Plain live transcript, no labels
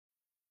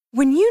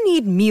When you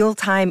need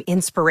mealtime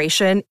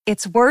inspiration,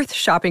 it's worth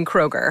shopping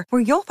Kroger,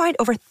 where you'll find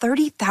over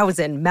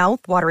 30,000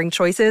 mouth-watering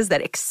choices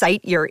that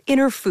excite your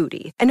inner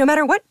foodie. And no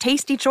matter what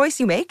tasty choice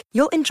you make,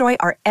 you'll enjoy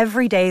our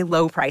everyday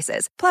low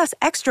prices, plus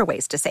extra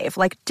ways to save,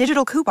 like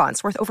digital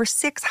coupons worth over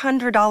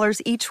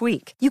 $600 each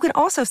week. You can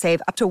also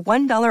save up to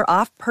 $1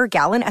 off per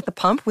gallon at the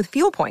pump with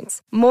fuel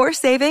points. More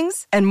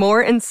savings and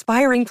more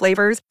inspiring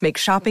flavors make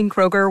shopping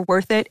Kroger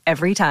worth it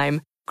every time.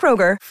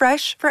 Kroger,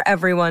 fresh for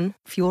everyone.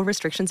 Fuel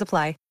restrictions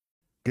apply.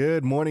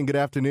 Good morning, good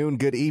afternoon,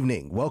 good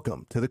evening.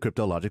 Welcome to the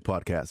Crypto Logic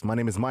Podcast. My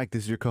name is Mike.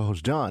 This is your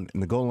co-host, John.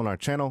 And the goal on our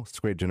channel is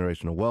to create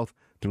generational wealth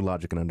through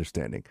logic and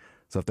understanding.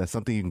 So if that's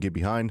something you can get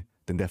behind,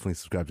 then definitely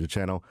subscribe to the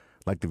channel.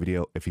 Like the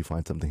video if you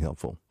find something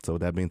helpful. So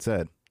with that being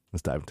said,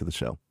 let's dive into the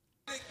show.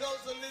 It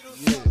goes a little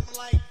something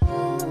like...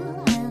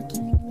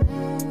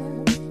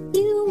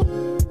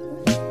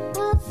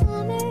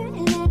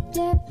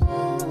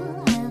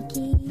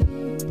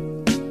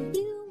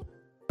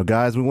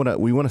 Guys, we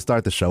want to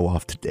start the show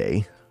off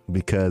today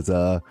because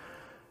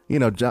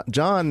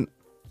John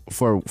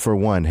for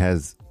one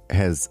has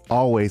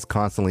always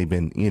constantly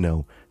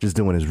been just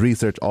doing his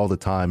research all the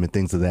time and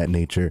things of that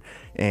nature.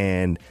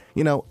 And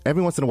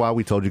every once in a while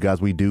we told you guys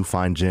we do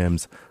find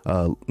gems,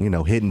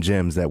 hidden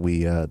gems that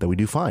we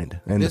do find.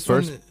 And this the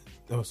first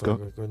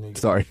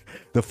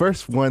the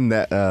first one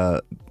that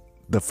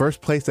the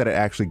first place that it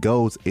actually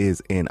goes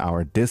is in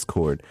our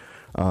Discord.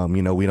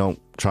 We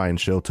don't try and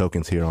show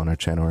tokens here on our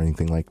channel or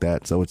anything like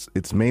that. So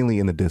it's mainly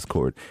in the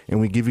Discord,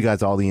 and we give you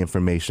guys all the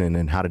information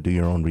and how to do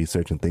your own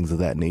research and things of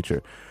that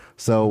nature.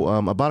 So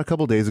about a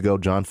couple days ago,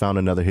 John found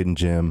another hidden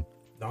gem.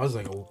 That was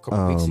like a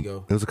couple weeks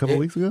ago. It was a couple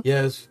weeks ago?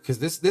 Yeah, because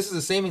this is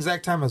the same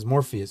exact time as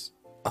Morpheus.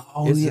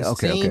 Oh, it's yeah. the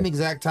Okay. Same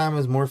exact time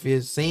as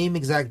Morpheus, same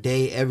exact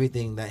day,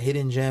 everything. That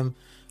hidden gem.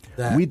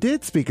 We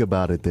did speak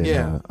about it then.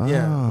 Yeah, huh?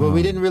 yeah. Oh. But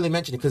we didn't really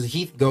mention it because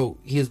Heath Goat,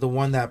 he is the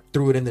one that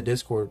threw it in the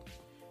Discord.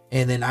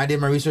 And then I did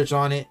my research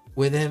on it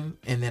with him,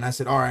 and then I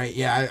said, "All right,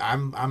 yeah,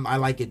 I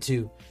like it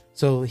too."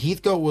 So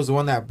Heathcote was the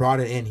one that brought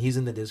it in. He's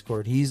in the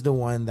Discord. He's the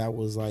one that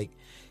was like,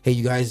 "Hey,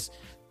 you guys,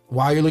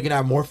 while you're looking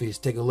at Morpheus,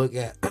 take a look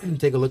at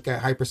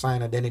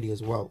Hypersign Identity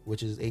as well,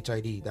 which is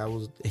HID."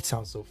 It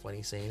sounds so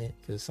funny saying it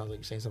because it sounds like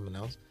you're saying something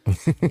else.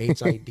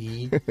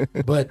 HID,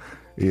 but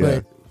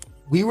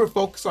we were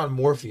focused on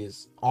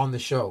Morpheus on the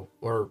show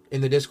or in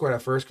the Discord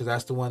at first because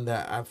that's the one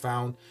that I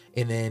found,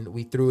 and then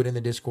we threw it in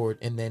the Discord,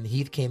 and then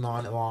Heath came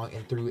along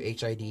and threw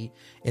HID,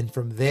 and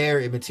from there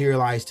it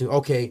materialized to,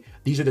 okay,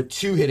 these are the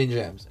two hidden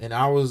gems, and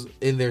I was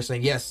in there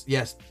saying yes,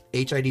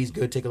 HID is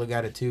good, take a look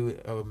at it too,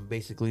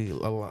 basically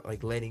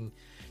like letting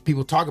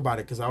people talk about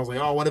it because I was like,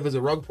 oh, what if it's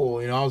a rug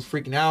pull? I was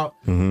freaking out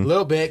a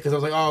little bit because I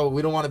was like, oh,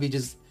 we don't want to be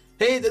just,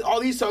 hey, all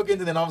these tokens,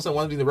 and then all of a sudden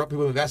one of the rug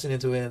people investing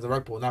into it and it's a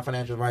rug pull, not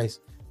financial advice.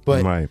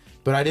 But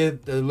I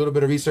did a little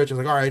bit of research. I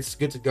was like, all right, it's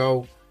good to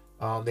go.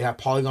 They have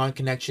Polygon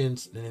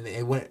connections, and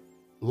it went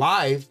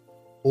live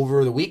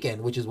over the weekend,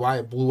 which is why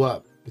it blew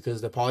up, because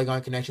the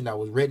Polygon connection that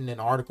was written in an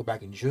article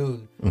back in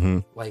June,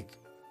 like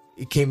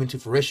it came into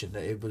fruition.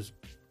 It was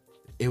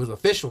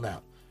official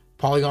now.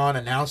 Polygon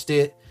announced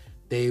it.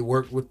 They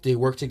work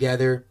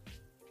together.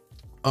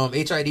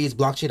 HID is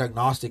blockchain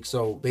agnostic,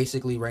 so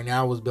basically right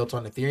now it was built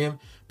on Ethereum.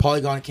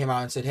 Polygon came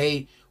out and said,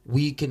 hey,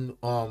 we can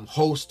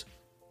host.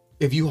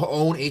 If you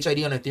own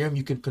HID on Ethereum,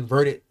 you can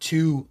convert it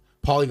to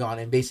Polygon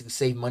and basically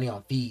save money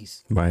on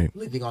fees. Right.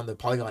 Living on the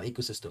Polygon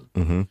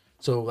ecosystem.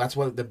 So that's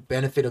what the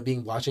benefit of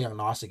being blockchain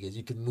agnostic is.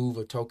 You can move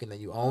a token that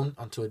you own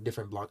onto a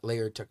different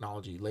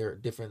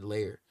different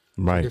layer,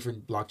 right,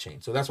 different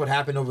blockchain. So that's what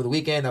happened over the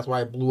weekend. That's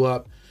why it blew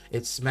up.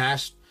 It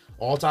smashed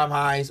all-time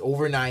highs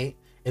overnight,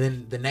 and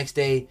then the next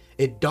day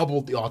it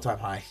doubled the all-time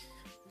high.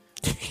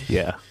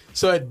 Yeah.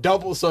 So it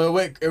doubled. So it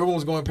went. Everyone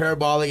was going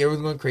parabolic.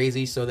 Everyone was going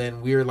crazy. So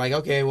then we were like,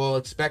 okay, well,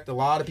 expect a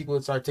lot of people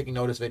to start taking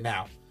notice of it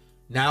now.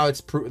 Now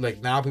it's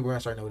now people are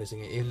gonna start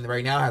noticing it. And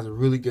right now it has a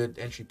really good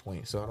entry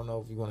point. So I don't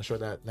know if you want to show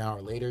that now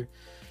or later.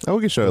 Oh,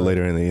 we can show it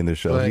later in the end of the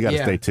show. You got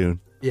to stay tuned.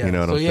 Yeah. You know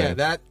what I'm saying?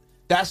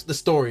 That's the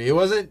story. It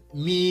wasn't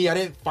me. I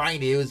didn't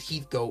find it. It was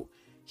Heathcote.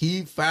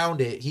 He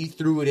found it. He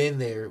threw it in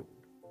there.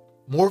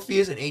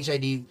 Morpheus and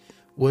HID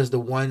was the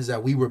ones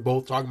that we were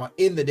both talking about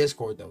in the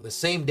Discord though. The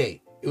same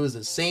day. It was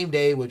the same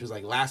day, which was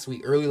like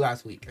early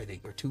last week, I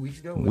think, or 2 weeks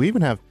ago. We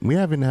even have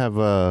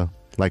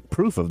like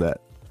proof of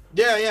that.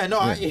 Yeah.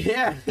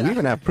 We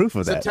even have proof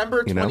of that.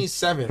 September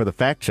 27th. For the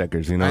fact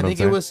checkers, you know I what I'm think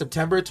saying? it was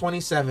September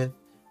 27th.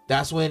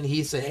 That's when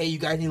he said, hey, you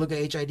guys need to look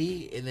at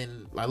HID. And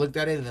then I looked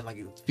at it, and then like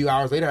a few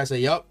hours later, I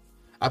said, yup.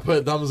 I put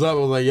a thumbs up. I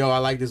was like, yo, I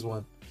like this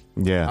one.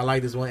 Yeah. I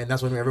like this one. And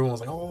that's when everyone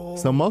was like, oh.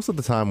 So most of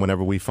the time,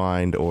 whenever we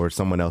find or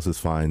someone else's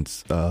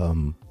finds,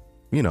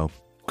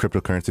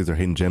 cryptocurrencies or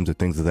hidden gems or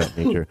things of that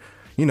nature,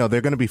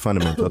 they're going to be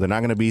fundamental. They're not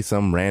going to be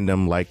some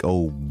random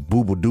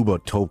booba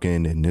dooba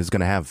token and it's going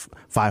to have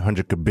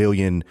 500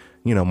 billion,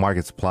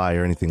 market supply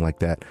or anything like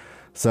that.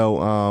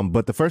 So,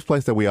 but the first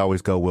place that we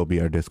always go will be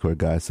our Discord,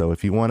 guys. So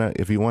if you want to,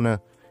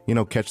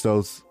 catch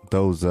those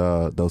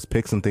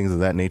picks and things of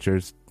that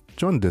nature,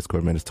 join the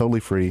Discord, man. It's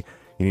totally free.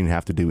 You didn't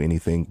have to do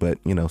anything, but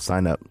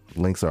sign up.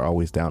 Links are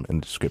always down in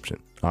the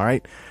description. All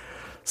right.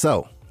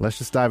 So let's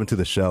just dive into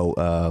the show,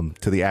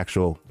 to the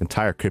actual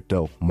entire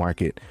crypto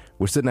market.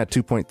 We're sitting at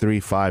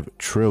 2.35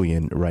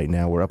 trillion right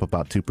now. We're up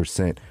about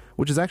 2%,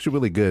 which is actually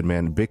really good,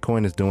 man.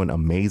 Bitcoin is doing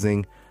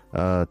amazing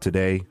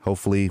today.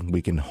 Hopefully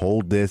we can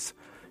hold this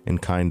and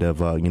kind of,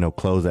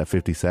 close at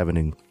 57.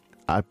 And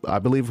I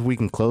believe if we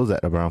can close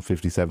at around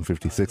 57,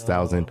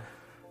 56,000,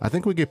 I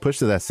think we get pushed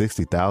to that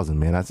 60,000,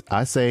 man.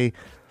 I say,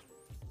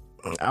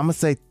 I'm going to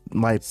say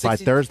by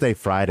Thursday,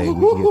 Friday,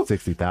 we can get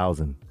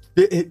 60,000.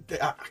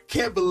 I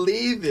can't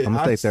believe it. I'm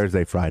going to say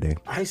Thursday, Friday.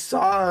 I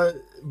saw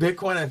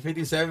Bitcoin at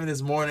 57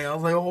 this morning. I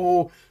was like,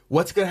 oh,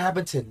 what's going to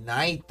happen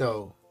tonight,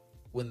 though,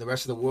 when the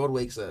rest of the world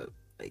wakes up?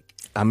 Like,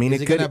 I mean,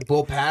 is it going to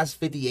go past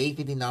 58,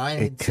 59?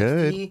 It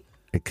could. 60?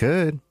 It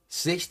could.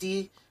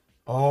 60?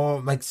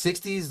 Oh, like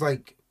 60 is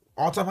like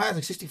all-time high is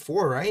like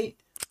 64, right?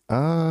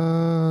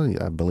 Yeah,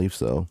 I believe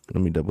so.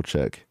 Let me double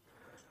check.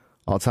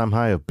 All-time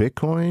high of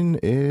Bitcoin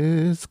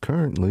is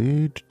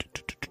currently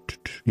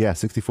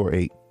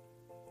 64.8.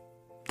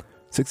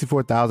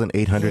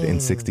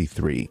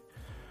 64,863.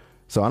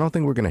 So I don't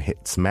think we're going to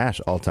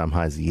smash all-time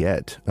highs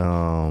yet.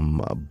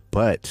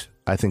 But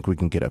I think we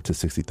can get up to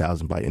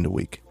 60,000 by end of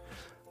week.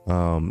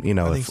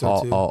 If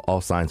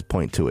all signs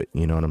point to it,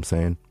 you know what I'm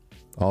saying?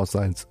 All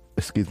signs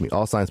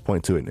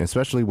point to it. And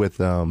especially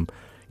with,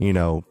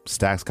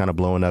 stacks kind of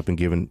blowing up and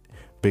giving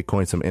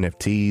Bitcoin some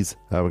NFTs.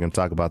 We're going to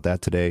talk about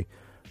that today.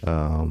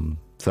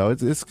 So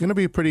it's going to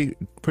be a pretty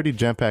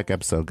jam-packed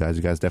episode, guys.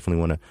 You guys definitely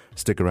want to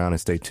stick around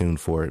and stay tuned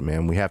for it,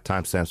 man. We have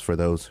timestamps for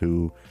those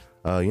who,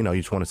 you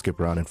just want to skip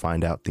around and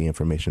find out the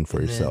information for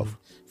yourself.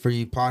 For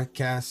you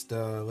podcast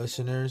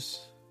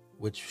listeners,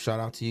 which shout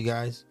out to you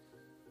guys.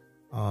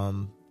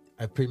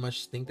 I pretty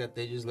much think that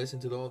they just listen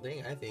to the whole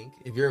thing. I think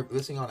if you're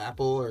listening on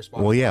Apple or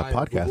Spotify, well, yeah,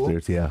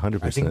 podcasters, Google,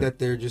 100%. I think that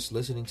they're just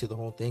listening to the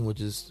whole thing,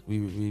 which is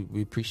we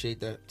appreciate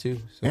that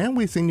too. So. And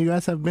we've seen you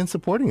guys have been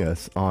supporting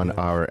us on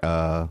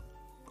our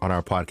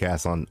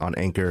podcast on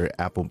Anchor,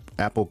 Apple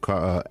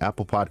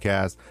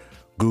Podcasts,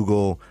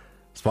 Google,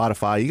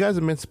 Spotify. You guys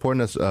have been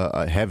supporting us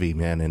heavy,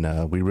 man,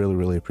 and we really,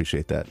 really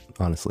appreciate that,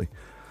 honestly.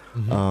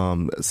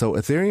 Mm-hmm. So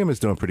Ethereum is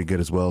doing pretty good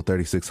as well,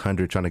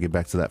 3,600, trying to get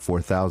back to that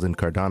 4,000.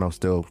 Cardano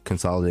still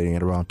consolidating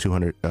at around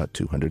 $2.20.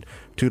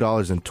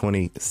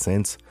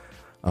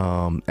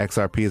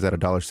 XRP is at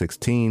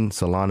 $1.16.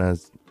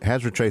 Solana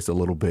has retraced a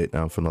little bit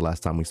from the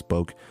last time we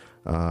spoke.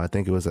 I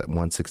think it was at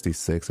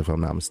 166, if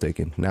I'm not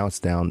mistaken. Now it's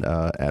down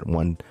at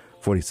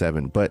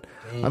 147. But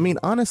I mean,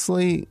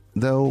 honestly,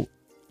 though,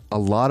 a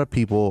lot of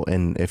people,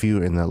 and if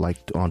you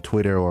on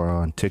Twitter or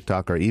on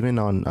TikTok or even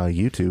on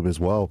YouTube as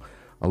well,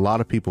 a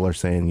lot of people are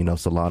saying,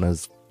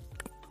 Solana's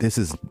this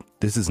is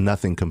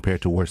nothing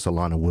compared to where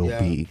Solana will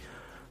be.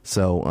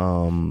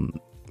 So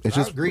it's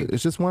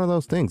just one of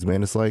those things,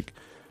 man. It's like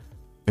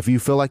if you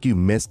feel like you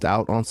missed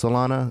out on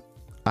Solana,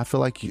 I feel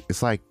like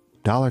it's like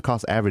dollar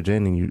cost average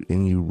in, and you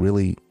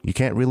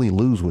can't really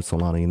lose with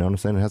Solana. You know what I'm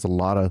saying? It has a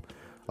lot of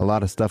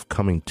stuff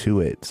coming to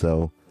it.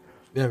 So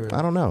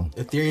I don't know.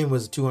 Ethereum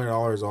was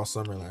 $200 all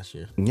summer last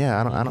year.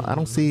 Yeah, I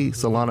don't see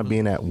Solana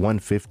being at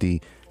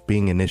 150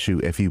 being an issue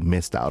if you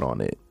missed out on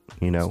it.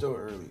 Still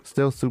early.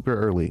 Still super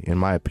early, in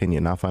my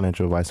opinion. Not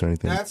financial advice or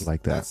anything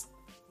like that.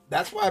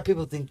 That's why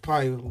people think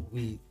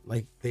probably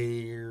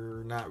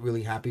they're not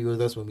really happy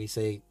with us when we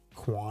say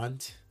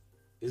quant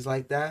is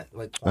like that.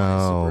 Like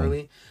quant is super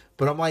early.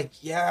 But I'm like,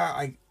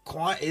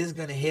 quant is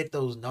gonna hit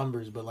those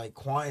numbers, but like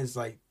quant is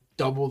like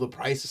double the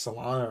price of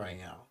Solana right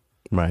now.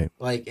 Right.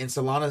 Like, and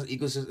Solana's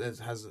ecosystem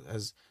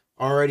has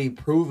already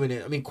proven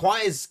it. I mean,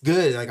 quant is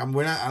good. Like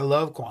I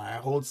love quant. I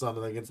hold some.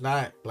 Like it's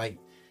not like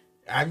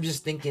I'm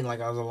just thinking like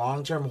as a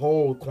long-term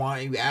hold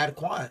quant. You add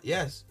quant,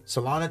 yes.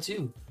 Solana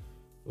too.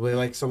 Where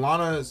like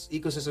Solana's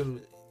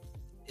ecosystem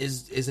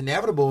is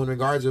inevitable in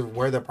regards of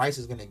where the price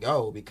is going to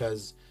go,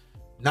 because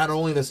not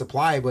only the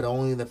supply, but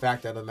only the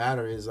fact of the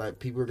matter is like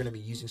people are going to be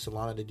using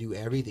Solana to do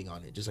everything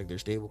on it, just like their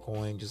stable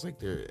coin, just like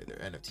their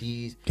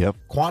NFTs. Yep.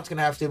 Quant's going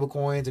to have stable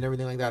coins and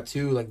everything like that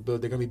too. Like they're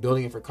going to be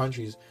building it for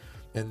countries,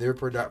 and their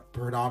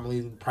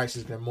predominantly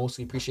prices going to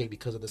mostly appreciate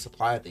because of the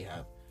supply that they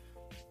have.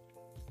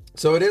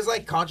 So it is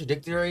like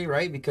contradictory,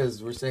 right?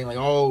 Because we're saying like,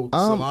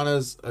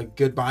 Solana's a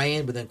good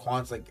buy-in, but then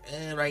Quant's like,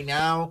 right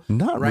now,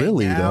 not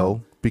really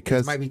though,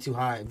 because it might be too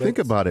high. Think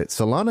about it.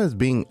 Solana is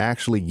being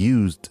actually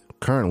used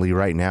currently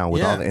right now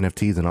with all the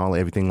NFTs and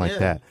everything like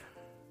that.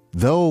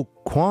 Though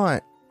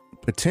Quant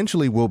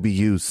potentially will be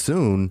used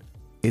soon,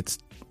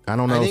 I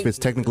don't know if it's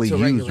technically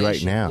used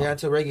right now. Yeah,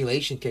 until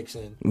regulation kicks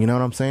in. You know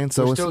what I'm saying?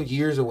 So we're still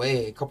years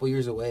away, a couple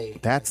years away.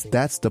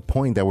 That's the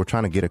point that we're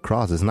trying to get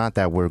across. It's not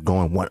that we're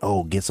going,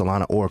 get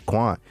Solana or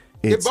Quant.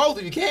 Get both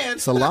if you can.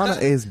 Solana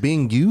is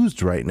being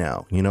used right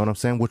now. You know what I'm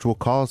saying? Which will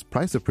cause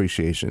price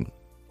appreciation.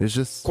 It's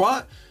just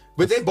Quant,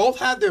 but they both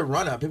had their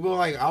run up. People are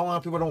like, I don't know.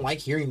 People don't like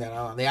hearing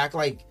that. They act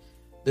like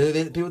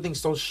people think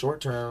so short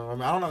term. I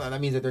mean, I don't know if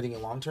that means that they're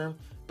thinking long term.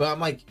 But I'm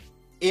like,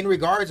 in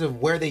regards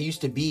of where they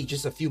used to be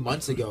just a few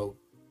months ago,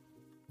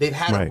 they've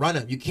had a run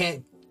up. You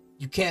can't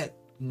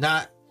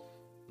not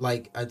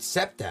like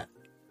accept that.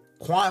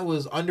 Quant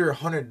was under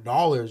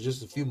 $100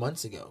 just a few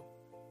months ago.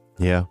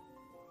 Yeah.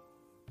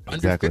 Under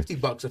Exactly.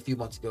 $50 a few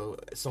months ago.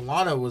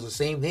 Solana was the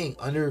same thing,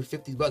 under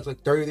 $50,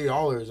 like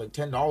 $33, like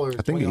 $10.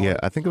 I think $20.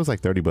 I think it was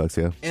like $30.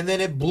 Yeah. And then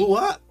it blew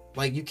up.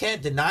 Like, you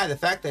can't deny the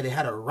fact that it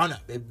had a run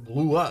up. It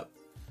blew up.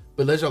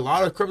 But there's a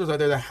lot of cryptos out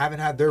there that haven't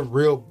had their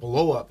real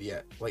blow up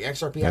yet. Like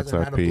XRP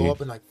hasn't had a XRP. blow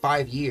up in like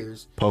 5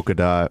 years.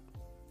 Polkadot.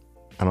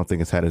 I don't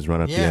think it's had his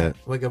run up Yeah, yet.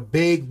 like a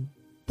big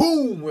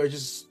boom where it's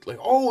just like,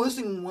 oh, this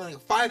thing went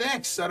like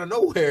 5x out of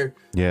nowhere.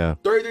 Yeah.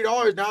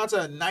 $33, now it's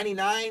at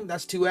 99,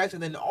 that's 2x.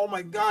 And then, oh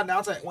my God, now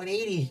it's at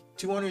 180,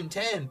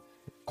 210.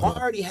 Quant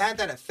already had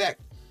that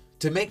effect.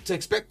 To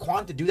expect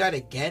Quant to do that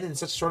again in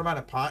such a short amount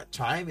of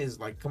time is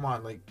like, come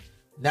on, like,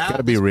 now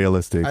Gotta be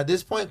realistic. at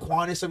this point,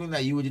 Quant is something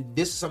that you would.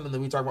 This is something that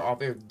we talk about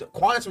off air.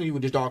 Quant is something you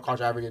would just dollar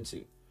cost average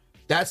into.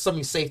 That's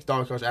something safe to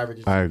dollar cost average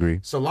into. I agree.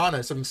 Solana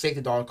is something safe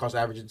to dollar cost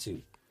average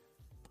into.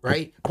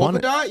 Right? Quant-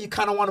 Polkadot, you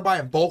kind of want to buy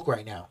in bulk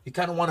right now. You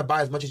kind of want to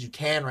buy as much as you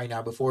can right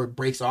now before it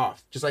breaks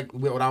off. Just like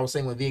what I was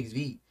saying with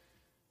VXV.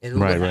 And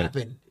look Right, what right.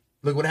 happened.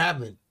 Look what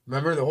happened.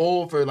 Remember the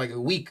whole for like a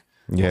week.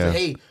 Yeah. Say,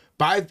 hey,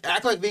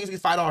 act like VXV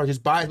is $5.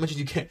 Just buy as much as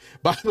you can.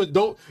 Buy,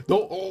 don't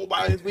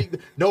buy this week.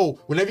 No,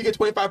 whenever you get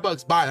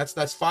 $25, buy.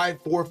 That's 4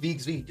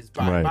 VXV. Just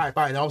buy.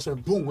 And all of a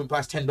sudden, boom, went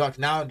past $10.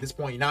 Now at this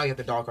point, now you have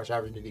the dollar cost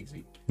average into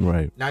VXV.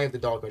 Right. Now you have the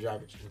dollar cost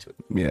average into it.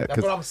 Yeah. That's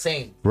 'cause what I'm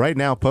saying. right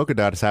now,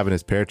 Polkadot is having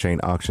his parachain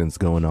auctions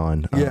going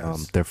on.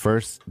 Yes. Their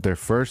first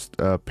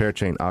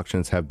parachain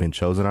auctions have been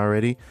chosen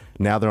already.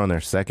 Now they're on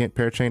their second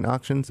parachain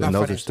auctions, and Not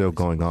those are financial still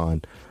going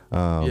on.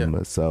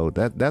 So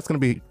that's going to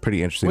be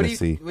pretty interesting What to do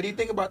see. you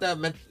think about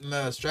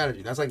that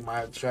strategy? That's like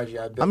my strategy.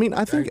 I mean,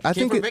 I think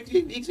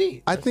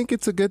VXV. I think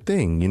it's a good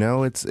thing. You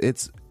know, it's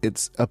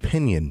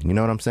opinion. You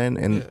know what I'm saying?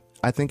 And Yeah.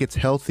 I think it's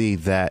healthy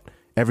that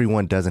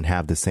everyone doesn't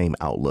have the same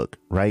outlook,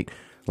 right?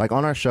 Like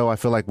on our show, I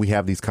feel like we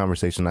have these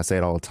conversations. I say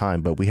it all the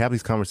time, but we have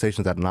these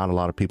conversations that not a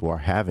lot of people are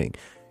having.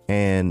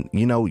 And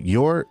you know,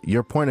 your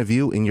point of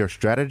view and your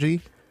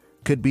strategy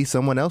could be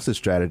someone else's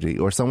strategy,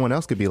 or someone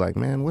else could be like,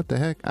 man, what the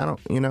heck? I don't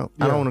want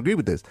to agree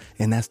with this.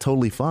 And that's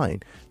totally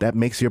fine. That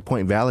makes your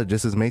point valid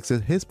just as makes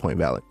his point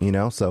valid, you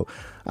know? So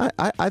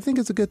I think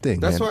it's a good thing,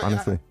 That's man, why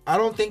honestly. I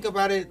don't think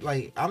about it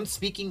like I'm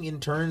speaking in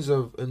terms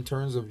of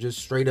just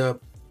straight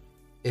up.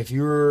 If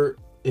you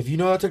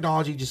know the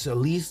technology, just at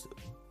least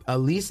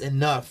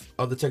enough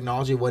of the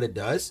technology, what it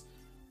does,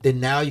 then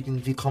now you can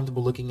be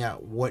comfortable looking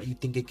at what you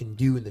think it can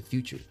do in the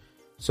future.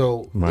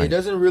 So Right. it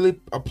doesn't really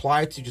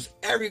apply to just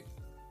every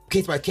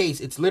case by case.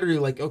 It's literally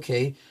like,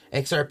 okay,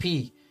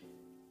 XRP,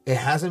 it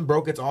hasn't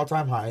broke its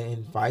all-time high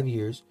in 5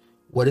 years.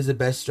 What is the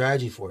best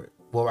strategy for it?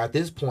 Well, at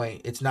this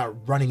point, it's not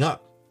running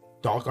up.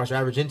 Dollar cost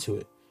average into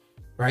it,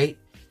 right?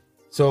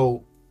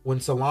 So when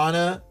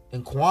Solana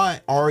and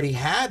Quant already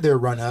had their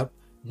run up,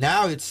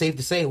 now it's safe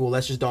to say, well,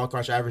 let's just dollar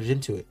cost average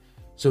into it.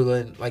 So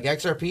then, like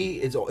XRP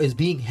is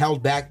being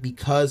held back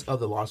because of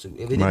the lawsuit.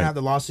 If it didn't Right. have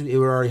the lawsuit, it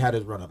would already had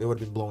its run up. It would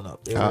have been blown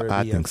up. It would I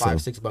already be think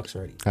at so. $5-6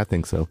 already. I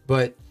think so.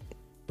 But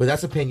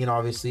that's opinion,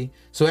 obviously.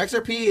 So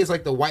XRP is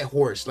like the white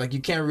horse. Like, you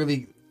can't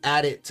really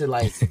add it to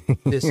like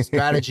this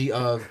strategy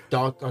of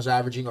dollar cost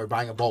averaging or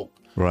buying a bulk.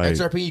 Right.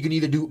 XRP,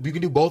 you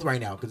can do both right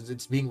now because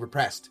it's being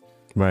repressed.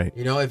 Right.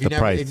 You know, if you The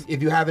never price.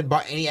 if you haven't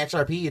bought any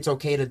XRP, it's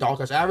okay to dollar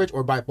cost average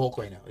or buy bulk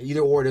right now.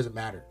 Either or, it doesn't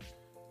matter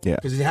Yeah.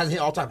 because it hasn't hit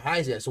all time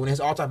highs yet. So when it hits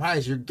all time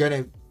highs, you're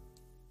gonna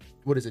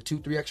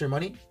 2-3x your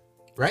money,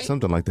 right?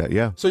 Something like that.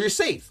 Yeah. So you're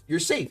safe. You're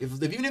safe.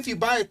 If even if you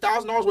buy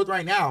 $1,000 worth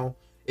right now,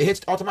 it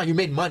hits all time high. You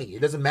made money.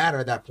 It doesn't matter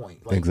at that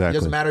point. Like, Exactly. It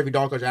doesn't matter if you're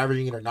dollar cost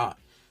averaging it or not.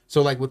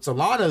 So like with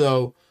Solana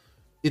though,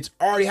 it's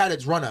already had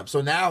its run up. So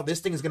now this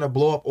thing is gonna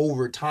blow up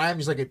over time,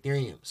 just like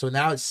Ethereum. So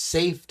now it's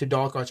safe to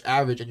dollar cost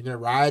average, and you're gonna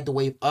ride the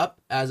wave up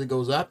as it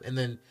goes up, and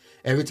then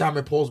every time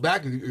it pulls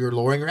back, you're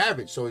lowering your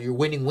average. So you're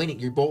winning.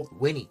 You're both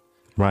winning.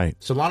 Right.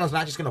 Solana's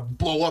not just gonna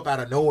blow up out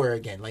of nowhere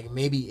again, like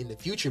maybe in the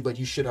future, but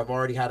you should have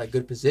already had a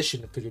good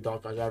position because your dollar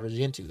cost average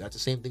into. That's the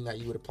same thing that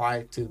you would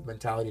apply to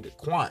mentality to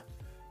Quant.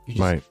 You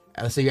just, Right.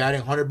 Let's say you're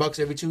adding $100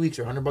 every 2 weeks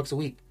or $100 a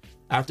week.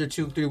 After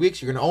 2-3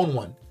 weeks, you're gonna own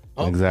one.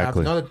 Oh, Exactly.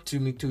 After another 2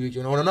 weeks, you're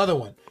gonna own another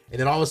one, and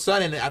then all of a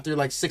sudden, after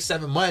like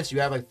 6-7 months, you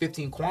have like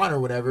 15 Quant or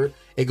whatever.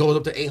 It goes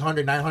up to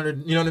 800,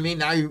 900. You know what I mean?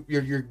 Now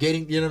you're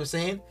getting. You know what I'm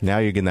saying? Now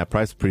you're getting that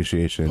price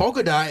appreciation.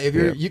 Polkadot, if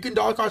Yeah. you can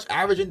dollar cost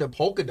average into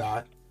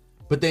Polkadot,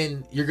 but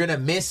then you're gonna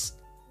miss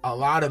a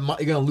lot of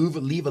money. You're gonna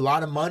leave a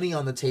lot of money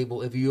on the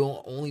table if you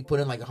only put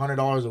in like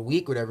 $100 a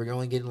week, whatever. You're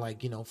only getting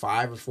like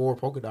 5 or 4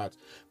 Polkadots.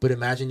 But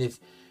imagine if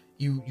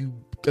you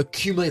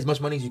accumulate as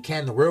much money as you can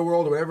in the real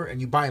world or whatever, and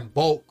you buy in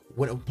bulk.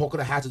 When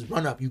Polkadot has its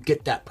run up, you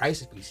get that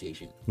price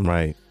appreciation.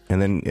 Right.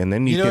 And then you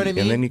know can, what I mean?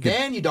 and then you can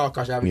Then you dollar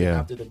cost average Yeah.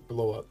 after the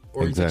blow up,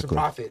 or you take some Exactly.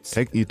 profits.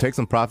 you take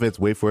some profits,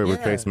 wait for a Yeah.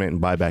 retracement,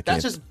 and buy back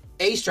That's in. just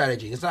a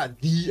strategy. It's not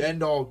the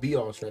end all be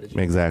all strategy.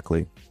 Exactly.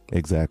 You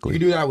Exactly.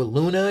 can do that with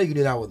Luna. You can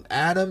do that with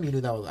Atom. You can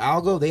do that with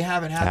Algo. They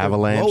haven't had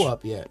Avalanche. their blow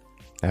up yet.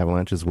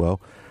 Avalanche as well.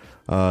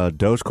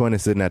 Dogecoin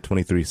is sitting at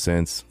 23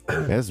 cents.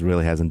 This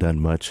really hasn't done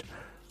much.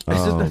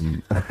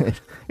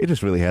 It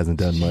just really hasn't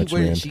done much,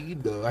 Where man. did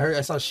Sheeb go?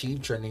 I saw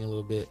Sheeb trending a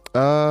little bit. It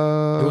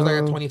Uh, was like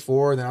at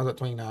 24, then I was at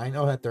 29.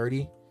 Oh, at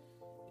 30.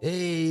 Hey.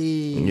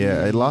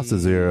 yeah, it lost to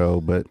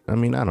 0, but I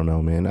mean, I don't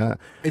know, man.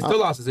 It still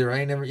lost to 0. I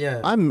ain't never.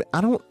 Yeah.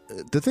 I don't.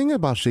 The thing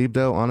about Sheep,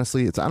 though,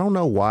 honestly, it's I don't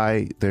know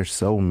why there's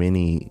so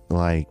many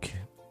like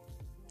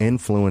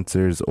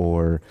influencers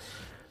or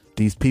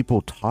these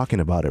people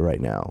talking about it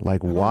right now.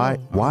 Like,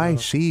 why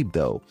Sheep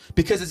though?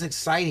 Because it's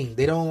exciting.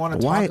 They don't want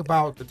to Why- talk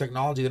about the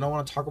technology. They don't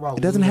want to talk about.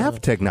 It doesn't Luna. have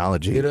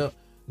technology. They don't.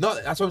 No,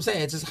 that's what I'm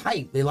saying. It's just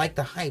hype. They like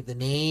the hype, the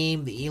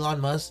name, the Elon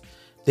Musk.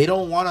 They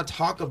don't want to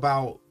talk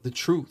about the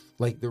truth,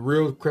 like the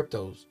real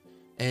cryptos.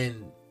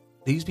 And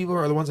these people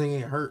are the ones that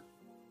get hurt.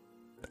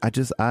 I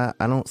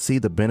don't see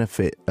the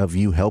benefit of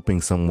you helping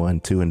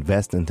someone to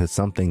invest into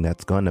something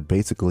that's going to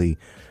basically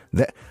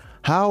that.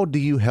 How do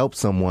you help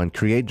someone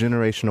create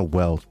generational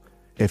wealth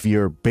if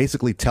you're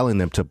basically telling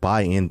them to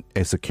buy in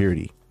a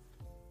security?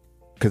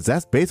 Because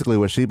that's basically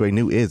what Shiba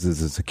Inu is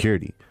a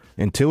security.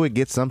 Until it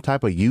gets some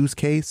type of use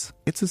case,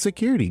 it's a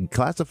security,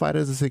 classified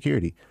as a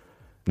security.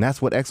 And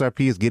that's what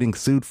XRP is getting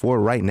sued for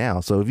right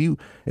now. So if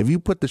you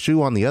put the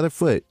shoe on the other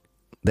foot,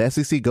 the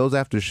SEC goes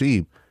after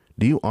Sheeb.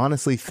 Do you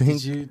honestly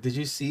think? Did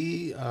you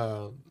see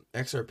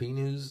XRP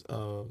news?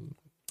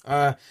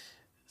 Sorry,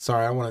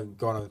 I want to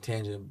go on a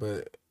tangent,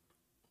 but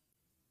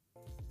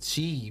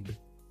Sheeb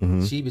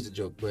is a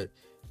joke. But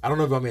I don't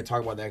know if you want me to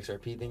talk about the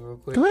XRP thing real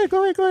quick.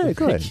 Go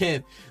ahead.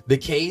 Again, the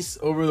case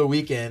over the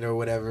weekend or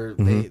whatever,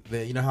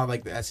 they you know how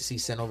like the SEC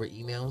sent over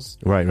emails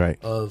Right.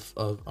 of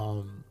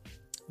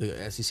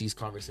the SEC's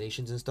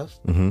conversations and stuff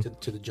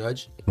to the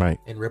judge, Right.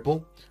 and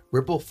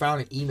Ripple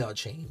found an email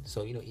chain.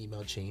 So you know,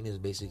 email chain is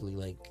basically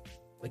like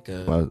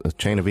A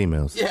chain of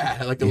emails.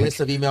 like a list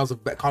of emails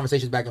of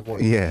conversations back and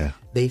forth. Yeah.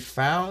 They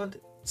found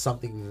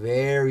something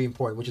very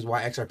important, which is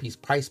why XRP's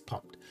price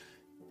pumped.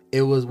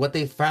 It was what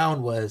they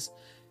found was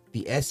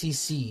the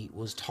SEC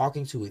was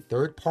talking to a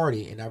third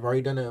party, and I've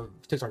already done a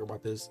TikTok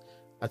about this,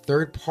 a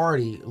third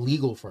party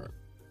legal firm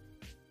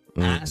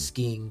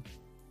asking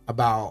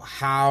about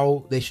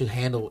how they should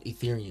handle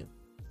Ethereum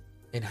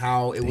and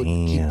how it would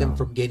keep them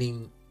from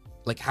getting,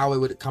 like how it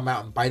would come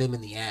out and bite them in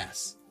the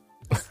ass.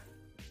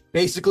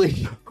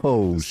 Basically,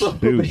 Shoot.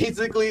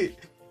 basically,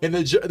 and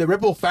the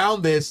Ripple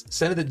found this,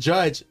 sent it to the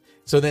judge.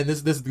 So then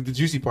this is the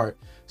juicy part.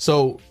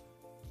 So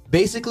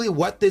basically,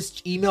 what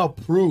this email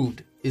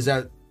proved is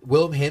that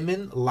William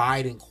Hinman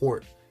lied in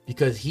court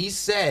because he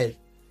said,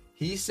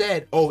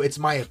 "Oh, it's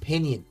my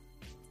opinion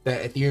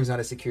that Ethereum's not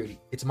a security.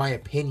 It's my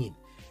opinion."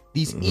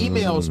 These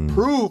emails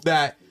prove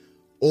that,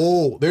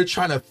 they're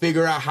trying to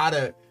figure out how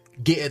to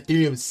get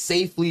Ethereum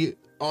safely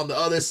on the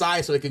other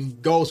side so it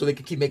can go, so they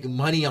can keep making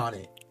money on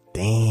it.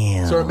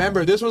 Damn. So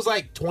remember, this was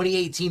like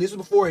 2018. This was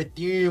before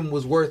Ethereum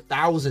was worth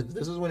thousands.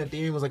 This is when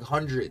Ethereum was like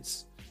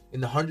hundreds, in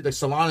the hundred, like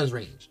Solana's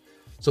range.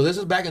 So this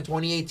was back in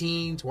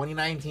 2018,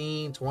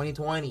 2019,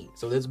 2020.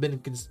 So this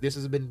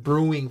has been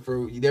brewing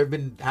for.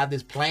 They've had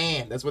this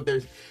plan. That's what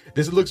there's.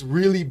 This looks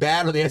really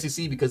bad on the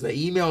SEC because the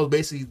email is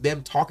basically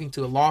them talking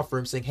to a law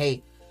firm saying,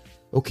 "Hey,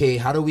 okay,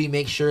 how do we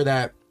make sure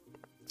that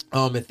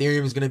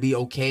Ethereum is going to be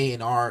okay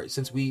in our,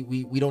 since we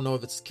don't know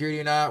if it's security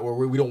or not, or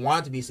we don't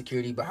want it to be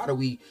security, but how do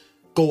we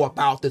go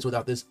about this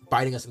without this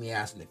biting us in the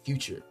ass in the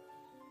future?"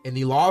 And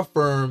the law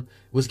firm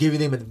was giving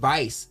them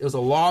advice. It was a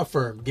law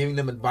firm giving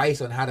them advice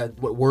on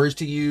what words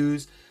to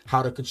use,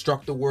 how to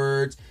construct the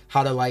words,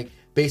 how to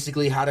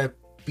basically how to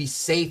be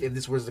safe if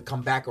this was to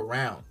come back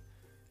around.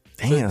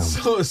 Damn.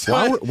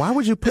 Why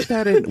would you put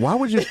that in? Why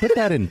would you put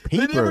that in They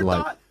paper? never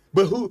Like, thought,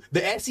 but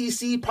the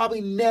SEC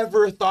probably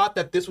never thought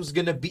that this was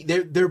gonna be.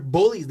 They're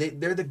bullies.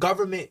 They're the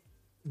government.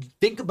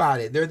 Think about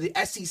it. They're the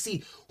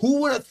SEC.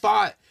 Who would have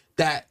thought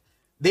that?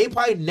 They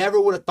probably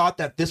never would have thought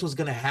that this was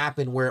going to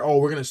happen where,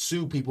 we're going to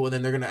sue people and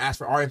then they're going to ask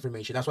for our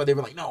information. That's why they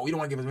were like, no, we don't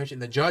want to give information.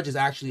 The judge is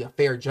actually a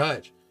fair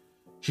judge.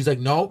 She's like,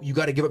 no, you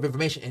got to give up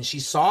information. And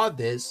she saw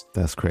this.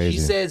 That's crazy. She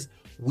says,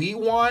 we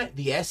want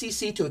the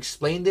SEC to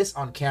explain this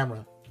on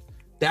camera.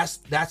 That's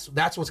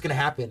what's going to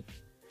happen.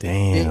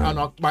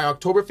 damn. By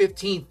October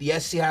 15th, the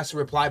SEC has to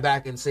reply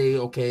back and say,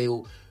 okay,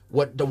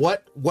 what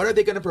are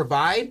they going to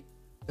provide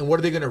and what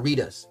are they going to read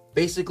us?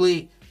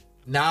 Basically,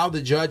 now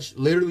the judge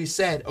literally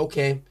said,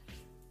 okay,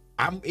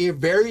 I'm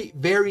very,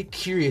 very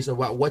curious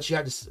about what you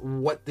have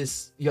to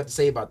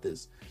say about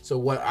this. So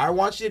what I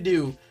want you to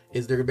do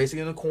is they're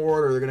basically in the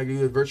court or they're gonna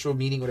do a virtual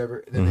meeting,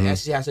 whatever. And then the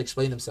SEC has to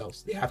explain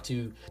themselves. They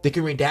can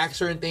redact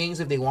certain things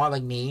if they want,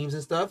 like names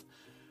and stuff.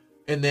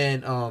 And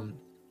then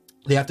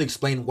they have to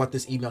explain what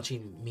this email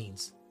chain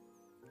means.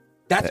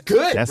 That's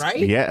good, right?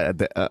 Yeah.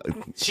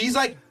 She's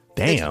like,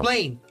 damn.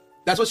 Explain.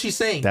 That's what she's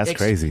saying. That's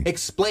crazy.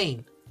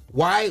 Explain.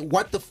 Why?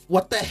 What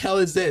the hell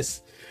is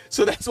this?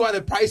 So that's why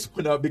the price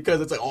went up,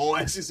 because it's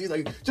like, SEC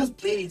like, just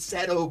please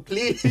settle,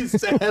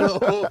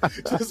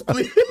 just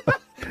please.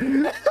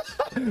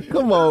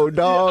 Come on,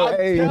 dog. I'm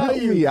Hey, help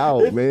telling you, me out,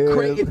 it's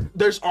man.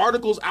 there's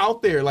articles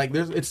out there, like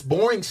it's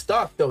boring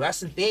stuff though. That's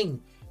the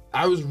thing.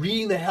 I was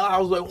reading the hell. I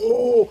was like,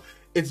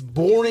 it's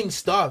boring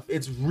stuff.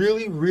 It's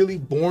really, really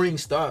boring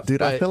stuff.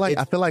 Dude, I but feel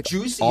like it's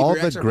juicy all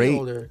if you're the XRP great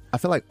holder. I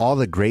feel like all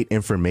the great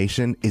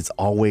information is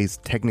always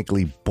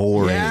technically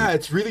boring. Yeah,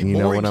 it's really you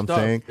know boring what I'm stuff.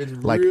 saying? It's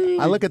Like really-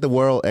 I look at the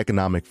World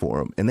Economic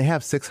Forum and they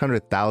have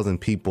 600,000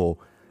 people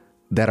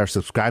that are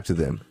subscribed to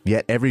them.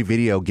 Yet every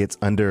video gets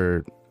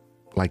under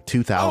like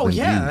 2,000 Oh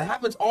yeah, views. that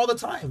happens all the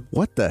time.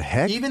 What the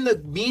heck? Even the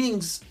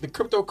meetings, the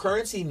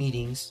cryptocurrency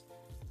meetings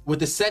with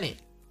the Senate,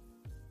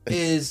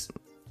 is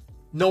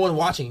no one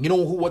watching. You know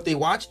what they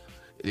watch?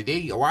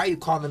 Why are you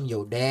calling them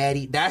your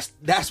daddy? That's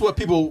what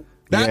people.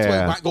 That's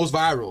Yeah. what goes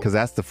viral. Because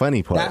that's the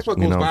funny part. That's what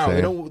you goes know what I'm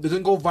viral. saying? It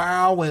doesn't go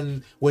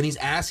viral when he's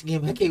asking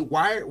him, "Okay,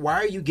 why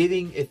are you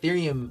giving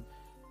Ethereum?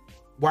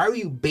 Why are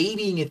you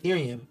babying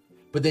Ethereum?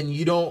 But then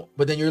you don't.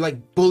 But then you're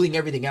like bullying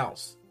everything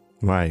else.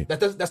 Right.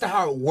 That's not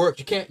how it works.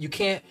 You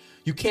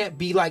can't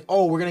be like,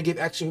 oh, we're gonna give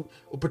extra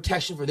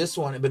protection for this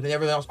one, but then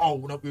everything else, oh,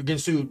 nope, you're getting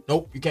sued.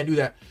 Nope, you can't do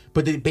that.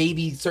 But they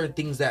baby certain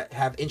things that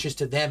have interest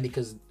to them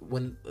because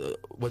when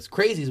what's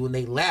crazy is when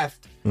they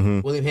left,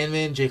 William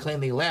Hinman, Jay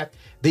Clayton, they left.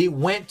 They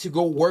went to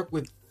go work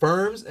with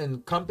firms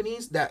and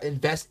companies that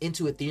invest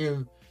into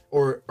Ethereum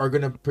or are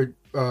gonna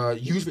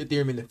use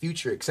Ethereum in the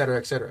future, et cetera,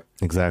 et cetera.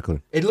 Exactly.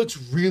 It looks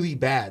really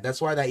bad.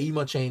 That's why that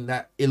email chain,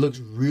 that it looks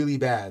really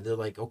bad. They're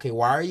like, okay,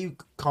 why are you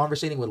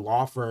conversating with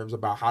law firms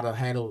about how to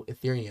handle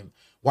Ethereum?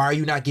 Why are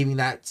you not giving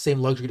that same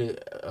luxury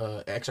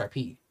to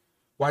XRP?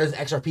 Why doesn't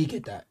XRP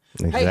get that?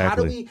 Hey, how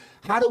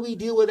do we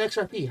deal with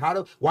XRP?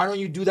 Why don't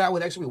you do that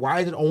with XRP?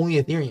 Why is it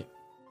only Ethereum?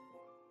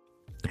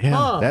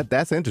 Yeah,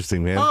 that's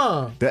interesting, man.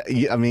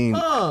 I mean,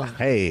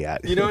 hey,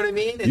 You know what I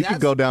mean? And you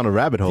could go down a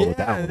rabbit hole with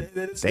that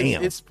one.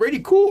 Damn. It's pretty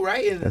cool,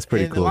 right? And, That's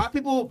pretty and cool. A lot of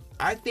people,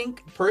 I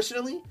think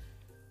personally,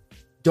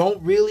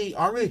 aren't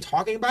really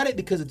talking about it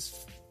because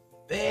it's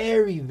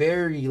very,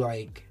 very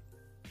like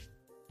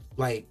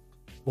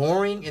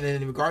boring, and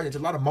then in regard, it's a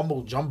lot of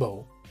mumbo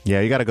jumbo.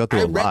 Yeah, you got to go through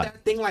I a read lot.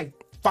 that thing like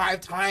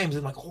 5 times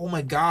and like, oh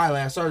my god!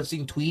 Like, I started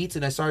seeing tweets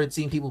and I started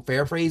seeing people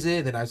paraphrase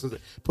it, and I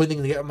started putting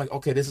things together. I'm like,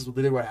 okay, this is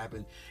literally what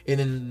happened. And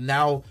then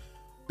now,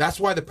 that's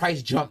why the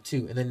price jumped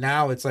too. And then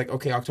now it's like,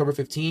 okay, October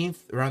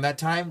 15th, around that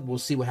time, we'll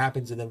see what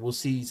happens, and then we'll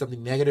see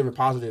something negative or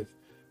positive,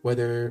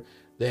 whether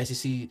the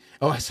SEC.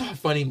 Oh, I saw a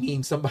funny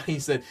meme. Somebody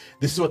said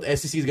this is what the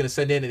SEC is going to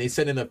send in, and they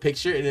sent in a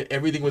picture, and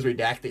everything was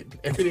redacted.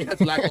 Everything had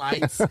black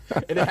lines,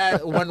 and it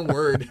had one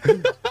word.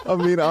 I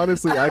mean,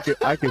 honestly, I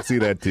could see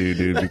that too,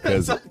 dude,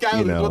 because Some guy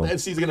you was what know, the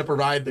SEC is going to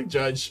provide the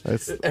judge.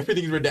 That's-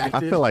 Everything's redacted. I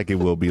feel like it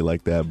will be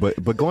like that.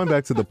 But going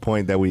back to the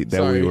point that we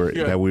Sorry,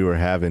 that we were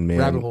having, man.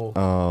 Rabbit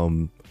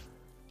hole.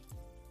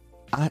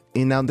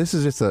 Now this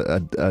is just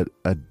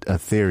a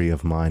theory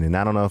of mine, and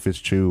I don't know if it's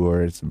true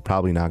or it's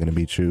probably not going to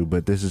be true,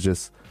 but this is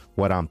just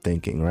what I'm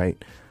thinking,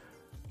 right?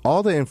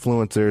 All the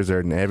influencers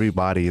and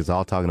everybody is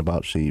all talking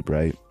about SHIB,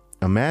 right?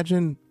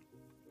 Imagine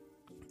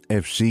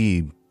if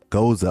SHIB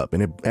goes up,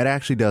 and it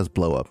actually does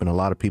blow up, and a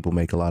lot of people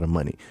make a lot of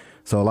money.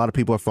 So a lot of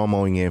people are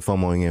FOMOing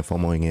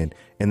in,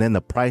 and then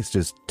the price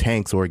just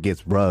tanks or it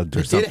gets rugged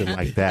or something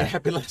like that. It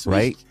happened last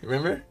right? week.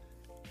 Remember?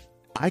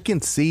 I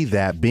can see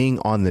that being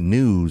on the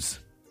news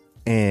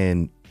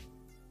and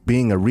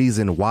being a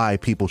reason why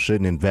people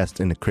shouldn't invest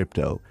in the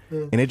crypto.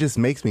 And it just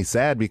makes me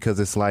sad because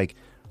it's like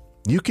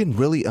you can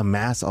really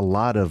amass a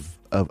lot of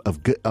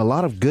good. A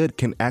lot of good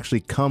can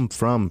actually come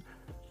from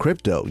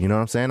crypto. You know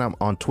what I'm saying? I'm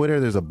on Twitter.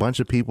 There's a bunch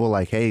of people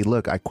like, hey,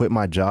 look, I quit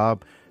my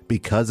job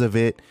because of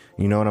it.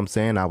 You know what I'm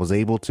saying? I was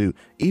able to,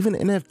 even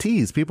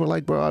NFTs. People are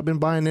like, bro, I've been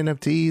buying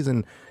NFTs,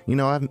 and you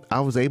know, I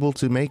was able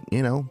to make,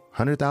 you know,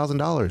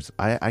 $100,000.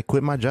 I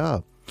quit my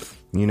job.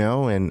 You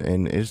know,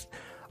 and it's,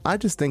 I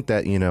just think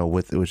that, you know,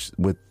 with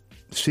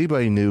Shiba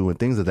Inu and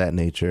things of that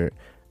nature,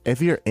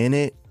 if you're in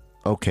it,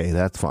 okay,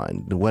 that's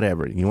fine.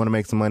 Whatever. You want to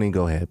make some money,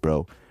 go ahead,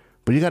 bro.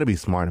 But you got to be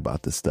smart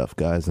about this stuff,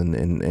 guys, and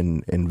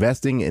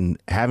investing and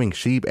having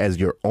SHIB as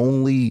your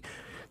only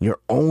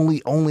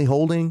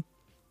holding.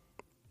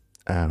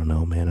 I don't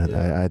know, man.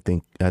 I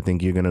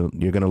think you're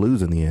gonna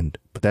lose in the end.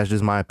 But that's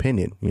just my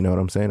opinion. You know what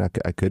I'm saying?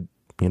 I could,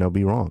 you know,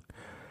 be wrong.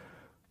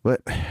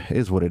 But it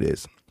is what it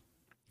is.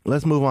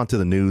 Let's move on to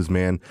the news,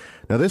 man.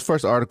 Now, this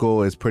first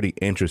article is pretty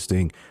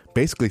interesting.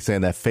 Basically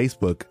saying that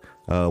Facebook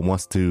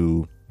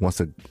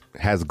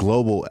has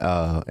global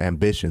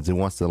ambitions. It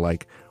wants to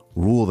like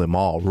rule them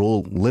all,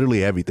 rule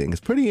literally everything.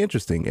 It's pretty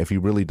interesting if you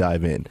really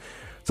dive in.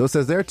 So it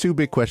says there are 2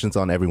 big questions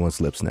on everyone's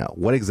lips now.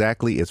 What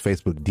exactly is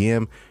Facebook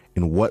Diem,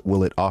 and what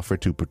will it offer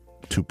to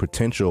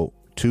potential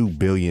 2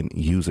 billion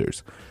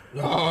users?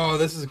 Oh,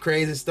 this is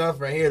crazy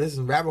stuff right here. This is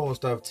rabbit hole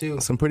stuff too.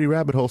 Some pretty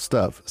rabbit hole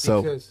stuff.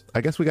 So Because-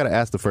 I guess we got to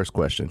ask the first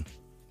question.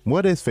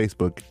 What is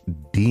Facebook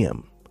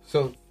Diem?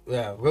 So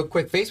yeah, real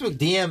quick, Facebook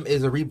DM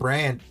is a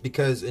rebrand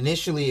because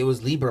initially it was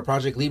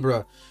Project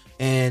Libra,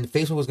 and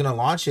Facebook was gonna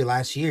launch it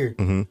last year,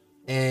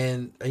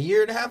 and a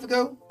year and a half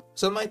ago,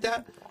 something like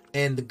that.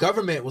 And the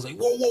government was like,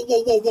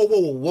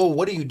 whoa,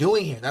 what are you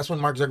doing here? That's when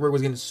Mark Zuckerberg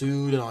was getting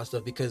sued and all that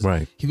stuff because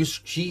Right. he's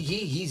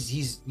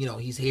you know,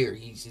 he's here.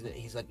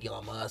 He's like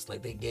Elon Musk.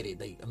 Like, they get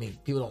it. I mean,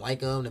 people don't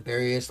like him.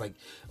 Nefarious. Like,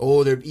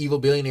 oh, they're evil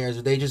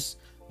billionaires. They're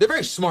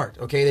very smart.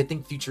 Okay, they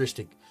think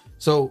futuristic.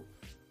 So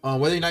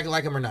whether you're not gonna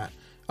like them or not,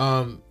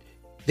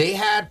 they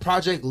had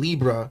Project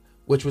Libra,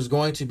 which was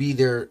going to be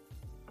their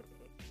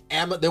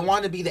they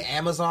wanted to be the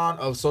Amazon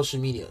of social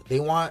media. They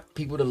want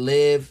people to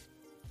live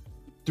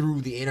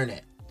through the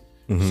internet.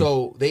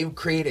 So they've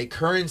created a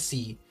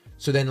currency.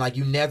 So then, like,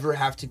 you never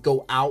have to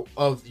go out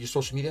of your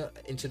social media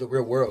into the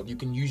real world. You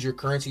can use your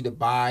currency to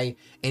buy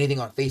anything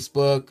on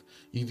Facebook.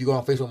 If you go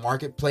on Facebook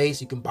Marketplace,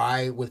 you can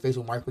buy with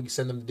Facebook Marketplace. You can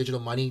send them digital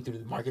money through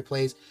the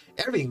marketplace.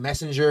 Everything,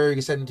 Messenger, you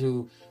can send them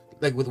to,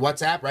 like, with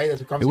WhatsApp, right?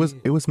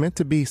 It was meant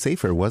to be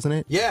safer, wasn't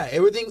it? Yeah,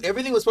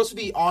 everything was supposed to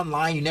be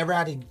online. You never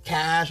had to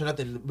cash or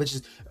nothing, which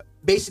is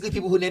basically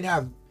people who didn't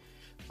have.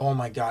 Oh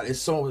my God, it's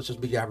so just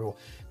big apple.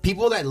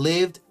 People that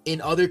lived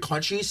in other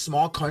countries,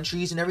 small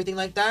countries and everything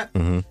like that,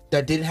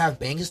 that didn't have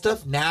banks and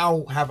stuff,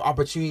 now have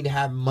opportunity to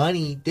have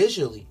money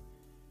digitally.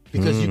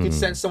 Because you can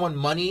send someone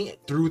money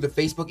through the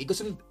Facebook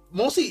ecosystem.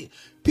 Mostly,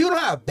 people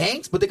don't have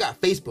banks, but they got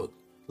Facebook.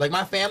 Like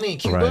my family in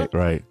Cuba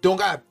don't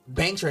got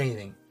banks or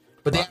anything.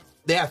 But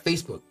they have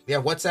Facebook. They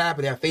have WhatsApp,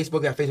 they have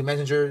Facebook, they have Facebook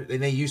Messenger,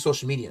 and they use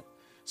social media.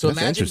 So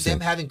imagine them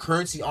having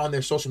currency on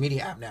their social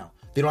media app now.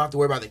 They don't have to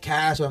worry about the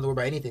cash. They don't have to worry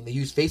about anything. They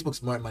use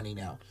Facebook's money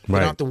now. They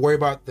don't have to worry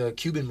about the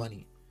Cuban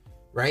money,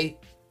 right?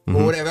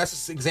 Or whatever. That's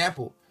just an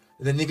example.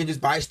 And then they can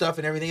just buy stuff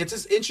and everything. It's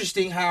just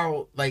interesting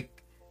how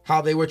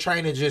they were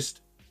trying to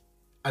just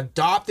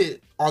adopt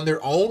it on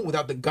their own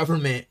without the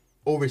government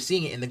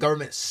overseeing it, and the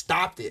government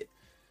stopped it.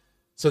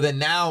 So then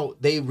now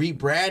they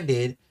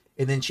rebranded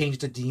and then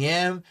changed to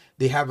DM.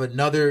 They have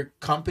another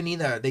company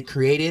that they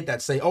created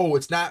that say, oh,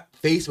 it's not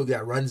Facebook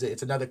that runs it.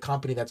 It's another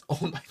company that's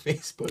owned by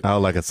Facebook. Oh,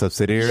 like a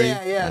subsidiary?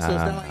 Yeah.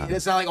 So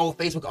it's not like oh,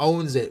 Facebook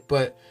owns it,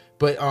 but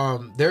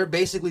they're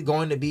basically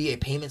going to be a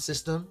payment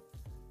system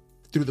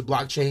through the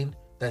blockchain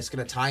that's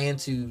going to tie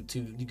into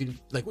you can,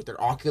 like, with their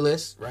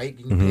Oculus, right?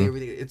 You can pay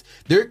everything.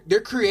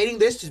 They're creating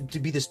this to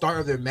be the start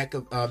of their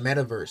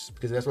metaverse,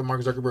 because that's what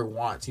Mark Zuckerberg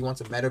wants. He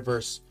wants a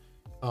metaverse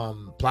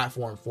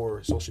platform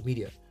for social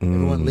media.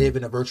 Everyone live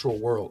in a virtual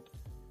world.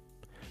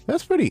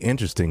 That's pretty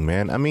interesting,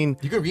 man. I mean,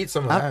 you can read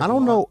some of that. I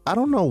don't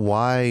know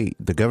why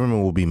the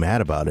government will be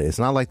mad about it. It's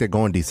not like they're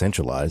going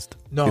decentralized.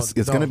 No, it's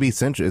going to be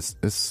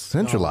it's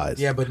centralized.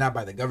 No. Yeah, but not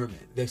by the government.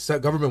 The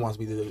government wants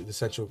to be the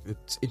central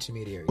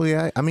intermediary. Well,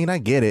 yeah, I mean, I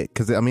get it,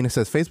 because I mean, it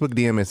says Facebook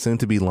DM is soon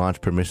to be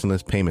launched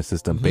permissionless payment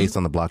system based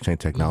on the blockchain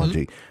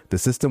technology. The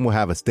system will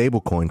have a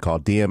stable coin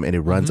called DM, and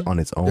it runs on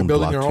its own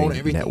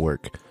blockchain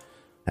network.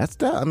 That's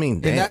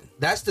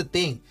that's the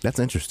thing. That's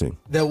interesting.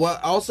 That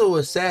what also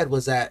was said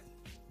was that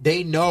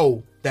they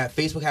know that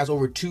Facebook has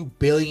over 2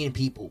 billion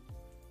people.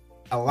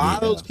 A lot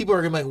of those people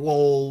are gonna be like,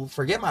 well,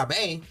 forget my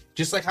bank.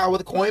 Just like how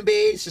with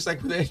Coinbase, just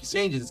like with the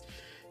exchanges,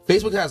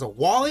 Facebook has a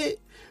wallet.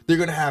 They're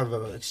gonna have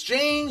an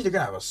exchange. They're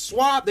gonna have a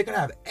swap. They're gonna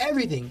have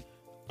everything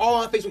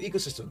all on the Facebook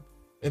ecosystem.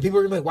 And people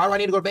are gonna be like, why do I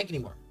need to go to bank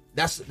anymore?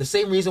 That's the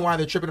same reason why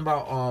they're tripping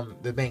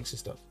about the banks and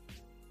stuff.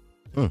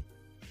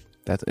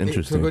 That's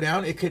interesting. To go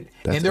down, it could,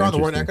 and they're on the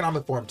World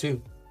Economic Forum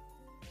too.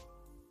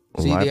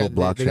 Reliable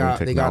Blockchain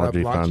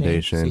Technology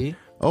Foundation. See?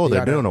 Oh,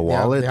 they're doing a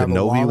wallet, the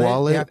Novi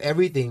wallet. They have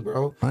everything,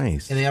 bro.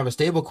 Nice. And they have a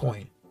stable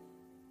coin.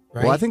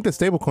 Right? Well, I think the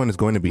stable coin is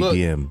going to be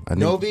DM.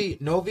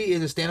 Novi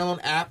is a standalone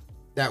app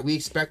that we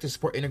expect to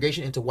support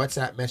integration into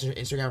WhatsApp, Messenger,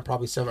 Instagram, and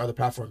probably several other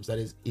platforms. That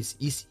is, its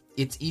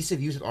ease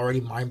of use is already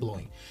mind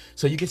blowing.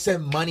 So you can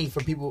send money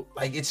for people.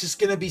 Like, it's just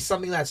gonna be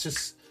something that's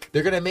just,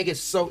 they're gonna make it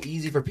so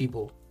easy for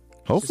people.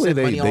 Hopefully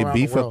they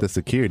beef up the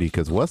security,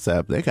 because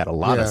WhatsApp, they got a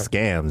lot of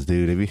scams,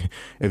 dude.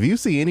 If you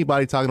see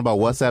anybody talking about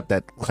WhatsApp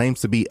that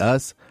claims to be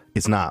us,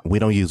 it's not. We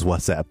don't use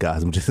WhatsApp,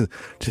 guys. I'm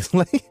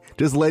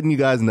just letting you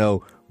guys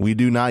know, we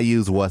do not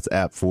use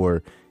WhatsApp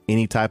for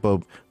any type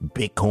of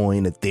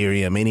Bitcoin,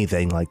 Ethereum,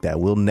 anything like that.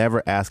 We'll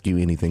never ask you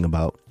anything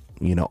about,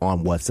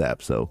 on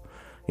WhatsApp. So,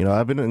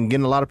 I've been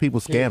getting a lot of people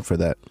scammed for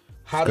that.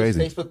 How does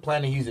Facebook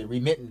plan to use it?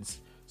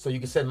 Remittance. So you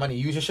can send money.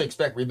 Users should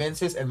expect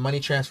remittances and money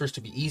transfers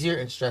to be easier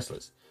and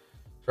stressless.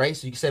 Right?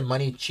 So you can send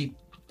money cheap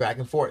back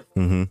and forth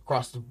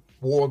across the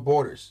world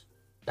borders.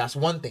 That's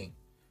one thing.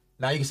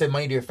 Now you can send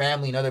money to your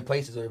family in other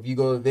places, or if you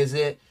go to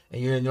visit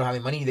and you don't have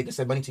any money, they can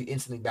send money to you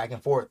instantly back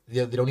and forth.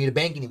 They don't need a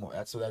bank anymore.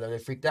 That's why they're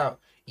freaked out.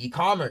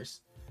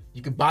 E-commerce.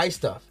 You can buy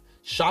stuff.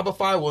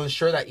 Shopify will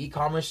ensure that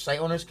e-commerce site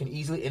owners can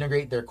easily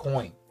integrate their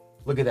coin.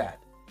 Look at that.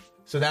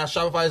 So now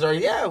Shopify is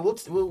already,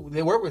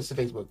 they work with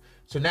Facebook.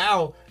 So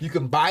now you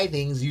can buy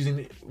things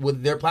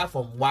with their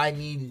platform. Why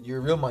need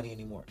your real money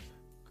anymore?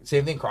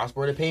 Same thing,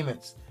 cross-border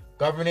payments.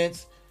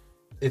 Governance,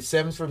 it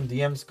stems from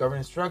DM's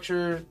governance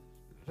structure.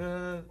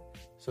 So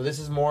this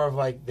is more of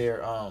like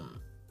their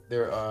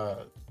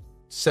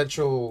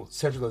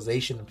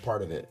centralization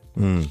part of it.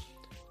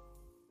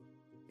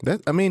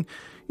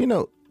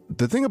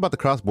 The thing about the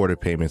cross-border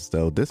payments,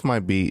 though, this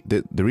might be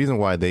the reason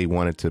why they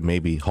wanted to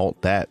maybe halt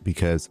that,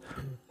 because,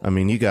 I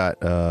mean, you got,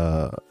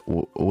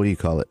 what do you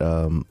call it?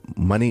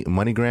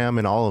 MoneyGram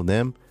and all of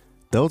them.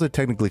 Those are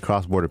technically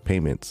cross-border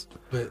payments.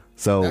 But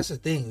so that's the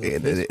thing.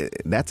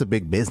 That's a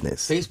big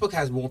business. Facebook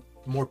has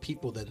more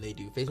people than they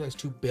do. Facebook has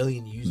 2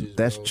 billion users.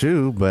 That's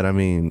true, but I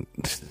mean,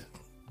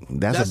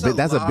 that's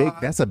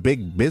a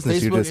big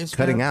business you're just Instagram,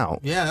 cutting out.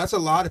 Yeah, that's a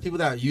lot of people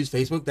that use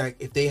Facebook that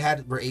if they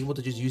were able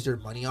to just use their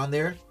money on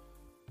there,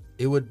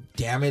 it would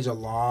damage a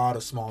lot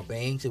of small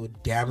banks. It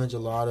would damage a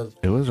lot of.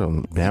 It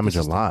would damage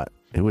a lot.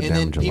 It would and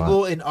damage then a lot.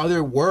 people in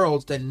other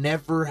worlds that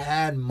never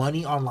had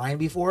money online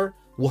before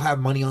will have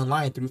money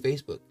online through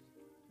Facebook.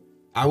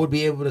 I would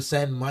be able to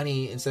send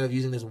money instead of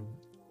using this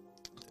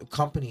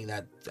company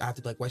that I have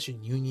to like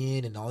Western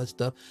Union and all this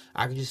stuff.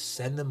 I can just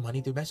send them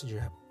money through Messenger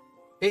app.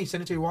 Hey,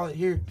 send it to your wallet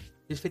here.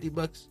 Here's $50.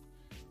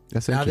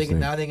 That's Now interesting.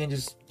 they can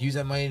just use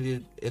that money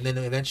to, and then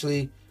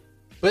eventually.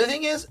 But the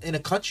thing is, in a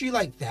country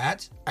like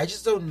that, I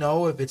just don't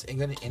know if it's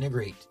going to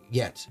integrate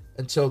yet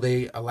until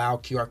they allow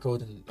QR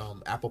code and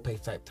Apple Pay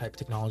type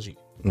technology.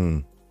 I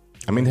mean,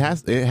 it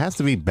has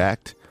to be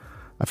backed.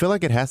 I feel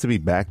like it has to be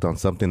backed on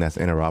something that's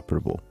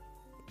interoperable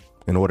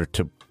in order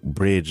to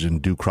bridge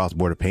and do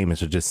cross-border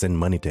payments or just send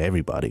money to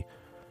everybody.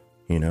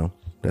 You know,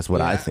 that's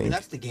what I think.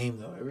 That's the game,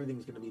 though.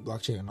 Everything's going to be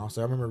blockchain. And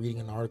also, I remember reading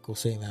an article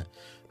saying that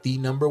the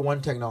number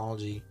one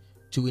technology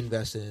to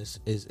invest in is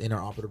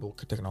interoperable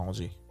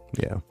technology.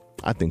 Yeah,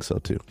 I think so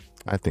too.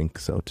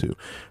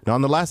 Now,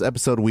 on the last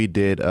episode we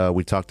did,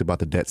 we talked about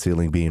the debt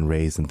ceiling being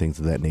raised and things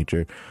of that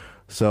nature.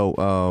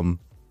 So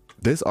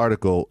this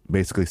article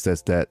basically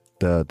says that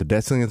the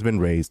debt ceiling has been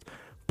raised,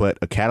 but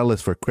a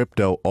catalyst for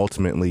crypto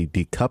ultimately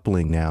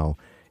decoupling now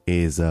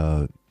is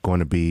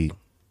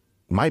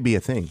might be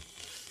a thing.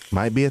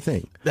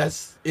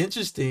 That's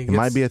interesting. It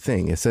might be a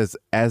thing. It says,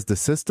 as the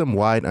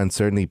system-wide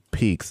uncertainty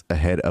peaks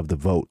ahead of the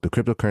vote, the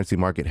cryptocurrency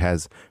market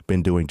has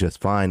been doing just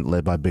fine,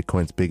 led by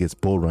Bitcoin's biggest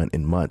bull run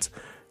in months.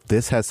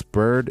 This has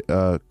spurred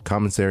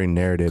customary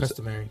narratives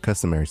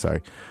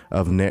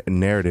of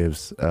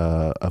narratives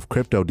of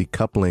crypto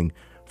decoupling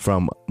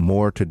from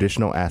more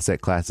traditional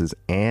asset classes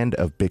and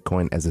of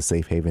Bitcoin as a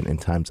safe haven in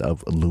times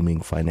of looming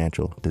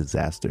financial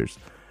disasters.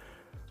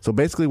 So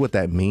basically what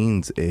that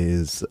means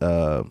is,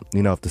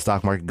 if the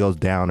stock market goes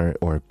down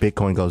or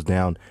Bitcoin goes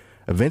down,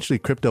 eventually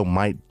crypto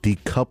might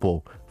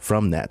decouple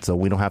from that. So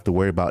we don't have to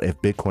worry about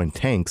if Bitcoin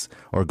tanks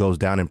or goes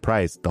down in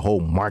price, the whole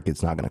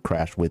market's not going to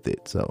crash with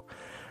it. So,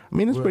 I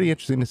mean, it's pretty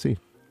interesting to see.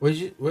 What?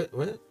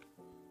 Did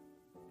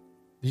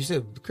you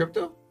say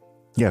crypto?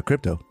 Yeah,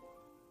 crypto.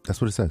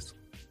 That's what it says.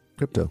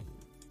 Crypto.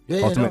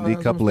 Yeah, Ultimate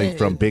decoupling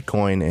from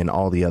Bitcoin and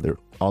all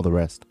the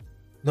rest.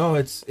 No,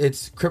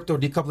 it's crypto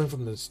decoupling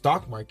from the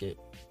stock market.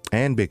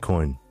 And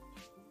Bitcoin.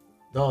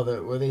 No,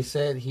 what they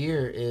said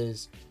here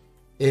is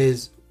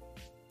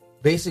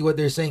basically what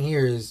they're saying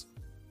here is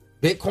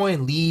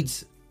Bitcoin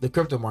leads the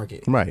crypto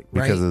market. Right,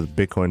 because of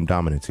Bitcoin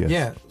dominance, yeah.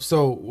 Yeah.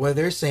 So what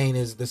they're saying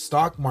is the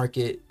stock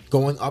market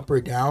going up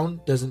or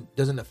down doesn't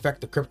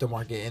affect the crypto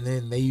market, and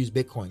then they use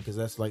Bitcoin because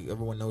that's like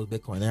everyone knows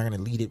Bitcoin. They're not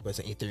going to lead it by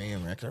saying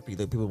Ethereum or XRP.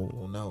 People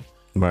will know.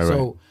 Right.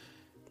 So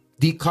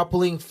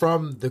decoupling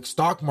from the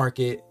stock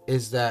market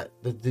is that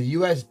the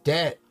U.S.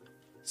 debt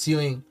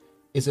ceiling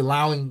is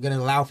going to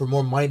allow for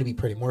more money to be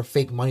printed, more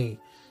fake money.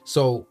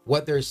 So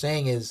what they're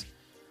saying is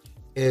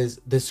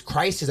this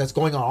crisis that's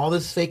going on, all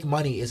this fake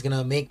money is going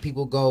to make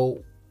people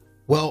go,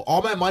 well,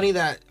 all my money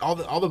that all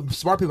the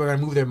smart people are going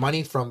to move their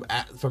money from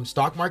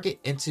stock market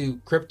into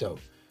crypto.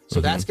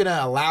 So that's going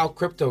to allow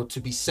crypto to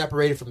be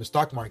separated from the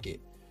stock market,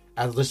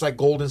 as just like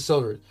gold and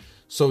silver.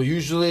 So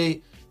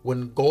usually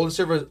when gold and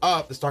silver is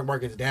up, the stock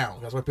market is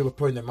down. That's why people are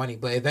putting their money.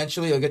 But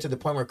eventually it'll get to the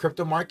point where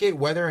crypto market,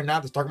 whether or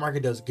not the stock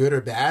market does good or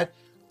bad,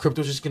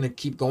 crypto's just going to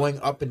keep going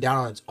up and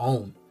down on its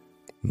own.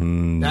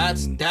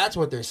 That's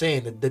what they're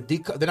saying.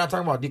 They're not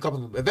talking about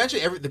decoupling.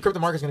 Eventually, the crypto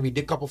market is going to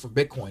be decoupled from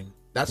Bitcoin.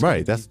 That's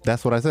right.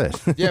 That's what I said.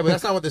 Yeah, but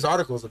that's not what this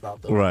article is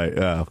about, though. Right.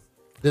 Yeah.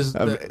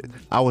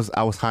 I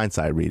was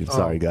hindsight reading.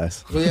 Sorry,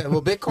 guys. Well, yeah.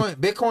 Well,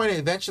 Bitcoin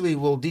eventually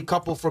will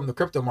decouple from the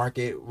crypto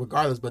market,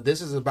 regardless. But this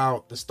is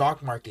about the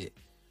stock market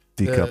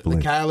decoupling.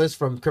 The catalyst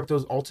from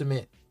crypto's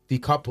ultimate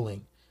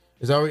decoupling.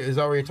 Is that what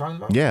you're talking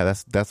about? Yeah,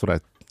 that's what I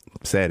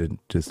said.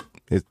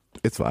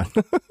 It's fine.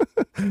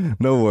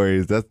 No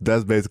worries.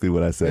 That's basically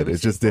what I said.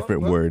 It's just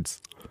different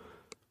words.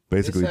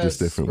 Basically, just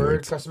different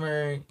words.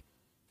 Customary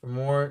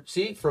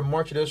for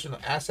more traditional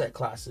asset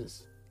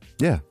classes.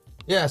 Yeah.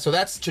 Yeah, so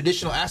that's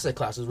traditional asset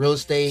classes: real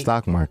estate,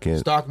 stock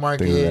market, things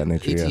of that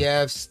nature,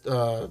 ETFs,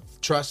 yeah.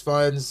 Trust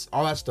funds,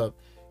 all that stuff.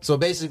 So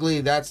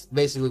basically, that's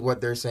basically what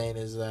they're saying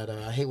is that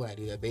I hate when I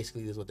do that.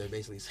 Basically, is what they're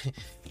basically saying.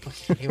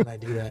 I hate when I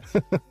do that.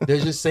 They're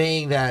just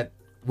saying that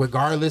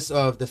regardless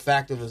of the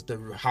fact of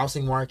the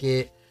housing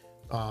market,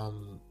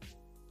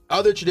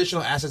 other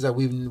traditional assets that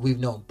we've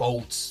known,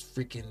 boats,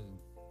 freaking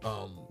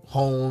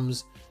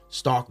homes,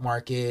 stock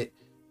market,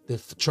 the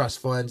trust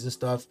funds and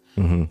stuff,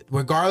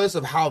 regardless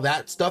of how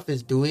that stuff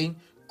is doing,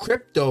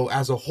 crypto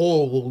as a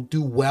whole will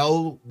do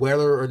well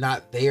whether or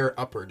not they are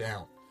up or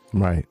down.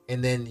 Right.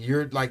 And then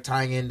you're like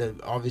tying into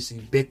obviously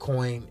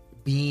Bitcoin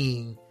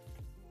being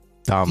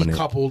dominant,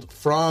 decoupled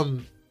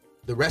from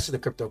the rest of the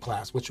crypto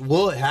class, which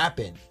will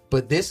happen,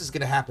 but this is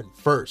going to happen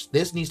first.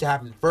 This needs to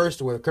happen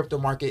first, where the crypto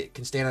market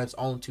can stand on its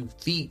own 2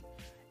 feet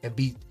and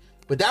be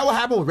But that will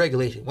happen with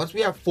regulation. Once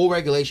we have full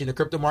regulation, the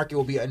crypto market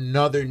will be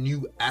another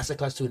new asset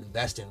class to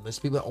invest in. There's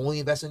people that only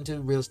invest into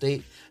real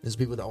estate. There's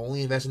people that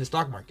only invest in the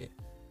stock market.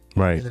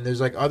 Right. And then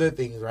there's like other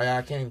things, right?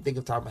 I can't even think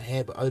of the top of my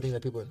head, but other things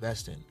that people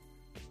invest in.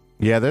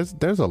 Yeah,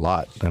 there's a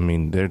lot. I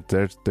mean,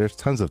 there's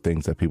tons of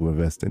things that people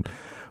invest in.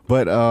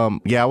 But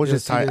yeah, I was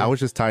just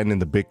tying in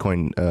the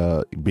Bitcoin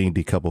being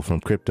decoupled from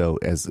crypto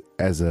as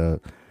a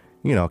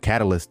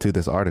catalyst to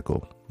this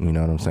article. You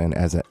know what I'm saying?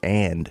 As an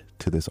and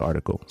to this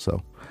article.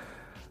 So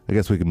I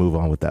guess we can move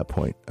on with that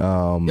point.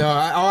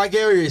 I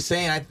get what you're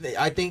saying.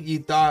 I think you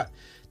thought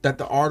that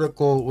the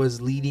article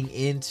was leading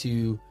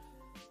into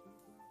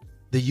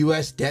the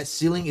U.S. debt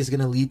ceiling is going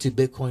to lead to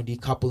Bitcoin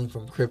decoupling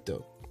from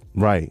crypto.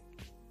 Right.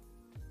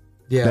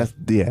 Yeah.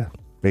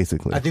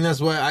 Basically. I think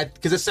that's what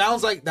because it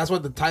sounds like that's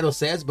what the title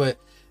says, but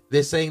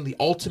they're saying the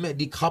ultimate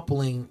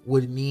decoupling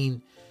would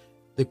mean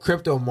the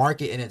crypto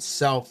market in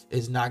itself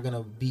is not going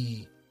to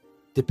be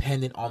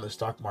dependent on the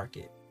stock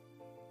market,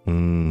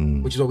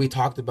 which is what we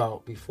talked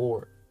about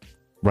before.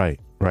 Right.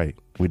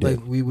 We did.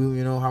 Like we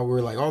how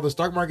we're like, the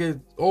stock market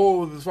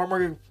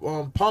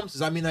pumps. Does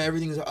that mean that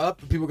everything's up?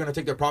 People are going to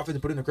take their profits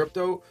and put it into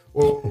crypto?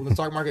 Or the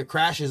stock market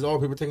crashes,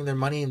 people are taking their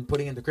money and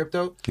putting it into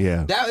crypto?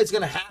 Yeah. That is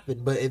going to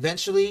happen, but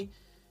eventually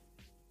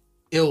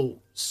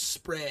it'll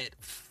spread.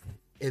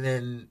 And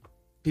then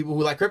people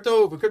who like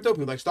crypto,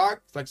 people like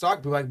stock,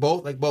 people like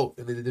both,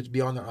 and they just be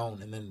on their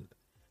own. And then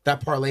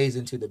that parlays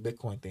into the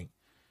Bitcoin thing.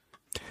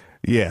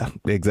 Yeah,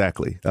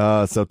 exactly.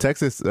 So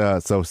Texas,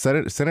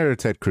 Senator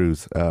Ted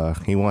Cruz,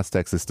 he wants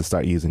Texas to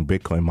start using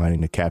Bitcoin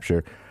mining to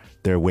capture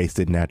their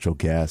wasted natural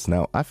gas.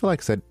 Now, I feel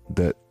like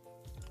that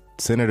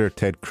Senator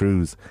Ted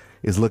Cruz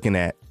is looking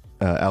at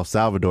El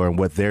Salvador and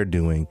what they're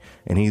doing,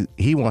 and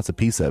he wants a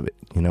piece of it.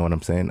 You know what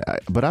I'm saying?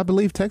 But I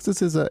believe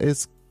Texas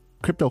is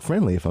crypto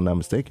friendly, if I'm not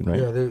mistaken,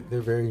 right? Yeah,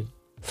 they're very.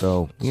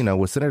 So,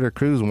 with Senator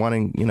Cruz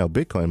wanting,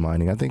 Bitcoin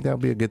mining, I think that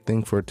would be a good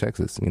thing for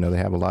Texas. They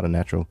have a lot of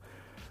natural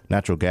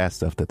gas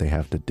stuff that they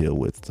have to deal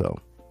with. So,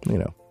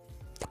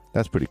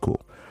 that's pretty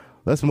cool.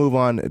 Let's move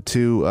on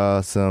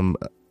to some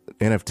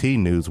NFT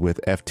news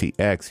with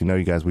FTX.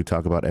 You guys, we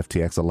talk about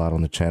FTX a lot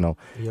on the channel.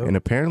 Yep. And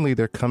apparently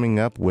they're coming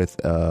up with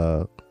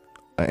an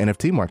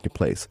NFT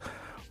marketplace.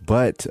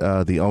 But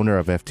the owner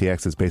of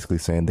FTX is basically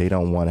saying they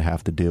don't want to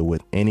have to deal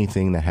with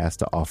anything that has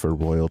to offer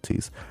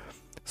royalties.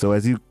 So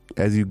as you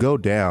go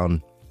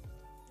down,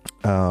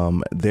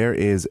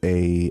 there's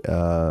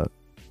a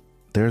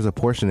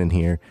portion in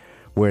here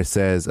where it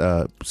says,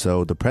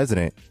 so the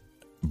president,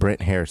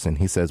 Brent Harrison,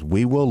 he says,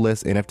 we will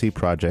list NFT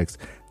projects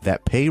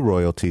that pay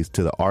royalties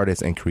to the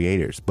artists and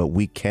creators, but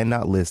we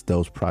cannot list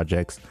those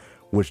projects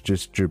which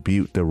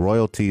distribute the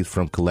royalties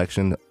from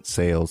collection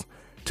sales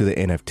to the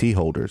NFT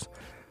holders.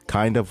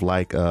 Kind of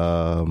like, what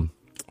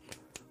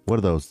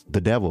are those?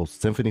 The Devils,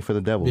 Symphony for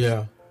the Devils.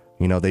 Yeah.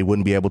 They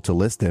wouldn't be able to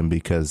list them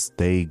because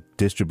they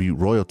distribute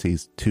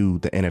royalties to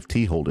the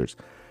NFT holders.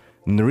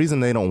 And the reason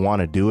they don't want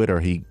to do it,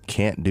 or he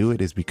can't do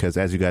it, is because,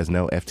 as you guys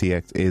know,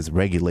 FTX is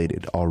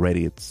regulated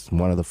already. It's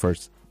one of the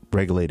first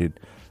regulated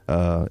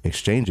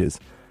exchanges.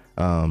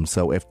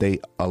 So if they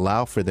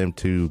allow for them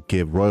to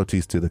give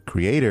royalties to the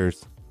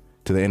creators,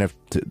 to the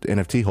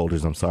NFT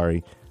holders,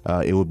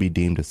 it would be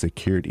deemed a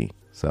security.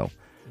 So,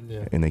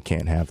 and they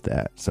can't have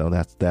that. So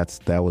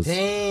that was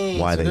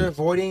why they're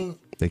avoiding.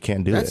 They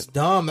can't do That's it.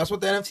 dumb. That's what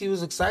the NFT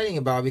was exciting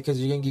about,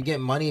 because you get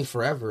money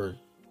forever.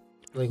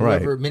 Like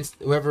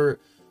whoever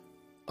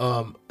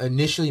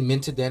initially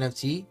minted the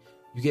NFT,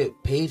 you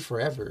get paid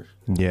forever.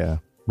 Yeah,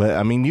 but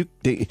I mean,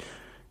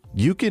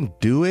 you can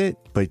do it,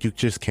 but you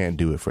just can't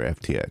do it for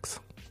FTX.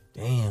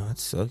 Damn, that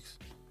sucks.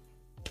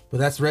 But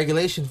that's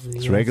regulation for you.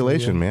 It's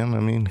regulation, man. I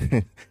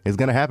mean, it's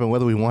gonna happen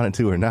whether we want it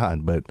to or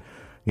not. But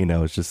it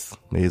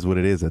is what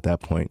it is at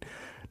that point.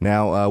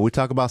 Now we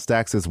talk about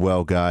Stacks as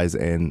well, guys.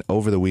 And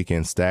over the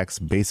weekend, Stacks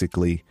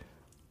basically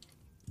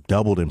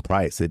doubled in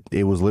price.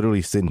 It was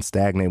literally sitting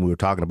stagnant. We were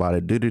talking about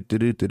it,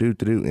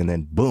 and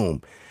then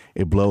boom,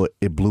 it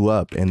blew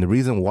up. And the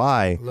reason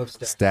why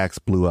Stacks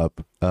blew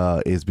up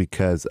is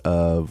because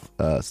of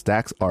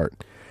Stacks Art.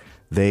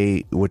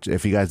 Which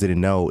if you guys didn't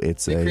know,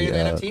 it's they created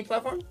an NFT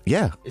platform.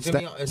 Yeah, is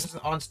this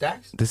on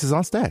Stacks? This is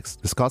on Stacks.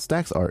 It's called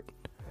Stacks Art.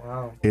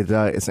 Wow.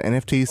 It's an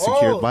NFT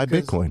secured by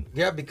Bitcoin.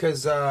 Yeah,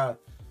 because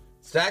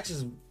Stacks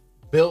is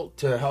built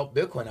to help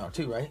Bitcoin out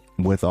too, right?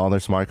 With all their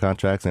smart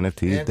contracts,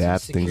 NFTs,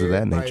 dApps, things of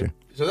that nature.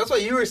 So that's why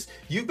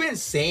you've been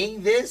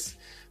saying this.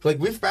 Like,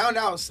 we found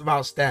out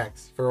about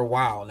Stacks for a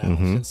while now,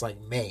 since like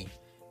May,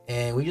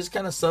 and we just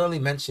kind of subtly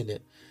mentioned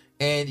it.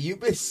 And you've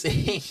been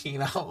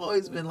saying, I've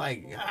always been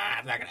like, it's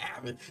not gonna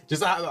happen.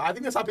 I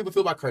think that's how people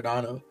feel about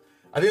Cardano.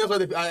 I think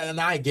that's why and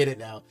I get it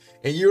now.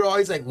 And you're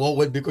always like, well,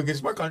 when Bitcoin gets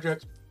smart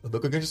contracts,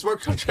 look against your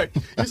smart contract.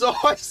 He's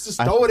always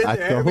just throw it in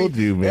there. I told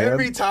you, man.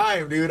 Every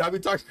time, dude. I've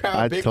been talking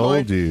about Bitcoin. I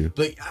told you.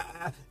 Like,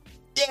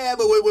 yeah,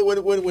 but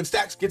when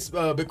Stacks gets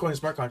Bitcoin and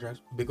smart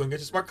contracts, Bitcoin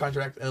gets a smart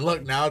contract. And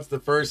look, now it's the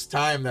first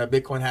time that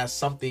Bitcoin has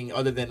something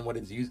other than what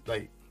it's used.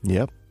 Like,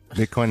 yep.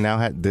 Bitcoin now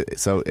had.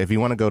 So if you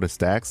want to go to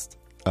Stacks,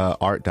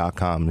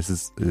 art.com, this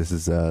is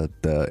the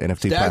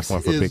NFT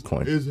platform for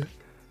Bitcoin.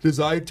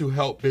 designed to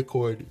help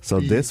Bitcoin. So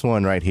this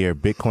one right here,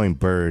 Bitcoin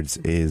Birds,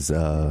 is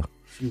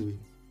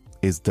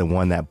the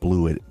one that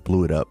blew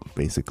it up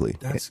basically.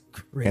 That's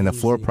crazy. And the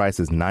floor price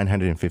is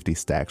 950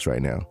 stacks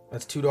right now.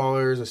 That's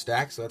 $2 a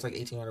stack, so that's like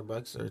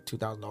 $1,800 or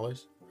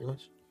 $2,000, pretty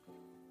much.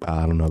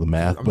 I don't know the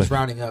math. I'm just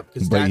rounding up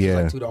because stacks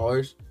is like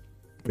 $2.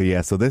 But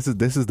yeah, so this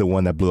is the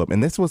one that blew up,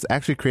 and this was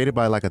actually created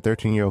by like a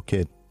 13-year-old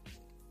kid.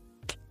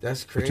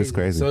 That's crazy. Which is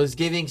crazy. So it's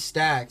giving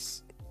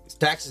Stacks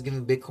is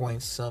giving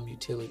Bitcoin some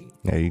utility.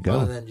 There you go.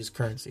 Other than just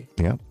currency.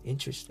 Yep.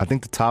 Interesting. I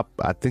think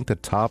the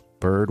top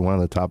bird, one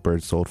of the top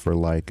birds, sold for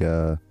like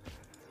I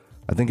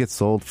think it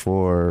sold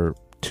for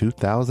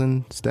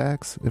 2,000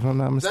 stacks, if I'm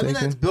not Does that mistaken.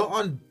 mean that's built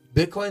on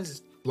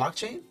Bitcoin's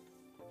blockchain?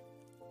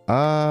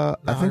 I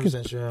think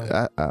it's. Sure.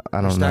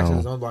 I don't Stacks know. has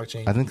its own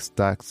blockchain. I think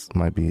Stacks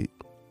might be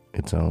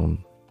its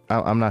own.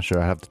 I'm not sure.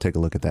 I have to take a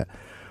look at that.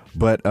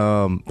 But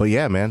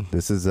yeah, man,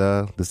 this is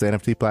the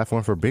NFT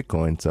platform for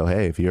Bitcoin. So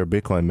hey, if you're a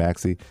Bitcoin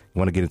maxi, you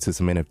want to get into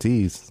some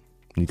NFTs,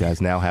 you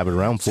guys now have a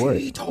realm for it.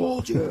 We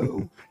told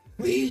you.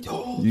 We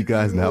told You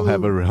guys now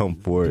have a realm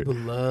for it.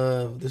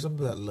 There's some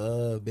people that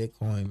love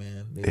Bitcoin,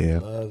 man. They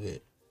love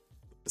it.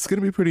 It's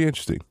gonna be pretty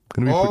interesting.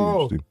 Pretty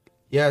interesting.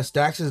 Yeah,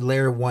 Stacks is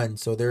layer 1,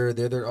 so they're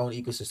their own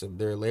ecosystem.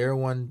 They're a layer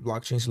 1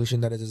 blockchain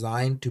solution that is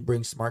designed to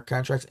bring smart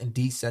contracts and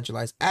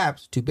decentralized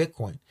apps to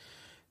Bitcoin.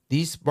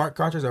 These smart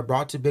contracts are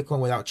brought to Bitcoin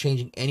without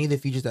changing any of the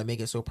features that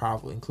make it so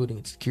powerful, including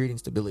its security and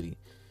stability.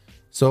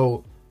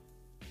 So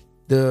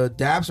the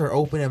dApps are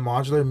open and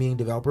modular, meaning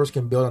developers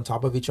can build on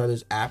top of each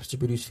other's apps to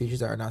produce features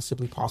that are not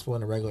simply possible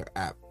in a regular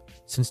app.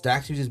 Since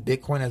Stacks uses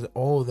Bitcoin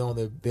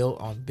they're built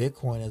on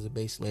Bitcoin as a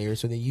base layer,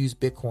 so they use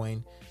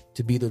Bitcoin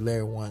to be their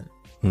layer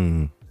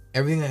 1.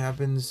 Everything that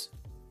happens,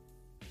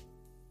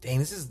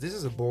 this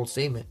is a bold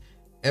statement.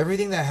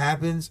 Everything that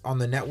happens on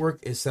the network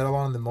is settled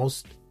on the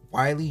most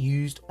widely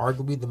used,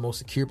 arguably the most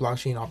secure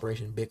blockchain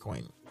operation,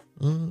 Bitcoin.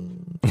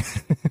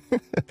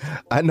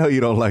 I know you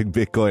don't like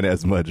Bitcoin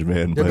as much,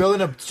 man. They're but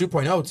building up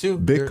 2.0 too.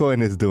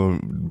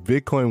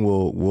 Bitcoin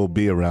will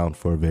be around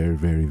for a very,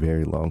 very,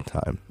 very long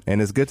time.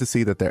 And it's good to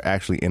see that they're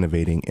actually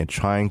innovating and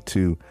trying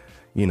to,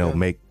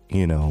 make,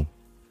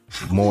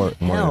 more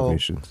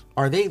innovations.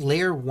 Are they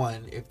layer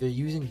 1 if they're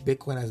using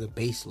Bitcoin as a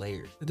base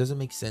layer? It doesn't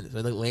make sense.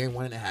 Are they layer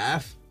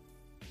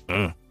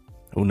 1.5?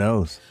 Who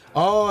knows?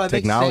 Oh,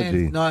 Technology. Makes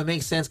sense. No, it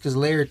makes sense because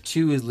layer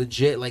 2 is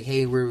legit. Like,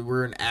 hey,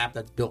 we're an app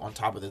that's built on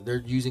top of it.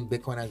 They're using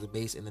Bitcoin as a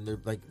base, and then they're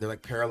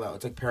like parallel.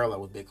 It's like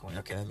parallel with Bitcoin.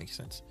 Okay, that makes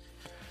sense.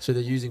 So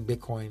they're using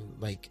Bitcoin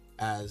like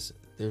as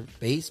their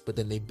base, but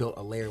then they built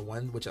a layer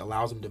 1, which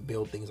allows them to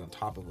build things on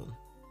top of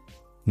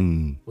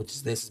them. Which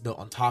is this is built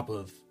on top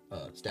of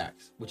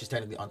Stacks, which is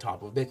technically on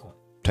top of Bitcoin.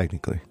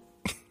 Technically.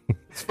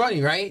 It's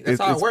funny, right?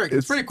 That's how it works.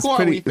 It's pretty cool.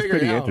 It's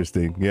pretty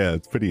interesting. Yeah,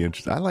 it's pretty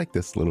interesting. I like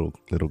this little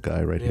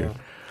guy right here.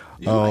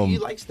 You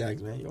like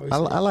Stacks, man. I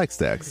like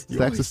Stacks.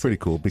 Stacks is pretty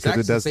cool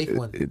because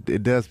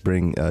it does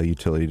bring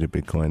utility to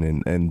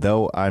Bitcoin. And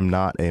though I'm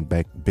not a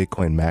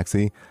Bitcoin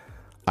maxi,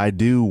 I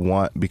do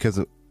want, because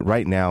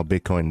right now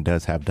Bitcoin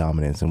does have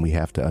dominance, and we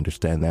have to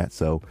understand that.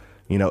 So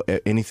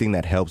anything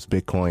that helps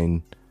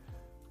Bitcoin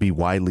be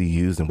widely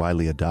used and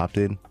widely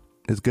adopted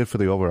is good for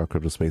the overall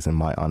crypto space, in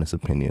my honest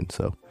opinion.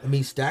 So I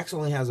mean, Stacks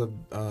only has a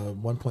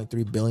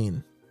 1.3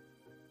 billion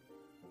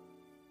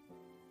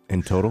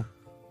in total.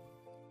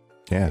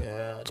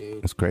 Yeah,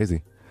 dude, it's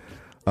crazy.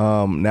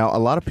 Now a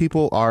lot of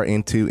people are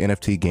into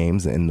NFT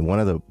games, and one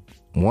of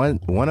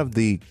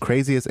the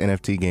craziest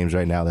NFT games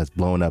right now that's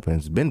blowing up and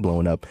has been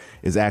blowing up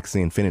is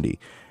Axie Infinity.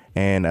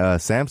 And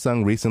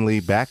Samsung recently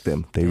backed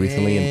them. They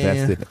recently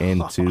invested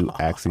into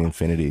Axie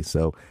Infinity.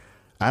 So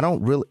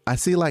I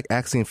see like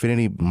Axie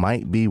Infinity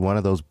might be one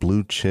of those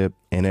blue chip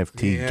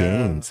NFT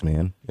games,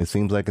 man. It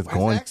seems like it's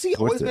going. Has Axie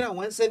always been at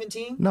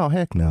 117? No,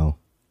 heck no.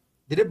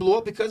 Did it blow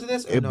up because of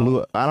this? Or It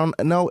blew up. I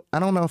don't know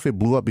if it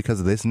blew up because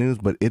of this news,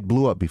 but it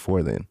blew up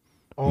before then.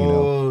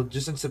 Oh,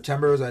 just in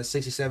September it was at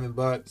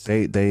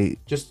 $67. They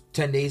just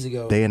 10 days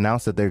ago. They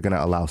announced that they're going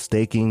to allow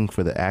staking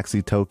for the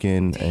Axie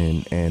token,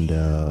 and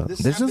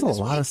there's just a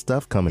lot of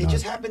stuff coming. It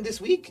just happened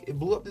this week. It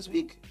blew up this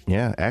week.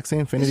 Yeah, Axie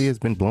Infinity has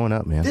been blowing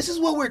up, man. This is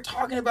what we're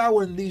talking about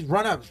when these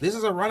run-ups. This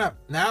is a run-up.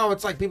 Now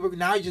it's like people.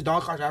 Now you just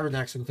dog cost average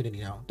Axie Infinity.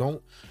 Now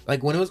don't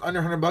like when it was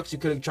under $100. You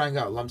could have tried and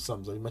got lump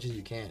sums as much as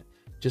you can.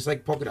 Just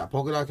like Polkadot.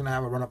 Polkadot can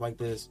have a run-up like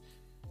this.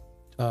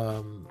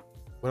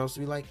 What else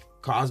do we like?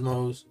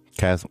 Cosmos.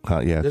 There's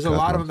a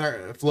lot of them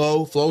there.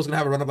 Flow's gonna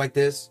have a run up like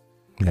this.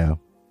 Yeah.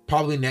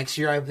 Probably next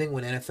year, I think,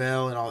 when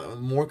NFL and all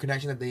more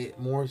connection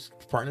more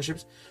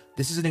partnerships.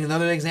 This is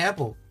another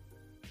example.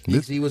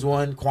 DeepSeek was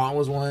one. Quant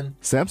was one.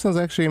 Samsung's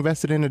actually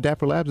invested into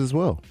Dapper Labs as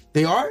well.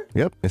 They are?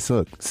 Yep.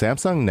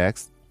 Samsung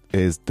Next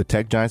is the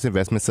tech giant's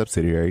investment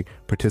subsidiary,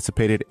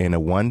 participated in a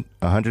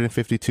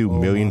 $152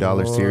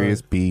 million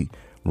Series B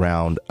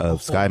round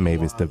of Sky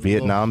Mavis, the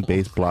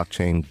Vietnam-based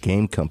blockchain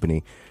game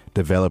company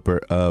developer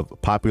of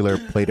popular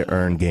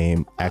play-to-earn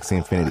game Axie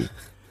Infinity.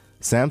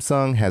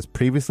 Samsung has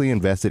previously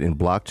invested in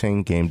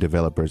blockchain game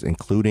developers,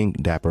 including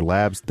Dapper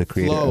Labs, the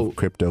creator of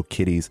Crypto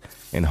Kitties,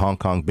 and Hong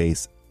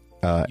Kong-based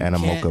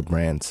Animoca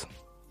brands.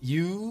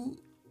 You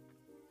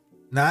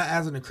not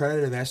as an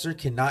accredited investor,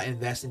 cannot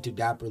invest into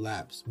Dapper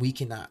Labs. We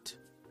cannot.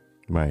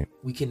 Right.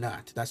 We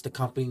cannot. That's the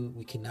company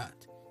we cannot.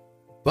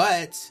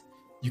 But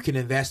you can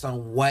invest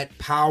on what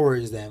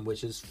powers them,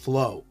 which is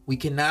Flow. We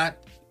cannot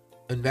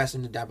invest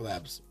into Dapper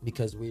Labs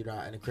because we're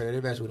not an accredited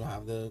investor. We don't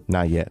have the...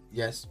 Not yet.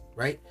 Yes,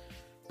 right?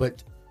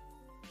 But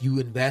you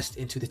invest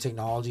into the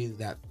technology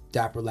that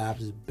Dapper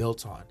Labs is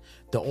built on.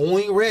 The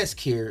only risk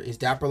here is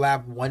Dapper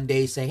Lab one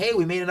day saying, hey,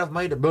 we made enough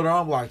money to build our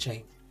own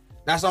blockchain.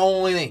 That's the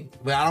only thing.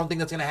 But I don't think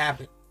that's going to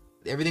happen.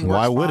 Everything works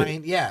Why would fine.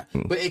 it? Yeah,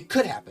 but it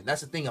could happen.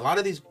 That's the thing. A lot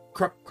of these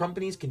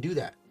companies can do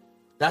that.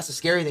 That's the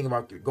scary thing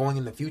about going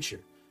in the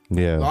future.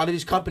 Yeah. A lot of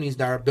these companies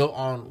that are built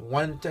on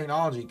one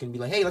technology can be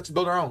like, hey, let's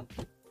build our own.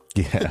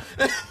 Yeah.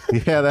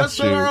 Yeah, that's Let's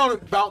build our true.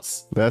 own.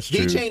 Bounce. That's true.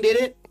 VeChain did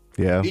it.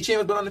 Yeah. VeChain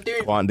was built on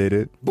Ethereum. Quant did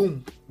it.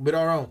 Boom. Build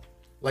our own.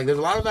 Like, there's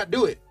a lot of them that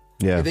do it.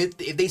 Yeah.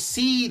 If they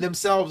see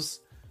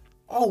themselves,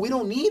 oh, we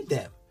don't need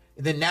them.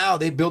 And then now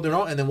they build their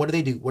own. And then what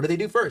do? What do they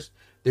do first?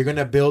 They're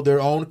gonna build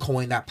their own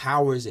coin that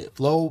powers it.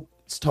 Flow's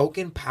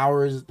token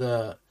powers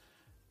the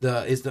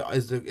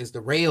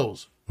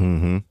rails.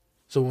 Mm-hmm.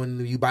 So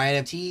when you buy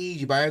NFTs,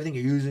 you buy everything,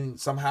 you're using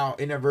somehow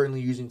inadvertently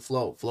using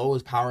Flow. Flow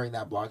is powering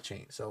that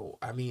blockchain. So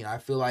I mean, I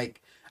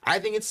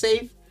think it's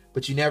safe,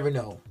 but you never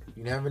know.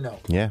 You never know.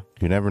 Yeah,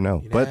 you never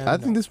know. But I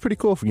think this is pretty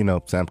cool for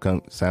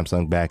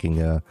Samsung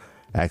backing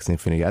Axie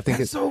Infinity. I think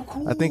That's it's so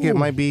cool. I think it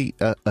might be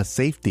a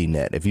safety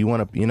net if you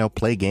want to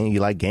play games. You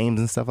like games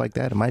and stuff like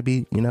that. It might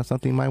be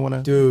something you might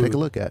want to take a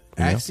look at.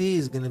 Axie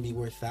is gonna be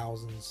worth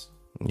thousands.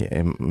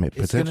 Yeah,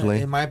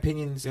 potentially. In my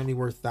opinion, it's gonna be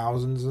worth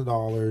thousands of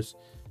dollars.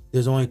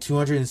 There's only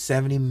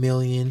 270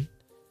 million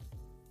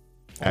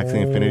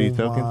Axie Infinity my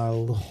token.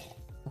 Lord.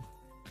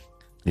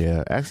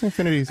 Yeah, Axie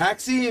Infinity.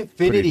 Axie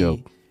pretty Infinity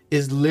dope.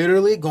 is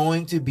literally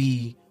going to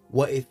be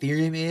what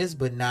Ethereum is,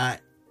 but not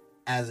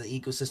as an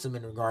ecosystem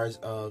in regards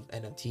of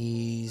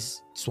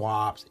NFTs,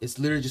 swaps. It's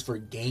literally just for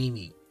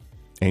gaming.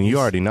 And you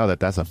already know that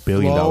that's $1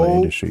 billion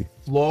industry.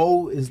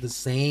 Flow is the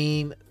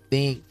same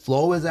thing.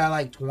 Flow is at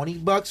like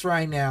 $20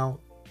 right now.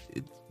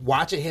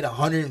 Watch it hit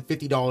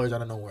 $150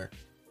 out of nowhere.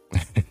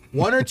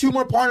 One or two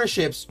more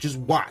partnerships, just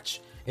watch,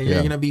 and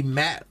you're gonna be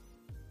mad.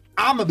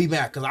 I'm gonna be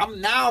mad because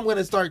I'm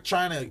gonna start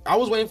trying to. I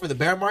was waiting for the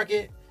bear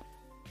market.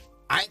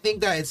 I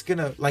think that it's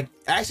gonna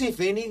Axie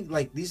Infinity.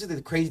 Like, these are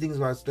the crazy things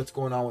that's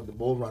going on with the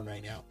bull run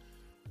right now.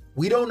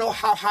 We don't know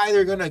how high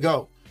they're gonna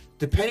go.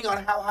 Depending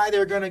on how high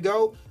they're gonna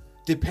go,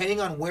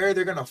 depending on where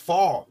they're gonna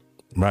fall.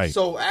 Right.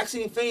 So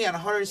Axie Infinity at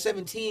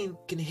 117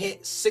 can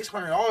hit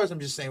 $600. I'm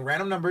just saying,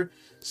 random number,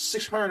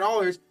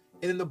 $600,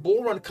 and then the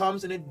bull run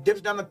comes and it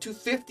dips down to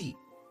 250.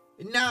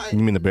 And now, You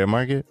mean the bear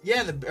market?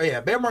 yeah,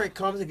 bear market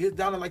comes and gets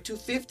down to like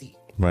 250.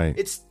 Right.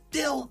 It's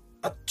still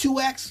a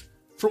 2x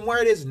from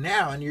where it is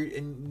now,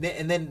 and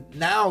then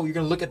now you're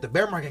gonna look at the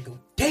bear market and go,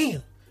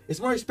 damn, it's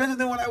more expensive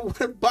than what I would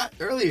have bought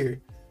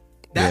earlier.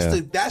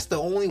 That's the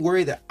only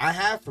worry that I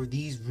have for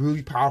these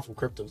really powerful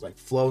cryptos like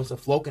Flow. So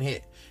Flow can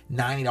hit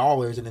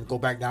 $90 and then go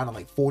back down to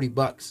like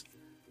 $40.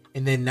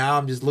 And then now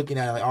I'm just looking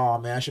at it like, oh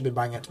man, I should have been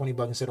buying at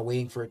 $20 instead of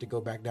waiting for it to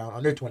go back down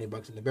under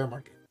 $20 in the bear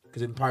market,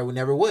 because it probably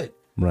never would.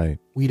 Right.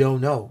 We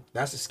don't know.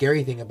 That's the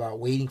scary thing about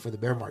waiting for the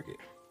bear market.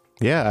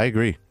 Yeah, I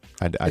agree.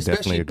 I definitely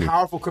Especially agree.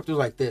 powerful cryptos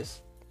like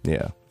this.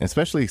 Yeah,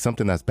 especially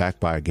something that's backed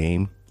by a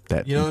game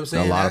that You know what I'm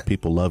saying? a lot of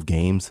people love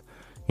games.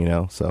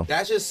 So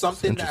That's just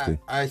something that interesting.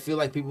 I feel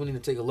like people need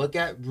to take a look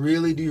at.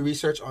 Really do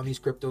research on these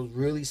cryptos.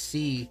 Really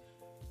see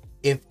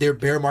if they're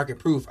bear market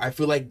proof. I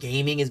feel like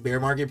gaming is bear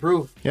market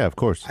proof. yeah, of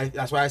course.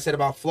 That's why I said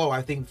about Flow.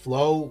 I think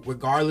Flow,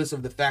 regardless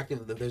of the fact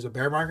that there's a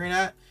bear market or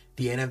not,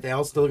 the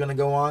NFL is still going to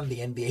go on. The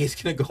NBA is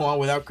going to go on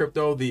without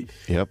crypto.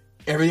 Yep.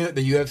 Everything,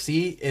 the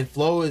UFC and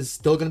Flow is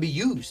still going to be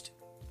used.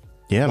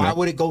 Yeah, Why man.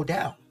 would it go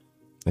down?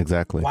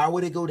 Exactly. Why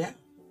would it go down?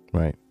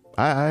 Right.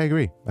 I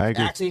agree.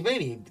 Axie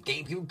Infinity, the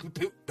game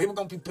people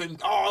gonna be putting,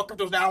 oh,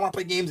 crypto's down. I don't want to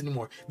play games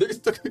anymore. They're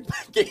still gonna be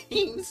playing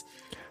games.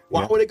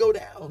 Why would it go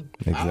down?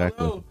 I don't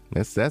Exactly. know.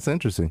 That's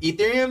interesting.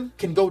 Ethereum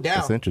can go down,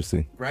 That's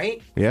interesting.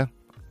 right? Yeah.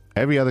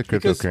 Every other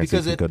Because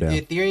cryptocurrency can go down.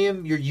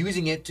 Ethereum, you're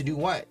using it to do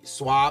what?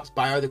 Swaps,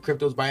 buy other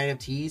cryptos, buy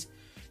NFTs.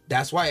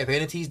 That's why if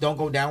NFTs don't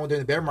go down within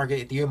the bear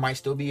market, Ethereum might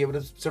still be able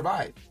to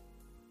survive.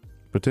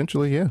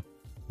 Potentially, yeah.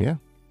 Yeah.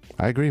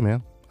 I agree,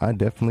 man. I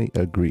definitely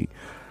agree.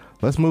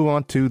 Let's move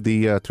on to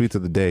the tweets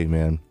of the day,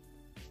 man.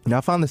 Now,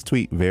 I found this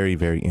tweet very,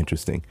 very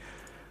interesting.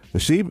 The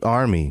Sheeb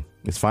Army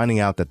is finding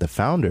out that the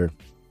founder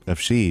of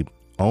Sheeb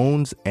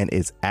owns and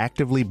is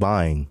actively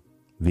buying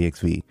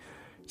VXV.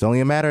 It's only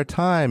a matter of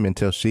time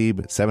until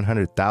Sheeb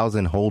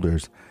 700,000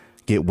 holders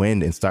get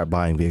wind and start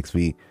buying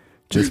VXV.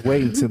 Just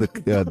wait until the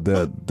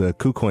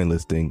KuCoin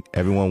listing.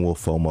 Everyone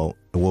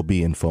will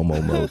be in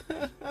FOMO mode.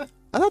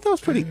 I thought that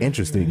was pretty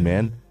interesting,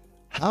 man.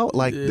 How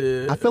I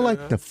feel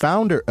like the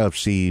founder of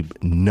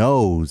Sheeb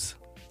knows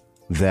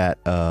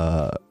that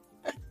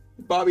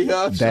Bobby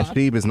Huff. that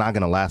Sheeb is not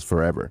going to last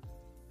forever.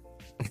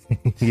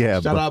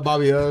 Yeah, Shout out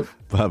Bobby Huff.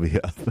 Bobby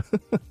Huff.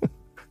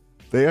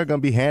 They are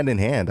going to be hand in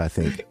hand, I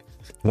think,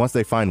 once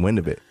they find wind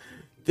of it.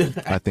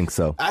 I think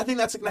so. I think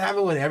that's going to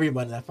happen with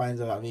everyone that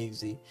finds out about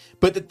VXV.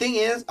 But the thing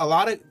is, a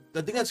lot of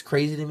the thing that's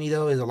crazy to me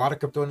though is a lot of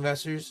crypto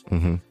investors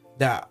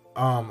that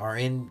are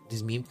in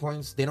these meme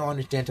coins. They don't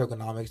understand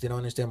tokenomics. They don't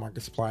understand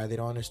market supply. They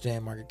don't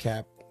understand market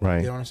cap. Right.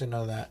 They don't understand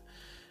none of that.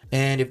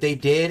 And if they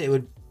did, it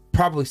would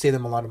probably save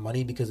them a lot of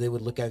money because they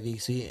would look at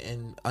VXV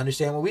and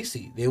understand what we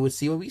see. They would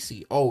see what we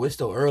see. Oh, it's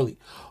still early.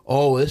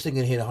 Oh, this thing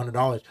can hit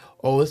 $100.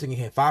 Oh, this thing can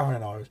hit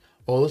 $500.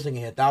 Oh, this thing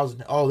can hit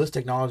 $1,000. Oh, this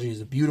technology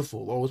is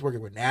beautiful. Oh, it's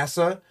working with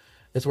NASA.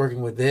 It's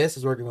working with this.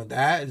 It's working with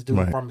that. It's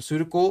doing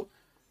pharmaceutical.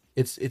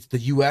 It's the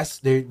U.S.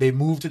 They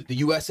moved to the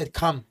U.S. said,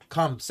 come,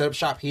 set up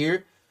shop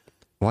here.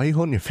 Why are you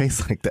holding your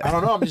face like that? I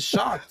don't know. I'm just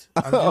shocked.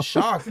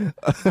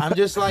 I'm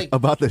just like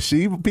about the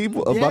Sheeb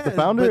people, about the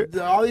founder.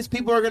 But all these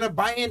people are gonna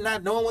buy in,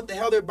 not knowing what the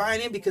hell they're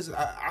buying in. Because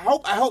I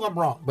hope I'm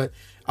wrong, but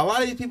a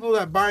lot of these people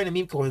that are buying the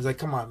meme coins, like,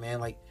 come on, man,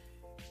 like,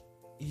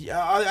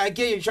 I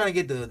get you're trying to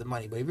get the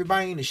money, but if you're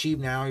buying into Sheeb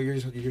now,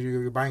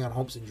 you're buying on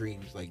hopes and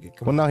dreams. Like,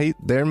 come on. No,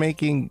 they're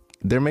making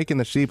the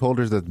Sheeb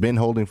holders that's been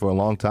holding for a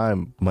long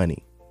time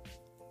money.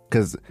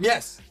 Because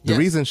the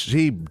reason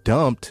Sheeb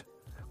dumped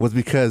was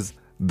because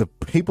the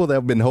people that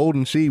have been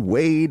holding Sheeb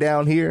way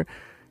down here,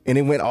 and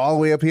it went all the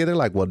way up here. They're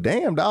like, well,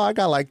 damn, dog, I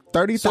got like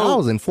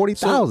 30,000,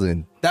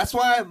 40,000. That's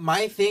why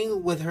my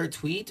thing with her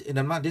tweet, and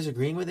I'm not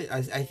disagreeing with it,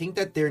 I think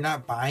that they're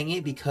not buying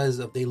it because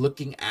of they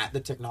looking at the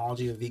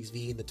technology of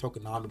VXV and the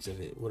tokenomics of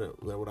it.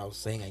 What I was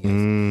saying, I guess.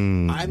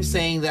 I'm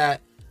saying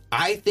that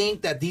I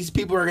think that these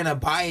people are going to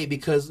buy it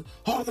because,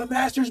 oh, the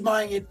master's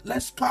buying it.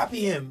 Let's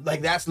copy him.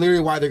 Like, that's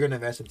literally why they're going to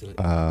invest into it.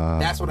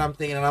 That's what I'm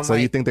thinking. And I'm so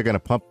you think they're going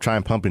to try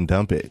and pump and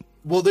dump it?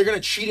 Well, they're going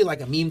to treat it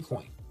like a meme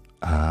coin.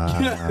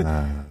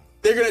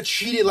 They're going to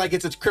treat it like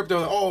it's a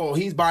crypto. Oh,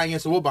 he's buying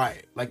it, so we'll buy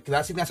it. Like,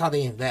 I think that's how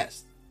they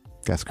invest.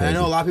 That's crazy. And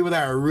I know a lot of people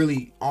that are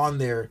really on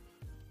there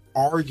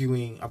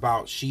arguing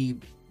about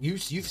Sheeb.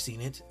 You've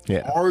seen it.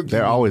 Yeah, arguing,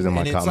 they're always in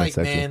my comment like,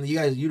 section.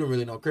 Man, you don't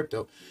really know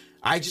crypto.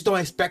 I just don't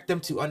expect them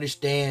to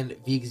understand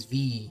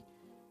VXV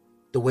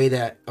the way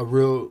that a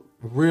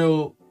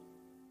real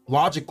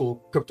logical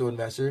crypto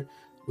investor,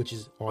 which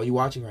is all you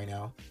watching right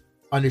now,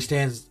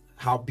 understands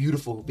how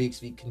beautiful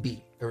VXV can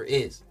be or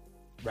is,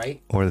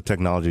 right? Or the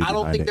technology. I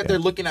don't think that they're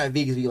looking at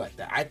VXV like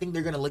that. I think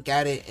they're gonna look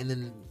at it and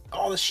then,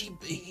 oh, the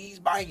Sheeb, he's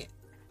buying it.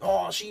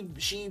 Oh,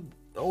 Sheeb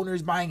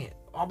owner's buying it.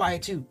 I'll buy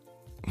it too.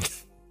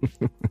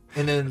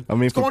 And then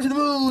it's going to the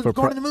moon.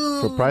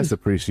 For price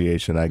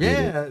appreciation, I get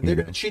it. Yeah, they're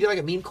gonna treat it like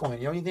a meme coin.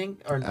 You know anything?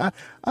 Or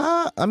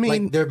I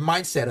mean, like their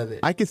mindset of it.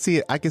 I could see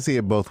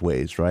it both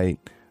ways, right?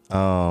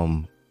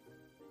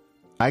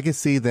 I could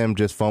see them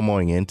just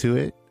FOMOing into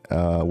it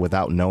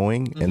without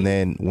knowing, and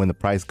then when the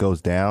price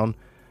goes down,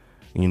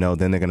 then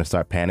they're gonna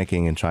start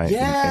panicking and try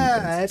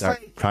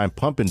and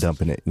pump and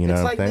dumping it. You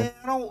know what I'm saying?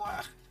 Man,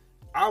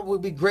 I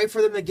would be great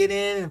for them to get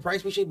in and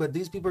price appreciate, but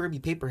these people are gonna be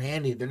paper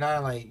handed. They're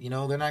not like,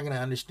 they're not gonna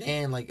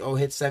understand like, oh,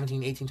 hit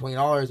 $17, $18,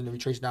 $20 and then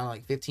retrace down to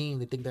like 15.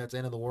 They think that's the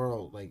end of the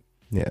world. Like,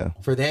 yeah,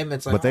 for them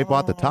it's like, but they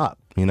bought the top.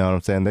 You know what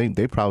I'm saying?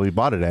 They probably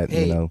bought it at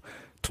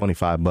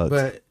 $25.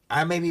 But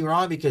I may be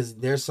wrong because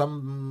there's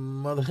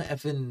some mother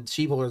effing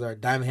sheep holders that are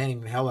diamond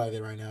handing the hell out of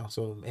it right now.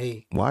 So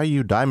hey, why are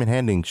you diamond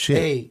handing shit?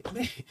 Hey,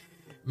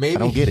 maybe I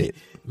don't get it.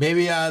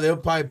 Maybe they'll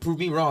probably prove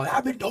me wrong.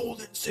 I've been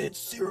holding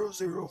since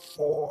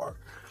 004.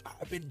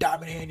 I've been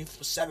diamond handing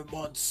for 7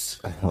 months.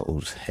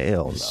 Oh,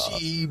 hell no.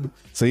 Sheeb.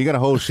 So you're going to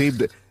hold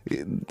Sheeb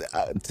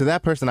to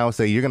that person, I would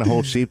say you're going to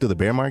hold Sheeb to the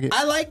bear market?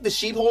 I like the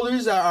sheep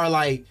holders that are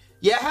like,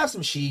 yeah, I have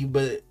some Sheeb,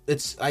 but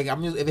it's like,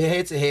 if it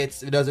hits, it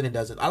hits. If it doesn't, it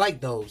doesn't. I like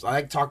those. I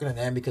like talking to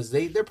them because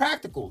they're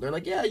practical. They're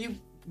like, yeah,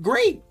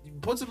 great.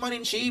 Put some money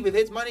in Sheeb. If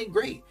it's money,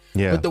 great.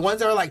 Yeah. But the ones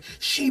that are like,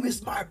 Sheeb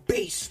is my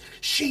base.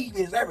 Sheeb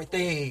is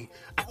everything.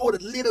 I hold a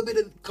little bit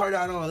of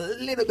Cardano,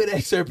 a little bit of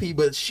XRP,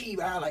 but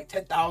Sheeb, I have like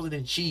 10,000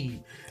 in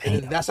Sheeb.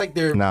 And that's like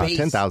their base.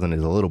 10,000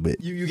 is a little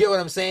bit. You get what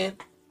I'm saying?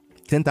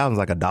 10,000 is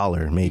like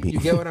 $1, maybe. You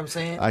get what I'm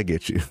saying? I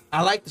get you.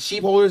 I like the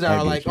sheep holders that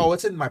are like, oh,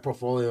 it's in my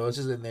portfolio. It's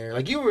just in there.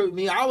 Like you were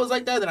me. I was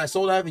like that. Then I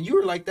sold out, and you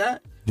were like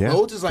that. Yeah.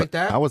 Rhodes is like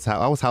that. I was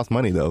house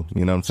money though.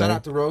 You know what I'm saying? Shout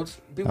out to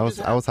Rhodes.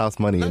 I was house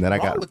money, and then I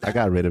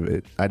got rid of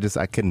it.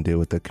 I couldn't deal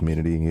with the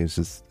community. It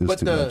was too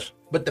much.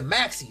 But the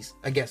maxis,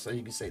 I guess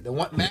you could say,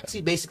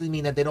 maxi basically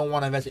mean that they don't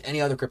want to invest in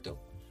any other crypto.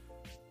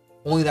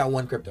 Only that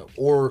one crypto.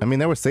 Or I mean,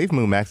 there were Safe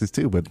Moon maxis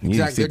too, but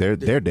you see, they're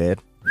dead.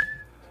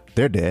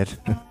 They're dead.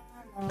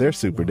 They're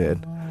super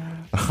dead.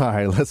 All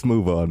right, let's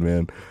move on,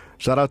 man.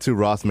 Shout out to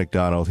Ross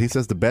McDonald. He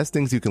says the best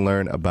things you can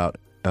learn about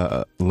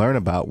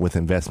with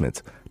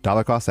investments: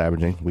 dollar cost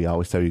averaging. We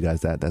always tell you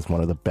guys that's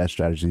one of the best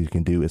strategies you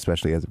can do,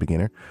 especially as a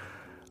beginner.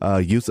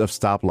 Use of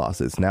stop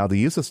losses. Now, the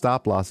use of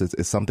stop losses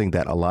is something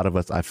that a lot of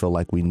us, I feel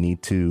like we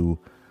need to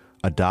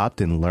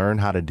adopt and learn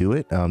how to do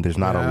it. There's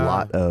not a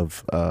lot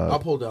of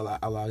Uphold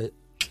allowed it.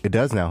 It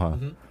does now, huh?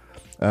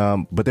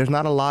 Mm-hmm. But there's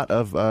not a lot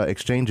of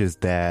exchanges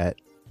that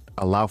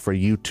allow for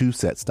you to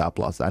set stop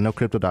loss. I know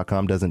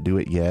Crypto.com doesn't do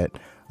it yet.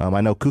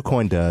 I know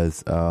KuCoin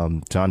does.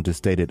 John just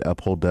stated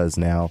Uphold does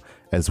now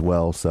as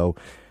well. So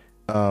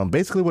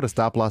basically what a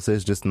stop loss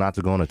is, just not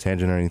to go on a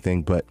tangent or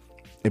anything, but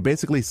it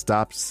basically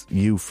stops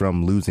you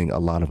from losing a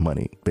lot of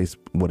money.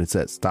 What it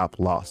says, stop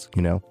loss,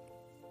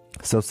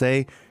 So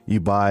say you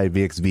buy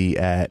VXV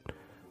at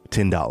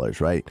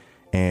 $10, right?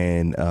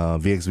 And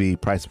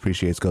VXV price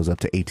appreciates, goes up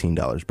to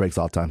 $18, breaks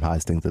all-time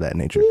highs, things of that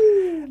nature.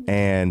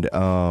 And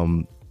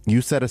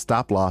you set a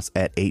stop loss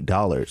at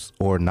 $8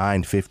 or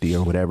 $9.50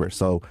 or whatever.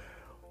 So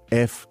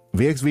if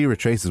VXV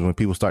retraces when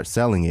people start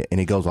selling it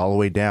and it goes all the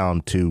way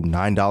down to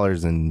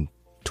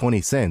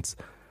 $9.20,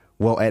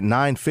 well, at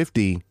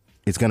 $9.50,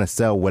 it's going to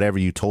sell whatever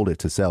you told it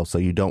to sell, so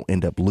you don't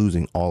end up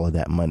losing all of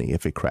that money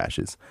if it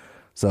crashes.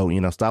 So,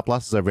 stop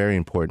losses are very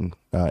important,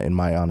 in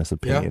my honest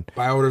opinion. Yeah,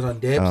 buy orders on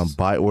dips.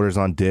 Buy orders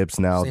on dips.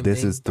 Now, Same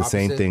this thing, is the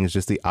same opposite. thing. It's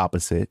just the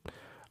opposite.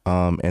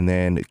 And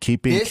then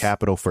keeping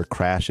capital for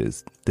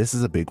crashes. This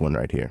is a big one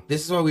right here.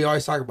 This is what we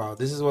always talk about.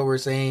 This is what we're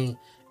saying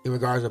in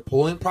regards to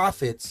pulling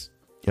profits.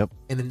 Yep.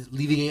 And then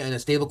leaving it in a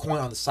stable coin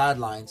on the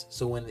sidelines.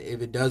 So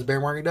if it does, bear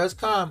market does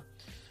come,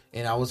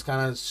 and I was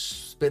kind of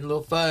spitting a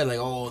little fud, like,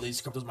 oh,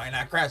 these cryptos might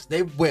not crash.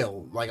 They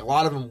will. Like, a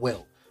lot of them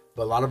will.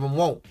 But a lot of them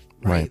won't.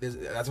 Right.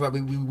 That's why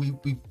we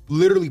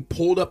literally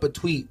pulled up a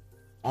tweet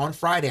on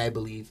Friday, I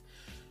believe.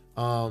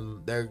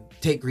 Their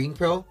Take Green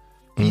Pill.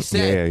 He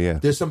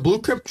said there's some blue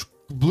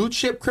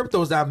chip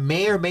cryptos that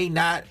may or may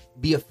not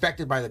be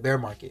affected by the bear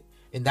market,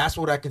 and that's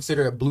what I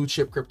consider a blue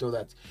chip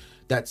crypto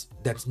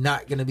that's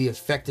not going to be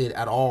affected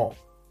at all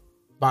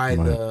by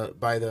the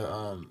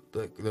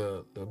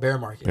bear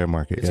market. Bear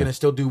market. It's going to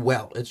still do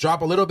well. It's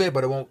drop a little bit,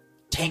 but it won't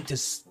tank to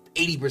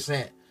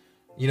 80%.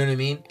 You know what I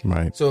mean?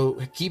 Right. So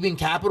keeping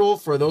capital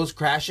for those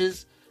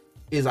crashes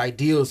is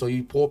ideal. So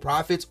you pull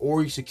profits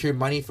or you secure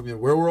money from your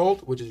real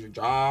world, which is your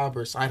job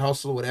or side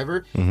hustle,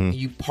 whatever, and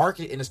you park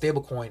it in a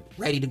stable coin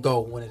ready to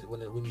go when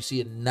you see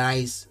a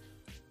nice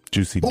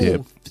juicy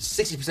dip,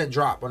 60%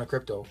 drop on a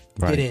crypto.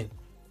 Right. Get in.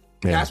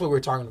 Yeah. That's what we're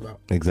talking about.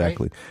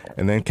 Exactly. Right?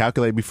 And then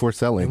calculate before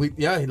selling.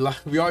 We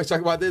always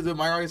talk about this.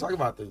 Mike always talk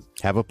about this.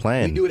 Have a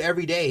plan. We do it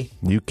every day.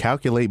 You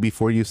calculate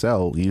before you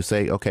sell. You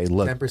say, okay,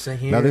 look, 10%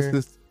 here. Now this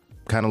is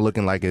kind of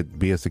looking like it'd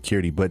be a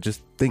security, but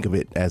just think of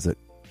it as a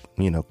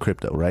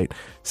crypto, right?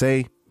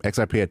 Say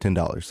XRP at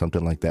 $10,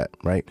 something like that,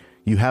 right?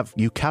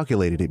 You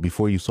calculated it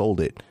before you sold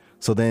it.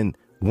 So then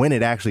when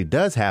it actually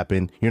does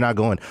happen, you're not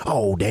going,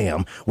 oh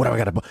damn, what do I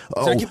gotta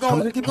keep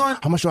going.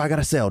 How much do I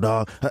gotta sell,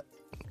 dog?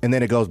 And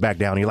then it goes back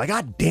down and you're like,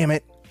 God damn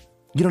it.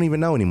 You don't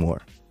even know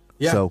anymore.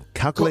 Yeah. So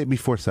calculate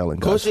before selling.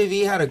 Coach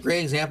JV had a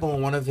great example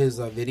in one of his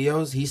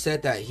videos. He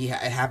said that it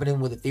happened to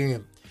him with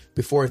Ethereum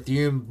before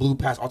Ethereum blew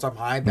past all-time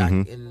high back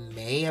in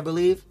May, I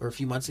believe, or a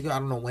few months ago. I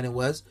don't know when it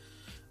was.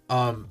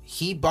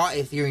 He bought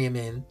Ethereum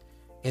in,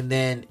 and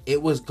then it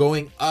was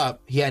going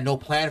up. He had no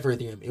plan for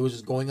Ethereum. It was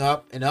just going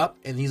up,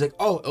 and he's like,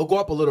 "Oh, it'll go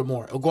up a little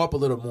more. It'll go up a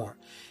little more."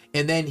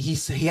 And then he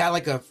had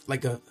like a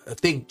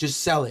thing,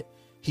 just sell it.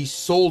 He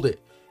sold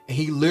it, and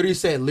he literally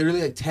said,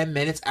 like 10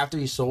 minutes after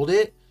he sold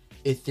it,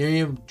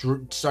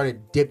 Ethereum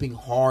started dipping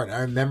hard.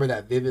 I remember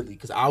that vividly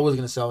because I was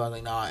gonna sell it. I was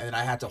like, nah, and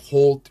I had to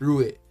hold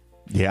through it.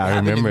 Yeah, I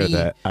remember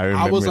that.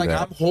 I was like,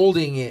 I'm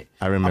holding it.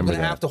 I remember I'm going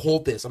to have to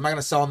hold this. I'm not going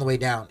to sell on the way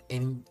down.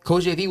 And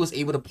Coach JV was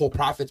able to pull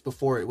profits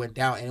before it went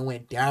down. And it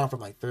went down from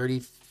like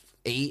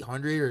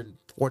 3,800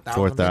 or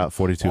 4,000.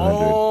 4,200.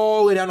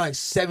 All the way down to like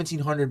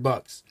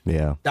 $1,700.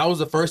 Yeah. That was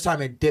the first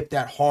time it dipped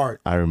that hard.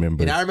 I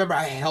remember. And I remember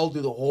I held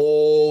through the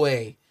whole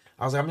way.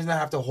 I was like, I'm just going to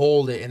have to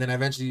hold it. And then I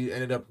eventually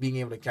ended up being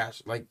able to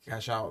cash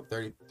out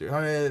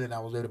 3,300. And I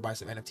was able to buy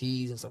some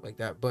NFTs and stuff like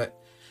that. But,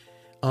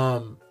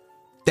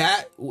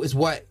 that is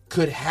what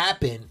could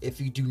happen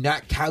if you do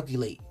not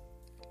calculate.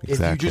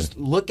 Exactly. If you just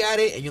look at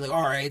it and you're like,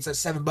 all right, it's at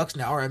 $7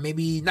 now. All right,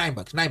 maybe $9.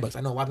 $9.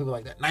 I know a lot of people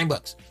like that.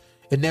 $9.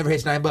 It never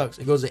hits $9.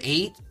 It goes to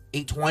 $8,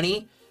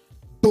 $8.20,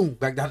 boom,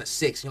 back down to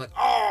 $6. And you're like,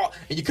 oh,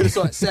 and you could have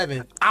sold at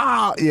 $7.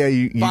 Yeah,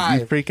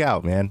 you freak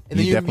out, man. And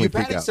then you definitely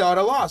panic sell at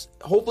a loss.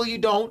 Hopefully you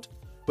don't.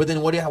 But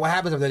then what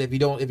happens after that if you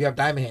have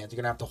diamond hands? You're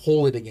gonna have to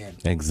hold it again.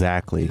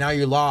 Exactly. And now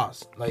you're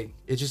lost. Like,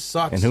 it just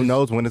sucks. And who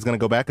knows when it's gonna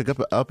go back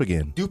up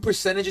again. Do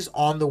percentages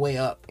on the way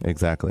up.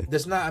 Exactly.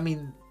 That's not, I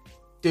mean,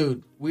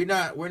 dude, we're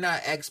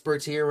not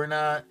experts here. We're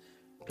not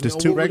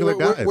just two regular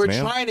guys. We're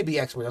trying to be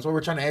experts. That's why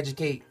we're trying to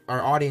educate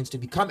our audience to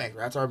become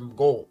experts. That's our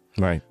goal.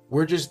 Right.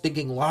 We're just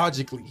thinking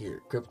logically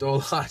here.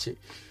 Crypto logic.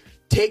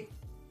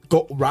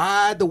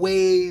 Ride the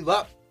wave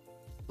up.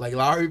 Like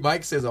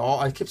Mike says,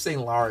 I keep saying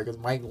Lowry because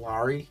Mike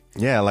Lowry.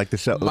 Yeah, like the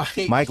show.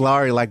 Mike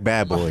Lowry, like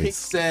Bad Boys. Mike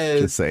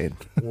says, just saying.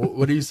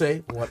 What do you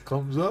say? What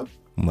comes up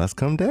must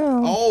come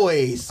down.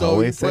 Always. So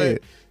always say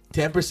it.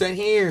 10%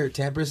 here,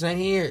 10%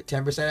 here,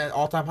 10% at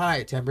all-time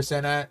high,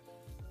 10% at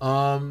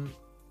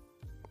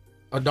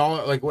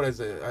 $1. Like, what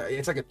is it?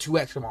 It's like a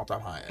 2x from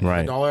all-time high.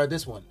 Right. $1 at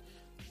this one.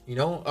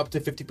 Up to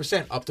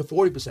 50%, up to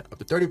 40%, up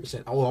to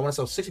 30%. Oh, I want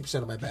to sell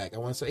 60% of my bag. I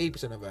want to sell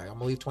 80% of my bag. I'm going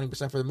to leave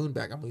 20% for the moon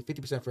bag. I'm going to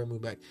leave 50% for a moon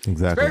bag.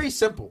 Exactly. It's very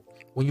simple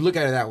when you look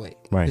at it that way.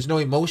 Right. There's no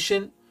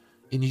emotion,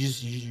 and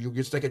you're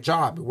just like a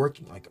job. You're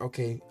working. Like,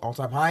 okay,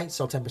 all-time high,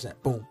 sell 10%.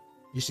 Boom.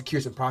 You secure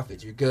some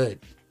profits. You're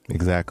good.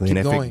 Exactly. Keep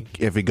and going.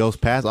 if it goes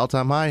past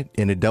all-time high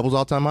and it doubles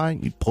all-time high,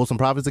 you pull some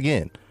profits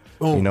again.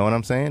 Boom. You know what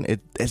I'm saying?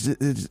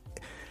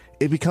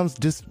 it becomes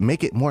just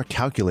make it more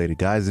calculated,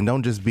 guys, and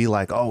don't just be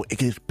like, oh, it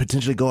could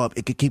potentially go up,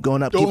 it could keep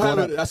going up, keep going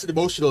up. That's an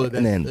emotional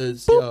And then,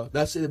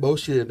 that's an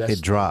emotional investment.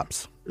 it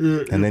drops,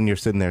 and then you're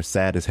sitting there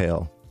sad as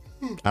hell.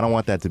 I don't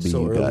want that to be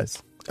So you early.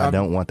 guys. I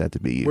don't want that to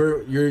be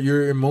you.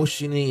 You're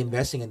emotionally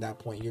investing at that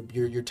point.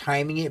 You're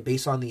timing it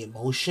based on the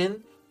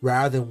emotion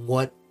rather than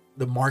what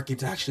the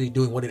market's actually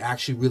doing, what it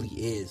actually really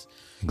is.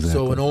 Exactly.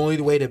 So, an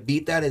only way to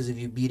beat that is if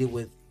you beat it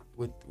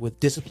with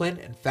discipline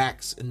and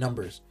facts and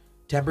numbers.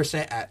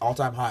 10% at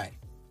all-time high.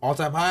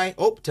 All-time high,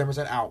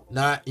 10% out.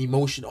 Not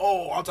emotion.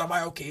 Oh, all-time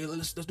high, okay,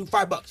 let's do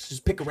 $5.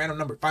 Just pick a random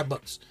number,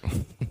 $5.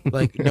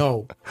 Like,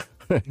 no.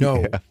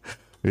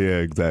 Yeah,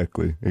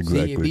 exactly.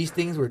 See, if these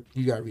things were,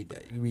 you gotta read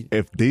that. You read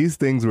If these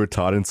things were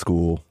taught in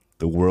school,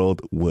 the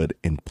world would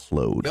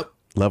implode. Yep.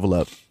 Level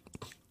up,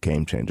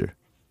 game changer.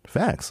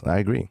 Facts. I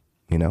agree.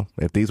 You know,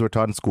 if these were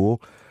taught in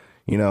school,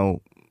 you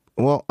know,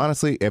 well,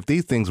 honestly, if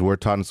these things were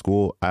taught in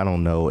school, I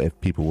don't know if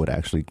people would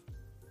actually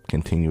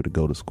continue to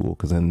go to school,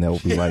 because then they'll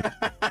be like,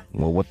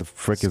 well, what the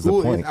frick is the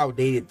School point? is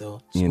outdated though.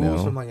 School You know?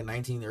 is from like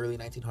the early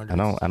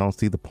 1900s. I don't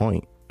see the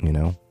point, you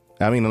know?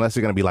 I mean, unless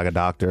you're going to be like a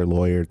doctor,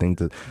 lawyer, thing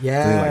like that,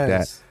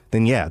 Yes.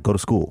 then yeah, go to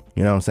school.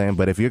 You know what I'm saying?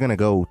 But if you're going to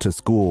go to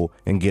school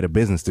and get a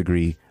business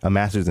degree, a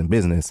master's in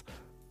business,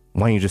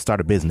 why don't you just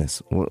start a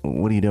business? What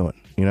are you doing?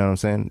 You know what I'm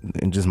saying?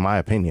 In just my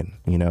opinion,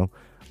 you know,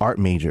 art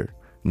major.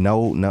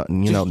 No,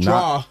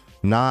 draw.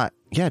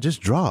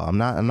 Just draw. I'm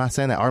not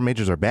saying that art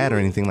majors are bad or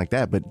anything like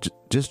that, but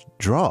just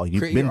draw.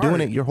 You've Create been your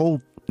doing art. it your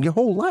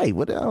whole life.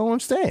 What I don't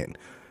understand.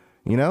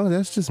 You know,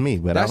 that's just me.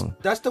 But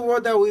That's the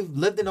world that we've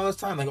lived in all this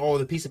time. Like, oh,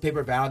 the piece of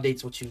paper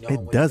validates what you know. It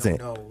what doesn't. You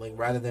don't know. Like,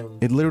 rather than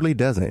it literally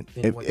doesn't.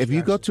 Then what If you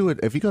you go to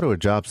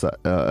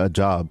a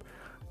job,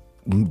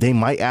 they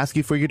might ask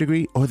you for your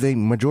degree, or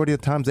majority of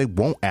the times they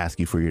won't ask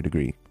you for your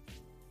degree.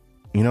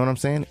 You know what I'm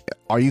saying?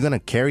 Are you gonna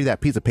carry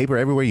that piece of paper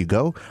everywhere you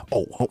go?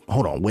 Oh,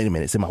 hold on, wait a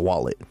minute, it's in my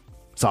wallet.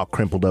 It's all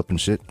crumpled up and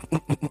shit.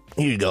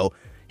 Here you go.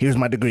 Here's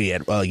my degree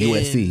at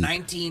USC. in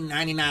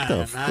 1999,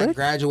 The I frick?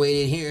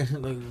 graduated here.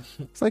 Like,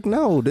 It's like,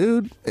 no,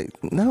 dude,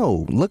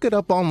 no. Look it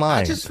up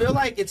online. I just feel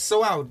like it's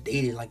so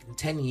outdated. Like in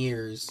 10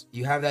 years,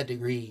 you have that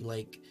degree,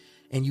 like,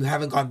 and you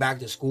haven't gone back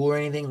to school or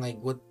anything. Like,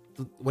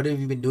 what have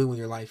you been doing with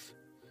your life?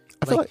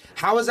 I feel like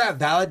How does that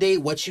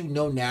validate what you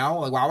know now?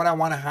 Like, why would I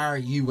want to hire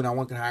you when I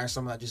want to hire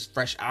someone that's just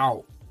fresh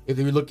out? If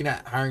you're looking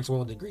at hiring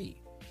someone with a degree,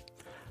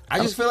 I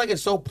just feel like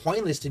it's so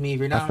pointless to me. If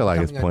you're not feel like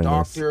it's becoming a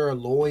pointless. doctor, a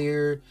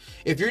lawyer,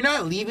 if you're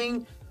not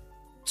leaving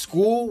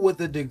school with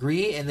a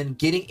degree and then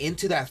getting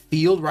into that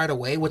field right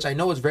away, which I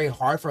know is very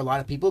hard for a lot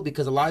of people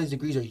because a lot of these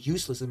degrees are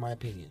useless in my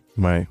opinion.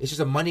 right. It's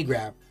just a money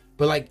grab.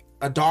 But like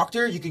a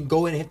doctor, you can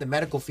go in and hit the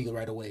medical field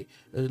right away.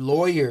 A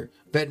lawyer,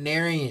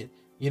 veterinarian,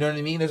 you know what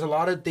I mean? There's a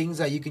lot of things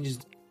that you can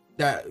just,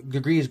 that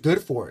degree is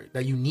good for,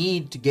 that you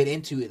need to get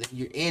into it, that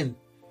you're in,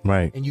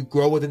 Right. and you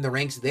grow within the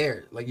ranks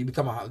there. Like you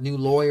become a new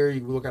lawyer, you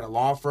look at a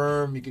law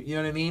firm, you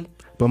know what I mean?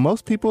 But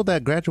most people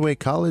that graduate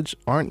college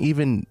aren't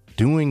even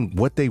doing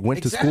what they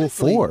went to school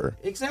for.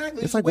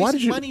 Exactly. It's You're like, why wasting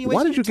did you money,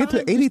 why did you wasting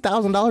get to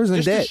time $80,000 in just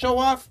to debt? show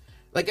off?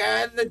 Like at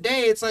the end of the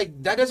day, it's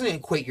like that doesn't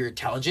equate your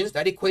intelligence.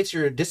 That equates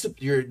your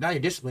discipline. Your not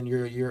your discipline.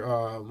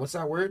 Your what's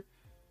that word?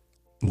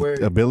 Where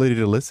Ability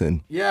to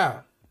listen. yeah,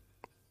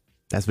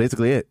 That's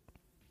basically it.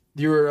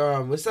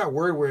 your what's that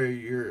word where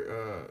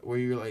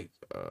you're like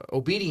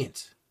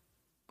obedient.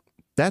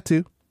 That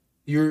too.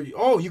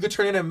 You could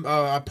turn in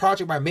a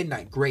project by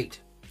midnight.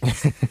 Great.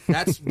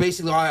 That's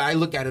basically how I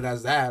look at it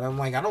as that. I'm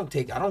like I don't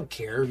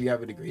care if you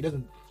have a degree. It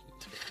doesn't.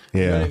 Yeah,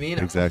 You know what I mean?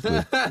 exactly.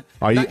 Are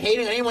I'm you not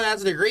hating anyone that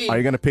has a degree. are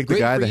you gonna pick the Great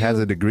guy for that has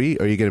you. a degree,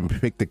 or are you gonna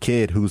pick the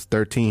kid who's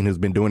 13 who's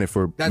been doing it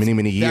for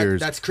many years?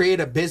 That's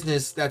created a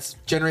business that's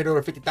generated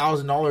over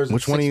 $50,000.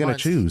 Which one are you gonna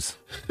choose?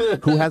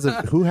 who has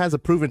a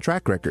proven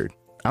track record?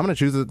 I'm gonna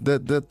choose the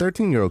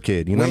 13-year-old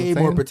kid. You know what Way I'm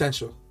saying? more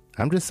potential.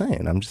 I'm just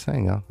saying.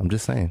 Y'all. I'm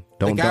just saying.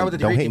 The Don't guy with the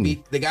don't degree hate could me.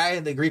 be the guy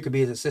in the degree could be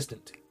his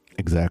assistant.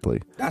 Exactly.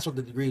 That's what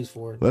the degree is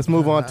for. Let's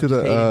move on I'm to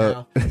just the.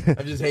 hating now.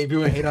 I'm just hating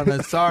people hate on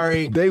that.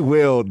 Sorry, They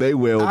will.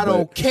 I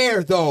don't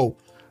care though.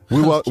 We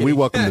kidding.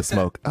 welcome the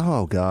smoke.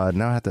 Oh God!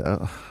 Now I have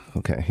to.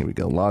 Okay, here we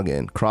go. Log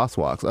in.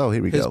 Crosswalks. Oh,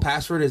 here we His go.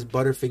 password is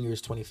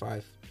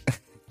Butterfingers25.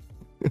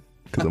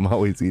 Because I'm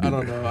always eating. I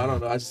don't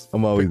know.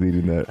 I'm always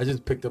eating that. I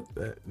just picked up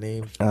that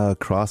name.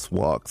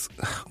 Crosswalks.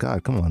 Oh,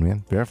 God, come on,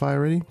 man. Verify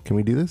already? Can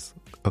we do this?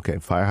 Okay,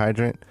 fire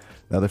hydrant.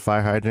 Another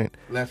fire hydrant.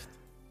 Left.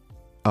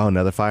 Oh,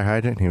 another fire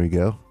hydrant. Here we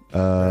go.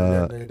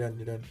 You're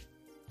done.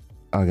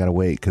 I gotta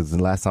wait because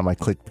the last time I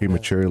clicked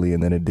prematurely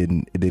and then it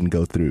didn't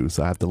go through.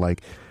 So I have to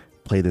like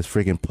play this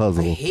freaking I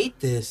puzzle. hate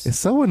this. It's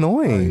so Oh,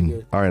 annoying. you're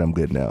good. All right, I'm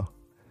good now.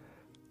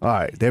 All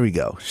right, there we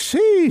go. You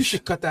Sheesh.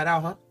 should cut that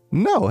out, huh?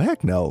 No,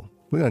 heck no.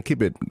 We're gonna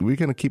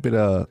keep it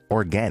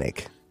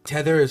organic.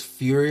 Tether is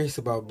furious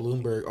about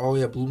Bloomberg. Oh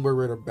yeah, Bloomberg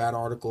wrote a bad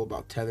article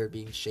about Tether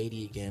being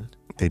shady again.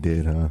 They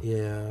did, huh?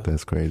 Yeah.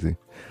 That's crazy.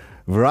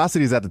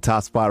 Verocity's at the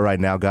top spot right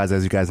now, guys.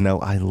 As you guys know,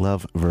 I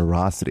love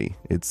Verocity.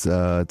 It's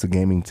a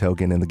gaming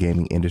token in the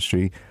gaming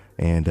industry,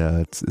 and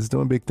it's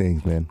doing big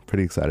things, man.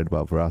 Pretty excited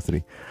about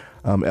Verocity.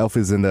 ELF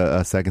is in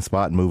the second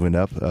spot, moving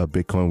up.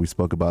 Bitcoin we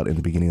spoke about in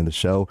the beginning of the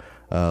show.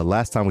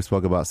 Last time we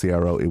spoke about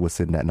CRO, it was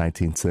sitting at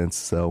 19 cents.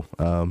 So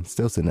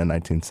still sitting at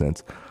 19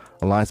 cents.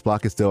 Alliance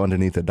Block is still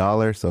underneath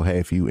 $1. So, hey,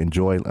 if you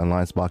enjoy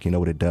Alliance Block, you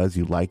know what it does,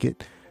 you like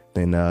it,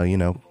 then,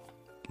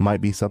 might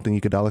be something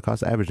you could dollar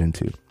cost average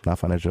into. Not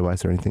financial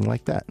advice or anything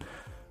like that.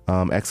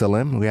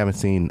 XLM, we haven't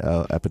seen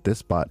up at this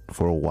spot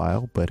for a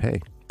while, but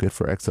hey, good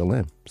for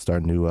XLM.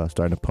 Starting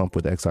to pump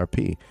with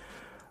XRP.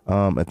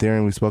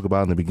 Ethereum we spoke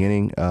about in the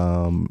beginning.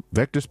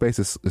 Vector Space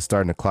is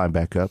starting to climb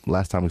back up.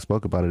 Last time we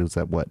spoke about it was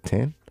at what,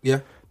 10? Yeah.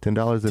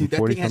 $10 and Dude, that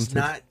 40 thing has cents.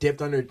 not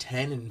dipped under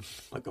 10 in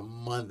like a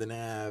month and a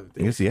half.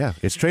 Dude.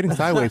 It's trading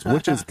sideways,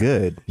 which is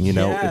good.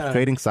 Yeah. It's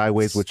trading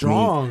sideways,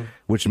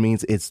 which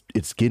means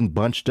it's getting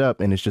bunched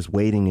up and it's just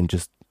waiting and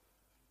just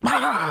So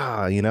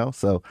I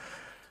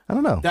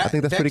don't know. I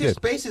think that's pretty good.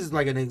 Vector Space is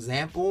like an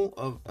example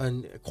of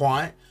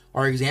quant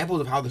or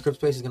examples of how the crypto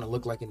space is going to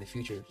look like in the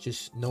future.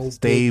 Just no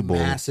Stable,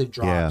 big, massive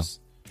drops.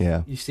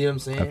 Yeah. You see what I'm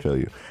saying? I feel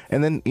you.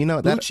 And then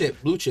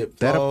Blue chip.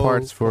 That flow,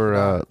 aparts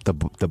for the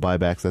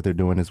buybacks that they're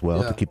doing as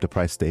well to keep the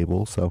price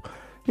stable. So,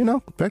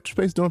 Vector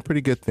Space doing pretty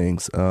good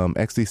things.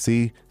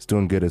 XDC is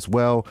doing good as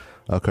well.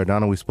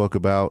 Cardano we spoke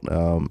about.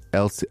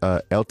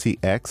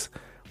 LTX,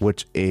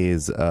 which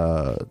is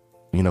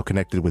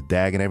connected with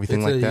DAG and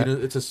everything like that.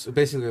 It's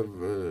basically a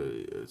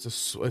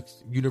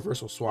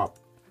universal swap.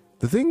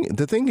 The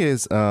thing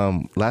is,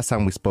 last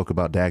time we spoke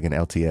about DAG and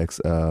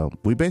LTX,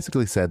 we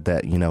basically said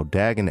that,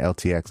 DAG and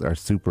LTX are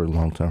super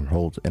long-term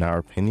holds in our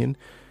opinion,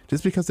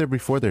 just because they're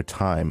before their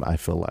time, I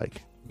feel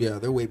like. Yeah,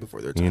 they're way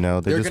before their time.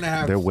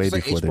 They're way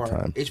before their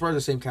time. HBAR is the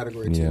same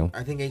category too.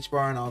 I think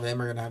HBAR and all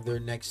them are gonna have their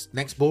next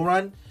bull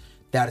run.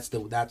 That's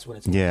when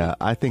it's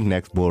I think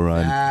next bull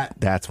run,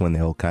 that's when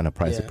they'll kind of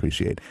price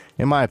appreciate.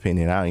 In my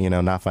opinion,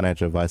 not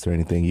financial advice or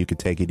anything. You could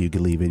take it, you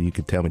could leave it, you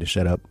could tell me to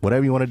shut up,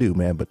 whatever you want to do,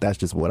 man. But that's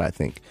just what I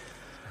think.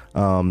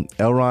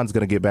 Elron's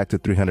going to get back to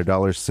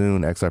 $300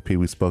 soon. XRP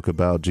we spoke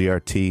about.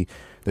 GRT,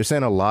 they're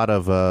saying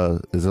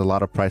there's a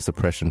lot of price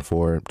suppression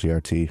for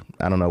GRT.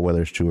 I don't know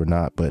whether it's true or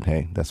not, but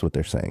hey, that's what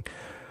they're saying.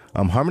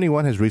 Harmony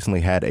One has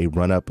recently had a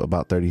run up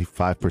about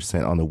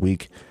 35% on the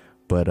week,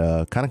 but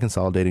kind of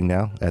consolidating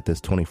now at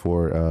this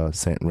 24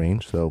 cent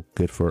range. So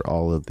good for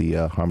all of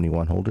the Harmony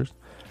One holders.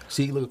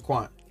 See, look at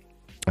Quant.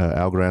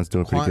 Algorand's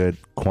doing pretty good.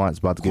 Quant's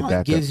about to get back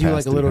up gives you like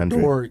past a little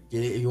 300. door.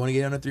 If you want to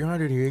get under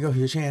 300, here you go.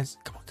 Here's your chance.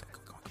 Come on.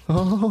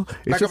 Oh,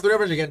 Back up the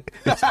numbers again.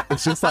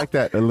 it's just like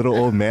that a little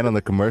old man on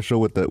the commercial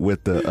with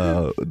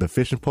the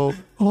fishing pole.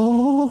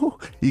 Oh,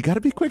 you got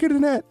to be quicker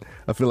than that.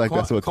 I feel like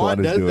that's what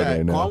Quan is doing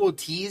right now. Quan will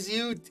tease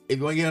you. If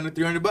you want to get under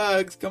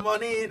 $300, come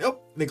on in. Oh,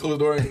 they close the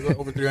door and go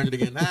over 300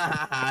 again.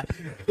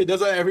 It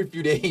does that every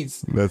few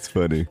days. That's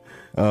funny.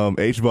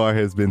 HBAR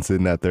has been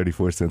sitting at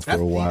 34 cents for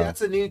a while.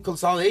 That's a new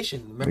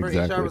consolidation. Remember,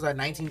 Exactly. HBAR was at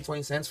 19,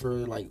 20 cents for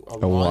like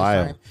a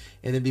while. time,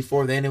 and then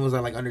before then it was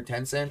at like under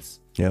 10 cents.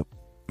 Yep.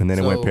 And then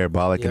it went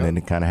parabolic, and then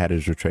it kind of had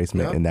its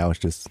retracement, and now it's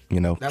just,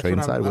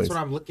 trading sideways. That's what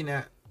I'm looking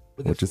at.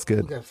 Which is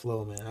good. Look at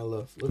Flow, man. I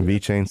love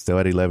VeChain still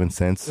at 11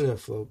 cents. Look at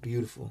Flow.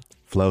 Beautiful.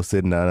 Flow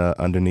sitting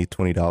underneath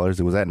 $20.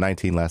 It was at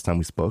 19 last time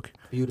we spoke.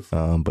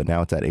 Beautiful. But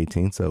now it's at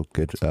 18, so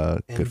good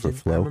good for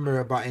Flow. I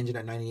remember I bought Engine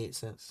at 98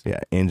 cents.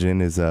 Yeah,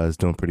 Engine is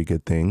doing pretty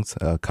good things.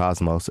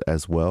 Cosmos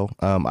as well.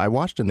 I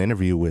watched an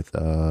interview with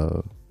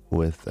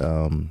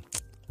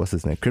what's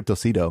his name?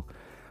 Cryptocito.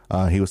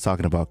 He was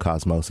talking about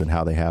Cosmos and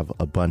how they have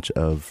a bunch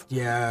of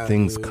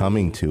things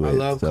coming to it. I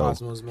love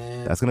Cosmos,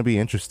 man. That's going to be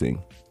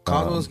interesting.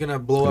 Cosmos is going to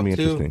blow up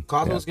too.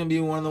 Cosmos is going to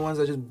be one of the ones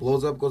that just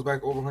blows up, goes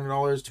back over $100,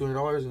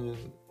 $200, and a lot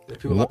of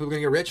people are going to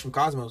get rich from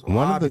Cosmos.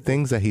 One of the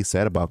things that he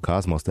said about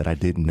Cosmos that I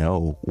didn't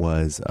know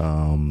was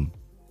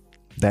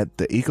that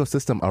the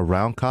ecosystem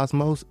around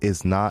Cosmos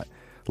is not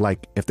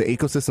like, if the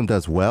ecosystem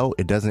does well,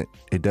 it doesn't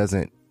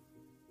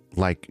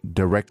like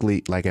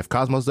directly, like if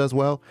Cosmos does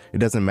well, it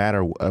doesn't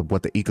matter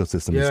what the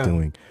ecosystem is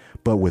doing.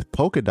 But with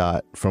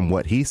Polkadot, from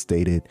what he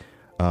stated,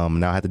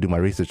 now I have to do my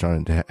research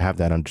on it to have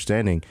that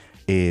understanding,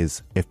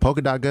 is if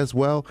Polkadot does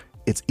well,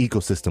 its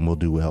ecosystem will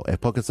do well.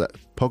 If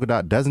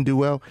Polkadot doesn't do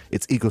well,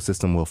 its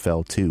ecosystem will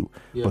fail too.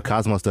 But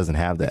Cosmos doesn't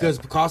have that. Because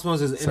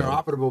Cosmos is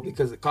interoperable,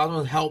 because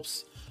Cosmos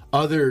helps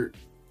other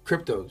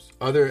cryptos,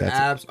 other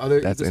apps,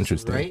 other That's ecosystems,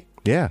 interesting. right?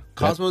 Yeah.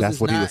 Cosmos that's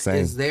what he was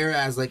saying. is there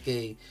as like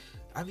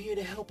I'm here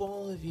to help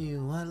all of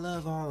you. I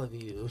love all of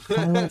you.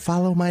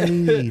 Follow my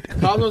lead.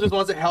 Cosmos just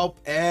wants to help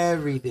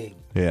everything.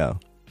 Yeah.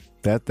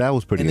 That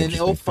was pretty interesting.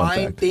 And then they'll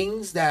find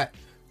things that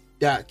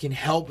can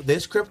help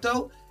this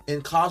crypto,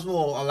 and Cosmos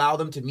will allow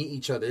them to meet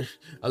each other,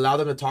 allow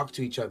them to talk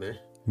to each other.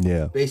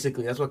 Yeah.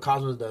 Basically, that's what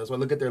Cosmos does. So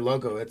look at their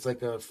logo. It's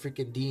like a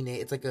freaking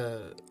DNA. It's like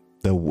a...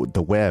 The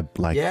web,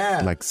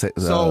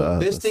 so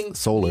this thing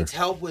solar needs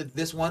help with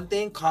this one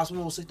thing.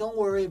 Cosmos will say, don't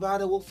worry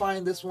about it. We'll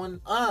find this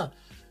one.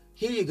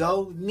 Here you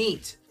go,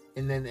 meet,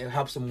 and then it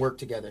helps them work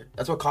together.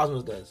 That's what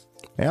Cosmos does.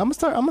 Yeah, I'm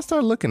gonna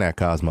start looking at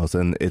Cosmos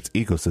and its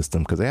ecosystem,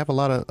 because they have a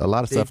lot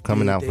of stuff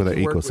coming out for their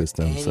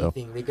ecosystem. So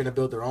they're gonna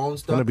build their own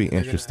stuff. It's gonna be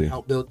interesting.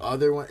 Help build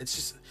other ones. It's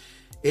just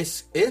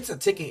it's a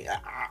ticking.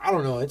 I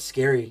don't know. It's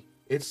scary.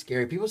 It's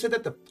scary. People said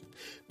that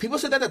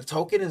the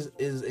token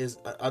is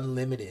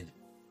unlimited.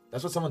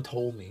 That's what someone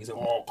told me. He's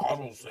like, "Oh,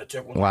 Cosmos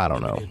Tech was Well, I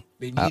don't know. unlimited.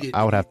 They need it."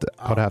 I would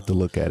have to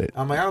look at it.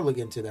 I'm like, I'll look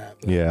into that.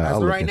 But Yeah, as I'll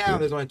of look right into now, it.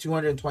 there's only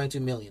 222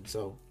 million.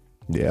 So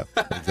Yeah,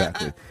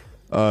 exactly.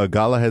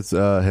 Gala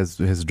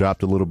has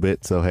dropped a little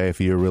bit. So hey,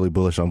 if you're really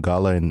bullish on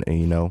Gala and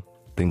you know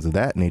things of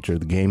that nature,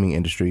 the gaming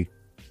industry,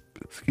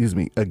 excuse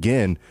me,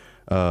 again,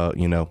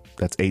 you know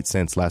that's 8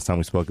 cents. Last time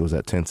we spoke, it was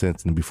at 10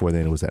 cents, and before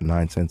then it was at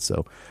 9 cents.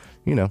 So,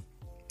 you know,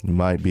 it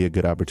might be a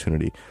good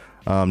opportunity.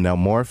 Now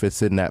Morph is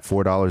sitting at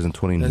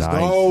 $4.29. let's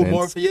go,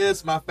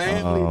 Morpheus, my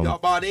family. Y'all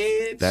bought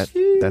in.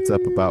 That's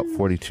up about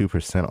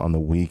 42% on the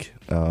week.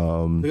 Look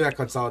at that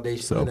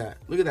consolidation. So, Look at that.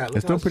 Look at that. Look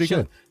it's how doing pretty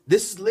chill- good.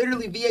 This is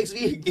literally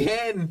VXV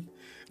again.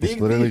 It's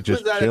literally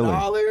just was at chilling.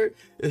 $1.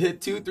 It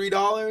hit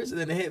 $2-3, and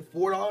then it hit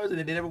 $4, and then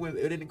it never went.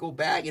 It didn't go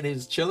back, and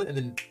it's chilling, and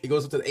then it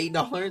goes up to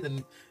 $8.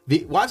 And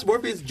watch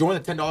Morpheus join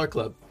the $10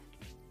 club.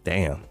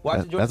 Damn,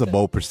 Watch it join that's a the-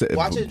 bold bold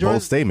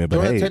statement, but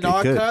join hey, the it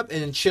 $10 could. club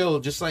and then chill,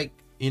 just like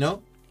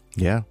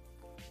Yeah,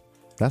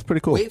 that's pretty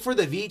cool. Wait for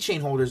the VeChain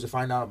holders to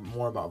find out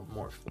more about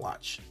Morph.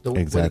 Watch.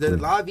 Exactly. A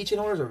lot of VeChain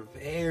holders are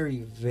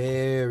very,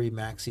 very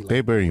maxi.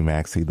 They very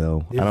maxi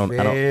though. They're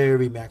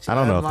very maxi. I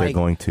don't know I'm if they're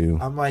going to.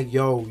 I'm like,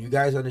 yo, you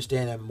guys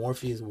understand that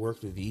Morpheus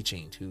works with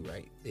VeChain too,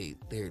 right?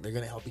 They're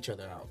gonna help each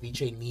other out.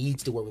 VeChain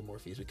needs to work with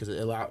Morpheus because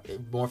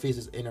Morpheus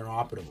is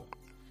interoperable.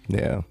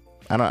 Yeah,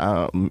 I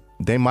don't.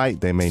 They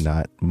might. They may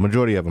not.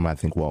 Majority of them, I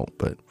think, won't.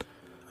 But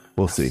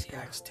we'll see.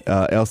 LCX, dude.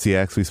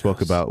 LCX we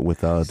spoke about with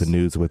the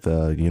news with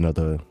you know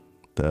the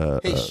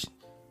Hey,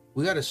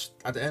 we gotta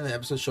at the end of the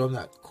episode show them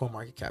that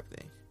CoinMarketCap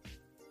thing.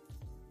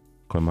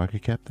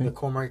 CoinMarketCap The thing.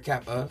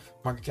 CoinMarketCap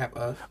market cap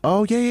of.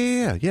 Oh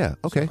yeah.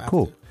 Okay, So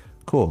cool.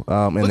 Cool.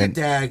 And Look then at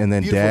Dag. and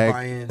then Beautiful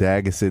buy-in.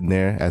 Dag is sitting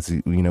there as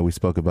you know we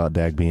spoke about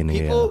Dag being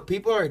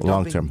People are dumping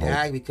long-term hold.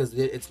 DAG because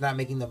it's not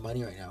making them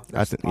money right now.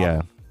 I think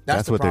yeah,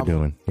 that's the what they're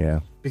problem. doing. Yeah,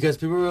 Because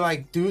people were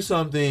like, do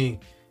something.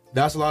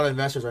 That's a lot of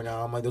investors right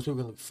now. I'm like, those people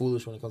are gonna look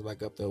foolish when it comes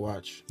back up to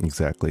watch.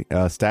 exactly.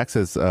 Stacks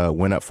has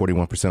went up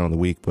 41% on the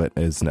week, but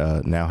is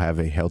now have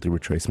a healthy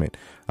retracement,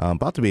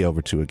 about to be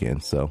over 2 again.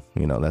 So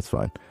you know that's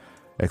fine.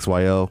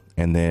 XYO,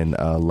 and then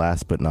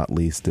last but not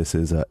least, this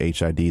is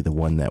HID, the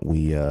one that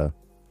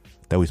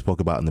we spoke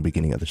about in the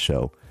beginning of the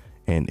show,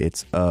 and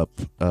it's up.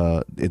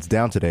 It's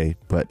down today,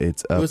 but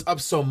it's up. It was up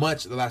so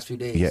much the last few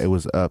days. Yeah, it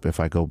was up. If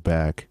I go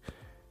back,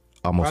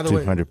 almost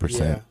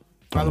 200%.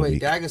 By the on way,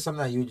 week. DAG is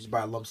something that you just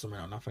buy a lump sum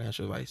right now, not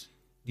financial advice.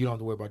 You don't have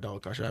to worry about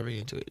dollar cost averaging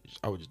into it.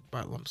 I would just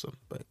buy a lump sum.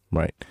 But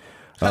Right.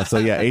 So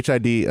yeah,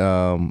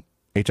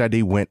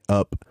 HID went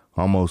up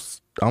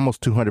almost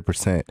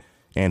 200%,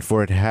 and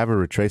for it to have a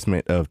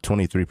retracement of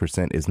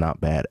 23% is not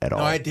bad at all.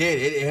 no, I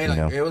did. It had You like,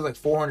 know? it was like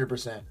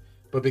 400%,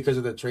 but because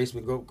of the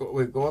tracement,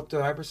 go up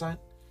to high percent.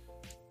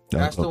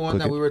 That's the one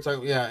click that it. we were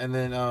talking. Yeah, and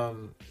then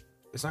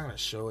it's not gonna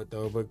show it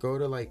though. But go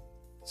to like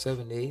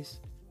 7 days.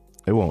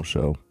 It won't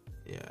show.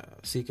 Yeah,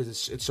 see,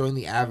 because it's showing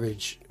the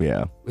average.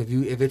 Yeah.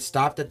 If it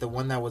stopped at the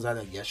one that was at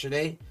like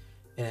yesterday,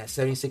 and at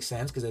 76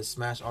 cents because it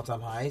smashed all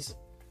time highs.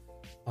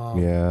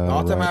 Yeah, the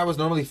all time right. high was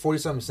normally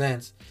 40-something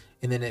cents,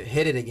 and then it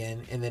hit it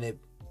again, and then it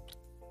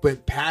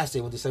went past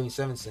it, went to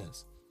 77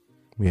 cents.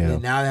 Yeah.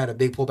 And now they had a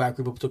big pullback.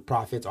 People took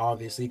profits,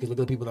 obviously, because look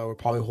at the people that were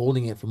probably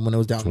holding it from when it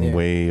was down From there.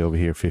 way over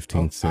here,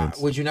 15 cents.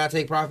 Would you not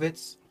take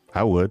profits?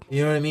 I would.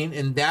 You know what I mean?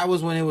 And that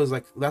was when it was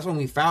like, that's when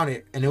we found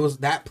it, and it was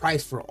that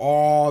price for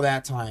all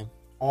that time.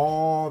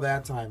 All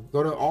that time.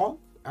 Go to all,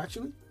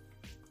 actually.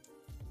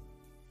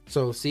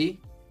 So, see?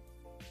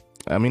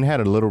 I mean, it had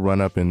a little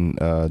run up in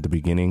the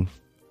beginning,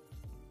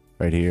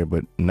 right here,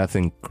 but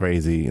nothing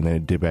crazy, and then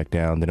it did back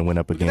down. Then it went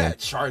up Look again, at that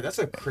chart. That's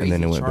a crazy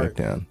and then it went chart,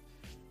 back down. man.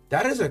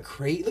 That is a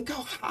crazy. Look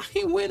how high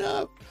it went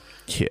up.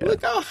 Yeah,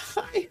 Look how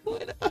high it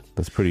went up.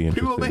 that's pretty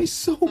People interesting. made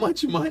so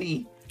much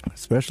money.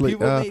 Especially,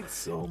 People made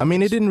so I mean,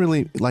 much. it didn't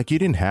really you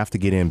didn't have to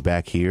get in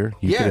back here.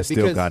 You Yeah, could have still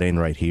because got in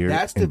right here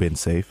that's and the- been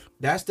safe.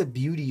 That's the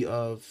beauty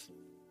of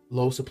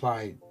low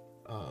supply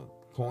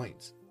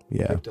coins,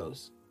 Yeah,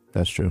 cryptos.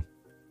 that's true.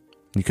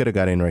 You could have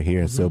got in right here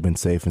and still Mm-hmm. been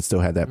safe and still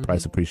had that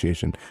price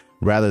appreciation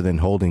rather than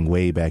holding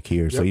way back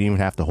here. So Yep. you didn't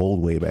even have to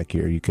hold way back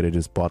here. You could have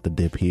just bought the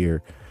dip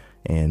here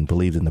and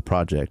believed in the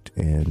project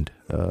and,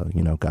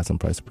 got some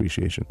price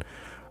appreciation.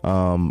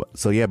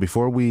 So yeah,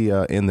 before we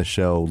end the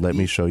show, let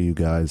me show you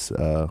guys.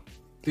 Do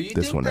you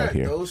This think one right that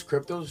here. those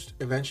cryptos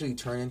eventually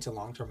turn into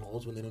long-term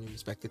holds when they don't even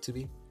expect it to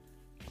be?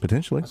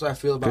 Potentially. That's what I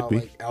feel about be.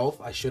 like ELF.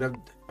 I should have.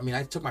 I mean,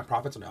 I took my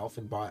profits on ELF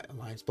and bought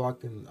Alliance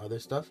Block and other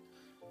stuff.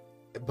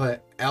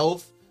 But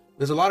ELF,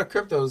 there's a lot of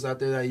cryptos out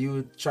there that you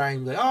would try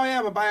and be like, oh yeah,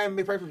 I'm gonna buy and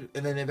make price,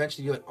 and then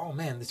eventually you're like, oh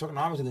man, this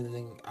tokenomics, and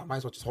then I might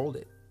as well just hold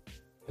it.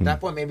 At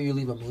that point, maybe you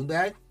leave a moon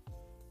bag.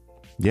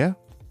 Yeah.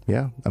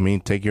 I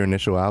mean, take your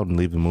initial out and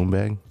leave the moon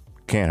bag.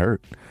 Can't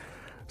hurt.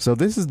 So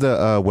this is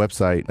the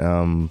website.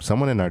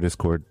 Someone in our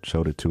Discord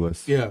showed it to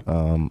us. Yeah.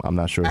 I'm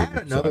not sure. I who,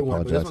 had so another one,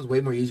 but this apologize. one's way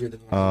more easier than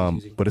the one I was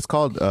using. But it's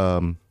called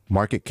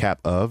Market Cap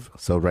of.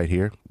 So right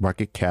here, I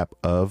think it's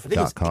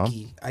marketcapof.com.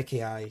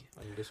 IKI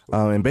on your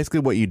Discord. And basically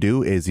what you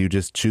do is you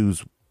just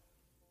choose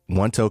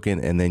one token,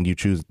 and then you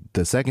choose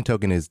the second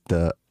token is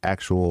the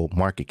actual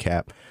market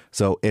cap.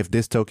 So if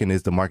this token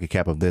is the market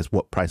cap of this,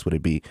 what price would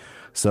it be?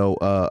 So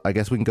I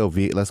guess we can go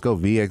let's go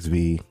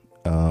VXV.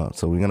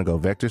 So we're gonna go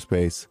vector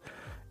space,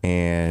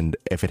 and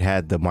if it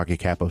had the market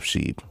cap of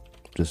SHIB,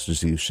 just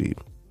use SHIB.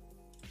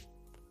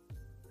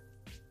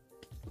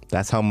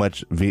 That's how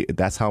much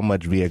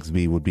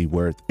VXV would be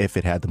worth if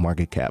it had the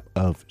market cap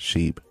of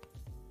SHIB.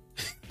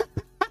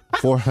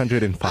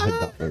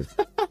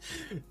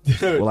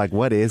 $405. Well, like,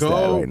 what is that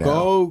right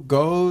now?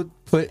 Go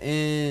put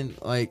in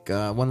like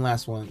one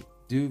last one.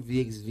 Do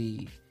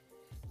VXV,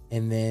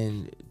 and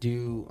then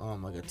do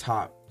like a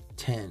top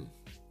 10.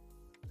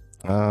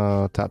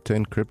 Top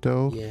 10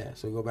 crypto. Yeah.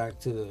 So go back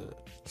to the.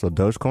 So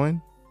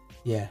Dogecoin.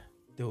 Yeah,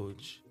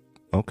 Doge.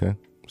 Okay,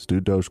 let's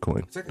do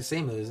Dogecoin. It's like the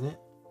same, though, isn't it?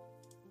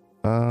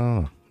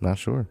 Not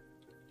sure.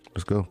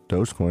 Let's go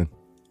Dogecoin.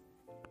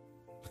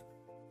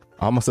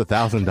 Almost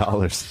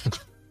 $1,000.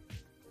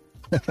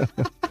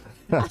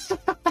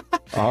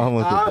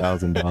 Almost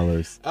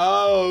 $1,000.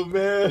 Oh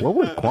man. What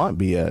would Quant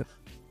be at?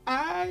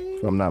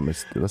 If I'm not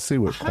mistaken. Let's see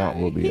what Quant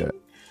will be at.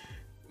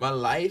 My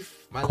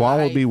life.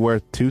 Quant will be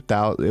worth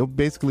 2,000. It'll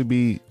basically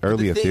be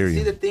early Ethereum.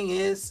 See, the thing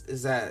is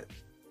that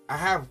I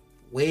have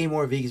way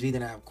more VXV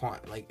than I have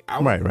Quant. Like,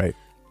 right.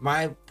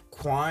 My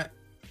Quant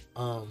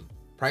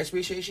price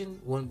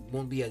appreciation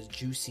won't be as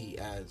juicy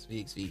as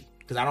VXV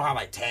because I don't have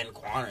like 10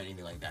 Quant or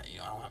anything like that. You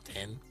know, I don't have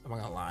 10. I'm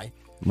not gonna lie.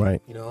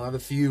 Right. You know, I have a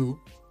few,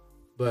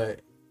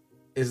 but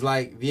it's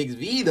like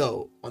VXV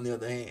though. On the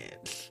other hand,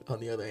 at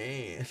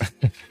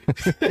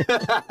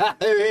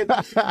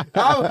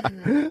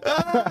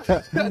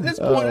this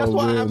point, that's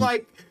why I'm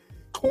like,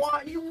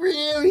 Quant, you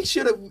really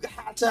should have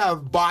had to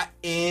have bought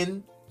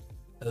in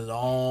a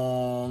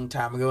long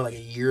time ago, like a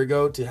year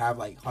ago, to have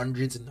like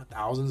hundreds and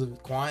thousands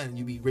of Quant, and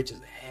you'd be rich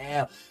as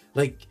hell.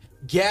 Like,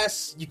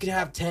 guess you could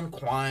have 10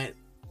 Quant,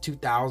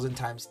 2,000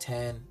 times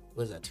 10.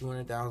 What is that?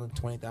 200,000,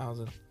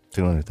 20,000.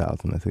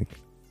 200,000, I think.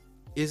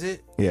 Is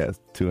it? Yeah, it's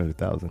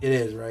 200,000. It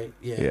is, right?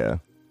 Yeah. Yeah,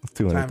 it's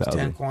 200,000. Times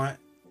 10 Quant?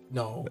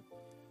 No,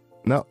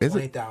 is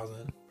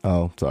 20,000. it?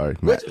 Oh, sorry.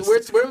 We're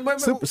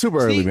Super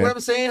early, man. What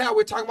I'm saying, how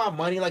we're talking about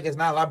money like it's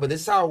not a lot, but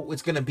this is how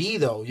it's gonna be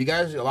though. You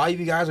guys, a lot of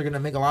you guys are gonna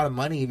make a lot of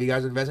money if you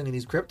guys are investing in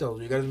these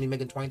cryptos. You guys are gonna be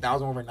making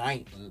 20,000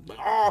 overnight.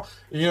 Oh,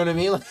 you know what I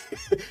mean? Like,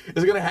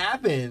 it's gonna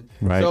happen.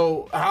 Right.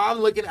 So how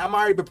I'm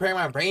already preparing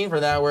my brain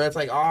for that. Where it's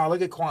like, oh,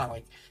 look at Quant.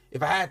 Like,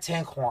 if I had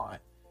 10 Quant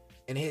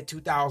and it hit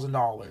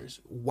 $2,000,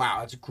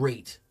 wow, that's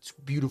great. It's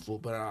beautiful.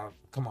 But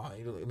come on,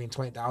 I mean,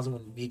 20,000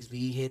 when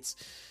VXV hits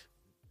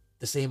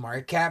the same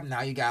market cap,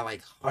 now you got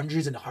like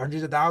hundreds and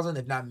hundreds of thousands,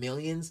 if not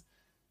millions.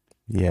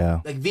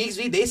 Yeah. Like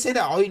VXV, they say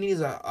that all you need is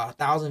a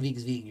 1,000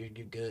 VXV.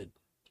 You're good.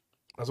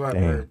 That's what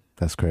I've heard.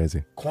 That's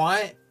crazy.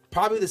 Quant,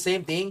 probably the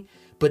same thing,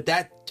 but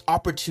that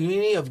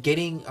opportunity of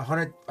getting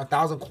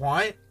 1,000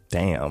 Quant,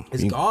 damn,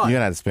 is gone. You're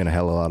gonna have to spend a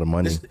hell of a lot of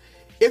money.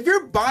 If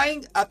you're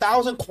buying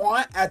 1,000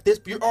 Quant at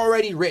this, you're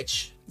already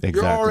rich.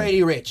 Exactly. You're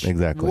already rich.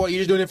 Exactly. Well, you're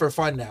just doing it for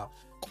fun now.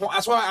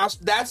 That's why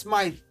that's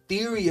my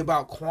theory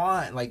about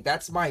Quant. Like,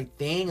 that's my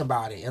thing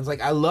about it. And it's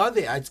like, I love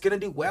it. It's gonna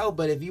do well.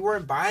 But if you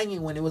weren't buying it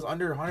when it was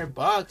under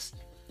 $100,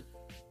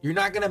 you're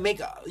not gonna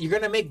make. You're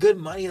gonna make good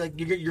money. Like,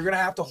 you're gonna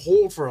have to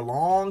hold for a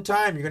long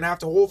time. You're gonna have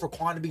to hold for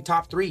Quant to be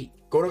top 3.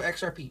 Go to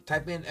XRP.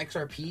 Type in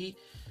XRP.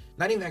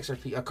 Not even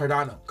XRP.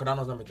 Cardano.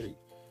 Cardano's number 3.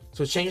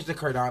 So change it to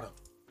Cardano.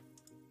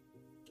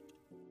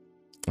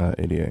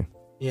 ADA.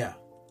 Yeah.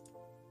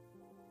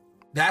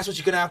 That's what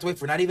you're gonna have to wait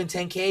for. Not even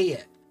 10K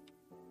yet.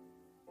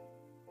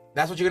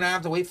 That's what you're gonna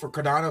have to wait for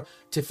Cardano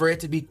for it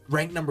to be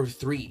ranked number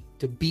 3,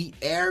 to beat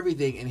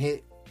everything and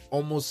hit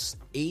almost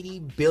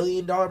 $80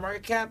 billion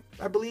market cap,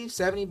 I believe,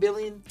 70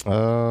 billion.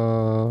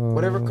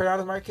 Whatever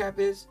Cardano's market cap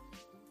is.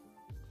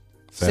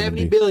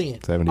 70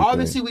 billion. 70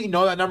 Obviously, billion. we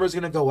know that number is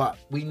gonna go up.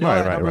 We know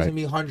that number is gonna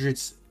be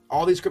hundreds.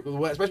 All these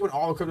cryptos, especially when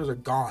all the cryptos are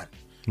gone.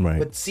 Right.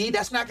 But see,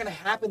 that's not gonna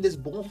happen this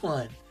bull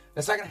run.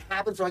 That's not gonna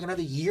happen for like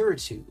another year or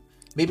two.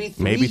 Maybe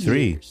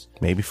 3 years.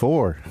 Maybe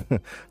 4.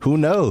 Who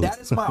knows? That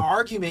is my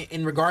argument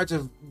in regards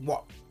of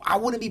what I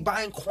wouldn't be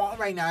buying Quant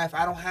right now if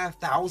I don't have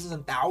thousands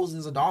and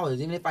thousands of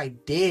dollars. Even if I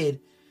did,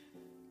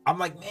 I'm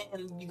like,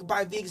 man, you can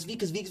buy VXV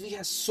because VXV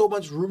has so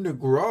much room to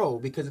grow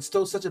because it's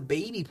still such a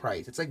baby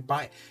price. It's like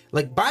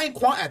buying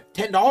Quant at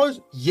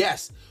 $10.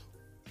 Yes,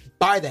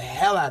 buy the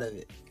hell out of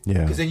it.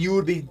 Yeah, because then you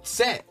would be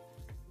set.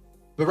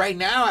 But right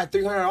now at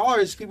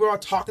 $300, people are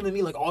talking to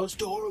me like, "Oh, it's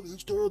still early.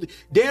 It's still early."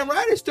 Damn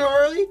right, it's still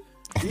early.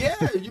 Yeah,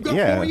 you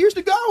got 4 years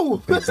to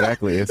go.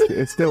 Exactly.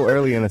 It's still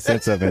early in the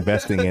sense of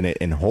investing in it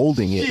and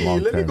holding it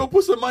long term. Let me go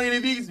put some money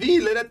in the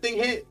VXV. Let that thing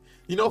hit,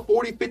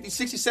 40, 50,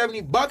 60,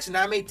 70 bucks, and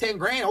I made 10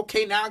 grand.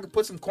 Okay, now I can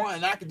put some Quant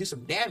and I can do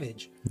some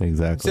damage.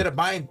 Exactly. Instead of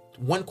buying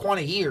 1 Quant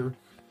a year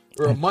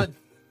or a month.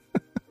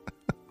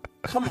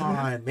 Come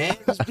on, man.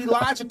 Just be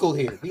logical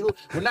here.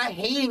 We're not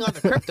hating on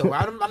the crypto.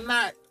 I'm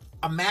not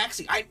a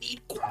maxi. I need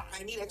Quant.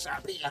 I need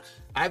XRP.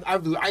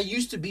 I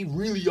used to be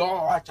really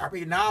all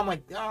XRP. Now I'm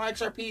like,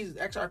 XRP is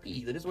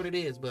XRP. That is what it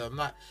is. But I'm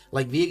not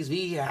like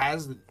VXV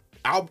has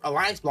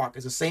Alliance Block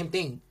is the same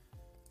thing.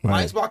 Right.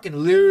 Alliance Block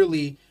can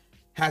literally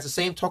has the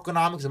same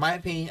tokenomics, in my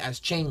opinion, as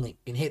Chainlink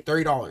and hit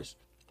 $30.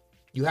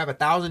 You have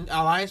 1,000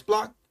 alliance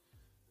block,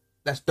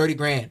 that's 30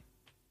 grand.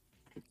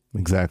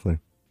 Exactly.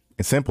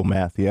 It's simple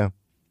math. Yeah.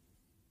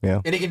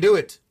 Yeah. And it can do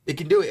it. It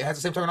can do it. It has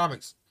the same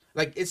tokenomics.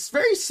 Like, it's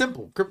very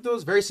simple. Crypto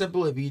is very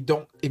simple if you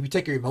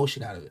take your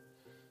emotion out of it.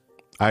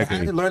 I I agree.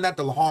 had to learn that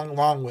the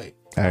long way,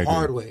 I the agree.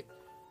 hard way.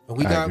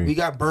 And I agree. we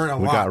got burned a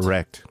We lot. got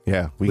wrecked.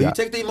 Yeah. But you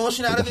take the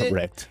emotion out of got it,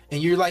 wrecked.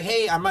 and you're like,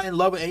 hey, I'm not in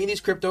love with any of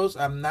these cryptos.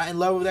 I'm not in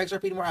love with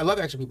XRP anymore. I love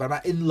XRP, but I'm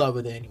not in love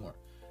with it anymore.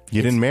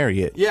 You didn't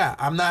marry it. Yeah,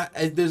 I'm not.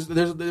 There's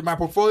my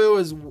portfolio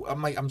is.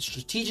 I'm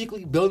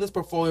strategically building this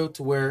portfolio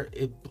to where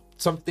if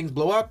some things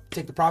blow up,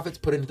 take the profits,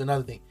 put it into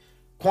another thing.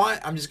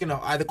 Quant, I'm just gonna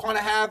either quant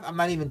I have. I'm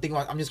not even thinking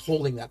about. I'm just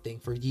holding that thing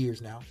for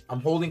years now.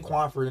 I'm holding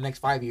quant for the next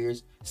 5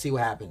 years. See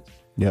what happens.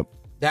 Yep.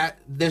 That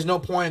there's no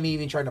point in me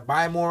even trying to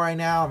buy more right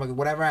now. I'm like,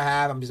 whatever I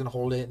have, I'm just gonna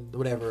hold it and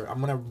whatever. I'm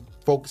gonna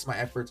focus my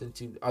efforts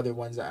into other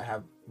ones that I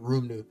have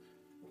room to.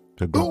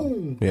 To go.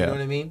 Boom. Yeah. You know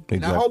what I mean?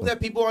 And I Exactly. hope that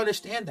people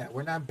understand that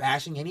we're not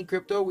bashing any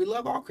crypto. We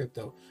love all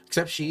crypto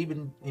except Sheeb,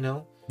 and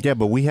Yeah,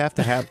 but we have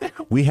to have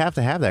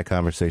that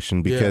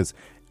conversation because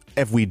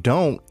if we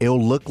don't,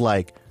 it'll look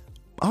like,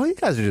 oh, you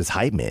guys are just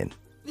hype men.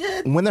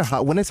 yeah. When they're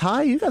high, when it's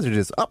high, you guys are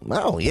just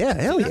oh yeah,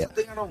 hell That's yeah. the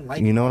thing I don't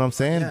like. You know what I'm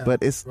saying? Yeah,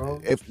 but it's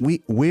bro. if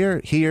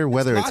we're here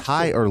whether it's logical.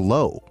 high or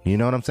low. You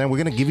know what I'm saying? We're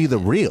gonna give you the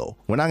real.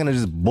 We're not gonna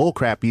just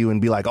bullcrap you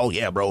and be like, oh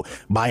yeah, bro,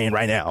 buy in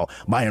right now.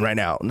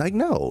 Like,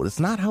 no, it's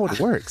not how it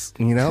works.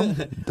 You know?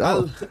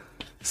 Oh,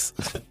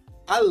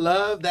 I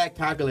love that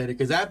calculator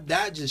because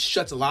that just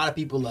shuts a lot of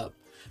people up.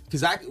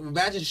 Because I can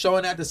imagine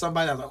showing that to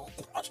somebody that's like, oh,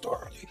 quant still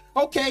early.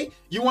 Okay,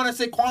 you want to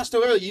say quant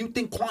still early. You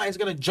think quant is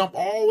going to jump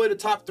all the way to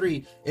top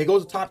 3. It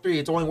goes to top 3.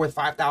 It's only worth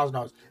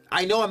 $5,000.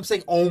 I know I'm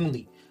saying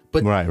only.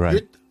 But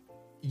Right.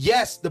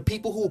 yes, the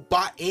people who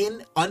bought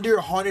in under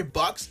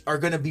 $100 are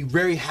going to be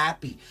very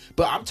happy.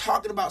 But I'm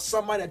talking about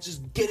somebody that's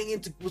just getting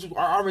into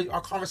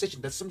our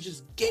conversation. That's somebody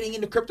just getting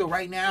into crypto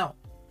right now.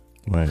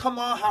 right. Come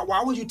on,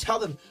 why would you tell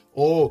them,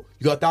 oh,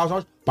 you got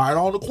 $1,000? Buy it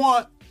on the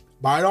quant.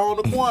 Buy it on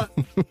the quant.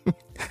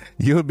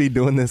 You would be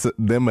doing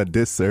them a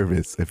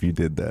disservice if you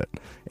did that,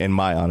 in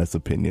my honest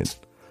opinion.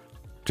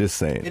 Just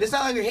saying. And it's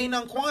not like you're hating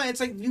on quant. It's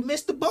like you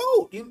missed the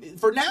boat.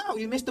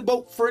 You missed the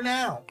boat for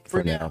now.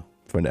 For now.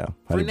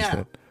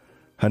 100%.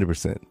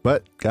 100%.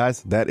 But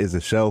guys, that is the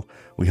show.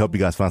 We hope you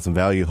guys found some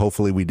value.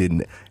 Hopefully we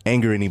didn't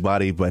anger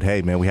anybody, but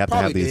hey man, we have to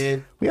have Probably these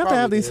did. we have to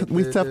have Probably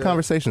these did. tough The-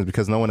 conversations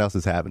because no one else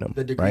is having them.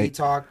 The degree right?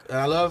 talk.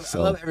 I love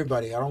So-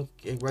 everybody. I don't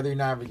whether or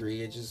not I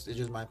agree. It's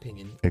just my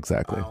opinion.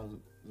 Exactly. I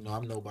don't,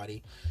 I'm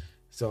nobody.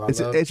 So I It's,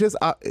 love. it's just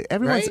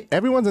Right?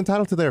 everyone's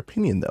entitled to their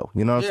opinion though.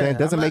 You know what I'm Yeah, saying?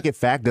 Doesn't I'm make not- it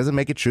fact, doesn't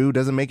make it true,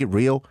 doesn't make it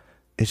real.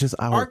 It's just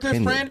our our good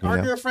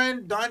opinion.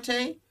 friend,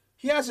 Dante.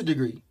 He has a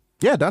degree.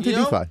 Yeah, Dante You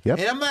know? DeFi. Yep.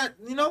 And I'm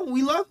not,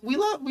 we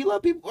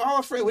love people. We're all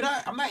afraid.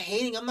 I'm not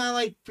hating. I'm not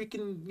like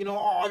freaking,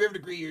 oh, if you have a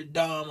degree, you're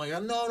dumb. Like,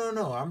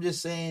 no. I'm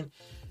just saying,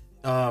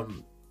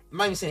 I'm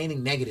not even saying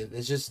anything negative.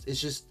 It's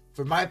just,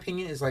 for my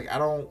opinion, it's like, I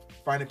don't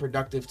find it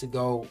productive to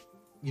go,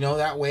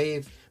 that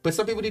way. But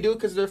some people do it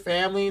because their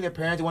family, their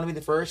parents, they want to be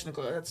the first, and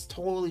that's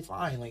totally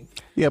fine. Like,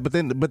 Yeah, but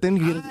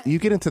then you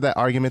get into that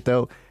argument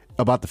though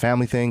about the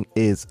family thing.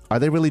 Are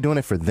they really doing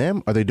it for them?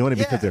 Or are they doing it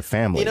because they're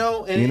family?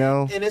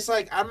 And it's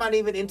like I'm not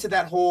even into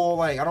that whole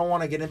like I don't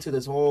want to get into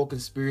this whole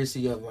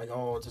conspiracy of like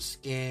it's a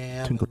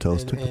scam. Twinkle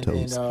toes, and, twinkle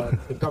and, toes. And,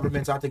 the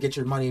government's out to get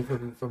your money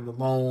from the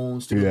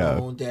loans, student Yeah.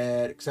 loan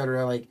debt,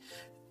 etc. Like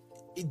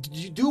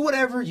you do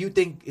whatever you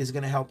think is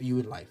gonna help you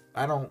in life.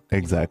 I don't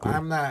Exactly.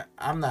 I'm not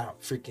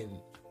freaking.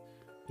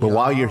 But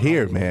while I you're don't know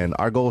here, anything. man,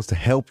 our goal is to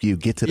help you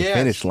get to the Yes.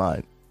 finish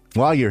line.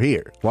 While you're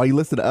here, while you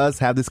listen to us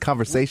have this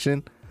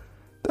conversation,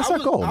 that's our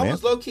goal, I man.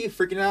 was low key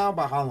freaking out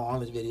about how long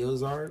these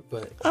videos are,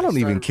 but I don't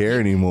even care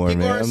anymore,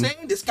 people man. are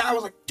saying this guy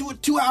was like, do a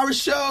 2-hour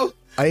show.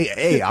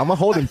 Hey, I'm gonna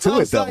hold him I to it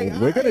was though. like,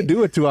 We're gonna alright.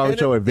 do a 2-hour And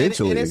show it-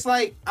 eventually. And it's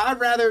like I'd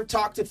rather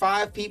talk to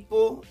 5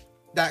 people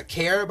that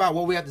care about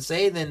what we have to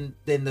say than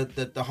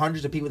the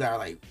hundreds of people that are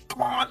like,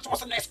 come on,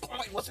 what's the next coin?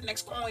 What's the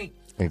next coin?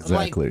 I'm like,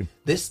 Exactly.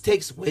 this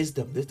takes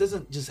wisdom. This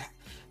doesn't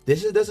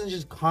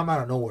just come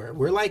out of nowhere.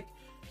 We're like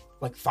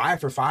 5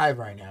 for 5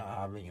 right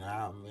now.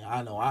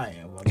 I know I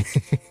am.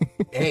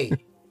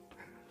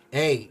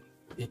 Hey,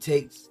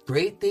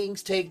 great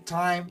things take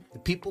time. The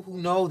people who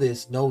know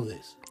this.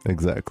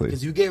 Exactly.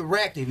 Because you get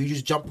wrecked if you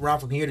just jump around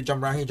from here to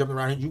jump around here, jump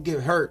around here. You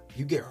get hurt.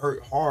 You get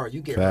hurt hard.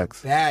 You get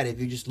Facts. hurt bad if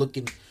you're just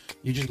looking.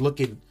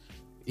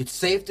 It's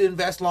safe to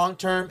invest long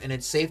term, and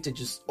it's safe to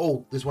just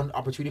this one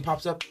opportunity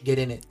pops up, get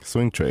in it.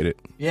 Swing trade it.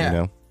 Yeah, You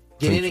know?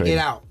 get Swing in and trade get it.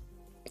 out.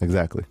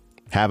 Exactly.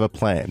 Have a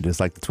plan, just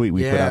like the tweet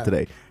we put Yeah. out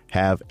today.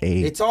 Have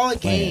a It's all a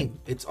plan. game.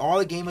 It's all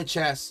a game of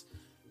chess.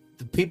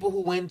 The people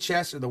who win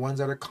chess are the ones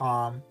that are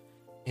calm,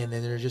 and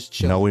then they're just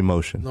chill. No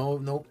emotion.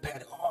 No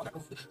panic.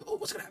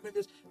 What's gonna happen to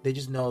this? They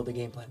just know the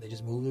game plan. They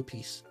just move their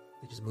piece.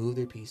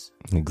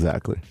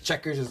 Exactly.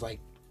 Checkers is like,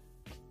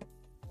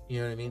 you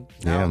know what I mean?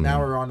 Yeah, Now man.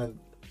 we're on a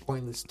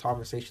pointless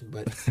conversation,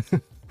 but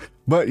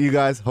But you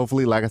guys,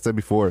 hopefully, like I said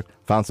before,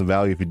 found some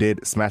value. If you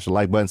did, smash the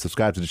like button,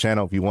 subscribe to the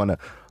channel. If you want to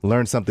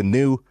learn something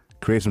new,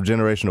 create some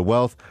generational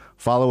wealth.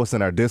 Follow us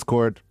in our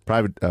Discord,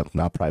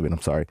 not private,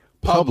 I'm sorry,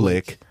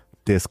 public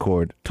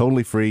Discord,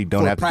 totally free.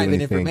 Don't For have to do private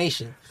anything.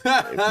 information.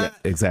 Yeah,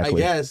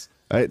 exactly. I guess.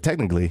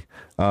 Technically.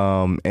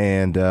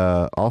 And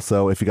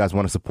also, if you guys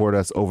want to support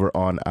us over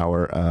on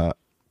our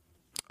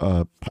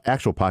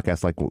actual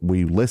podcast, like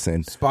we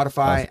listen,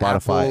 Spotify,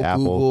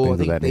 Apple, Google, things I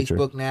think of that nature.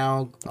 Facebook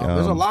now.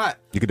 There's a lot.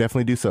 You could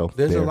definitely do so.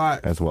 There's a there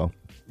lot. as well.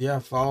 Yeah,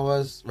 follow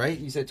us, right?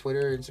 You said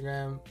Twitter,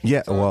 Instagram.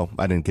 Yeah, Sorry. well,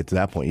 I didn't get to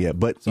that point yet,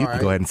 but you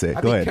can go ahead and say it.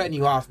 I've Go been ahead. cutting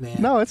you off, man.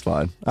 No, it's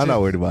fine. I'm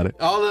not worried about it.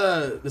 All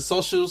the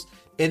socials,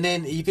 and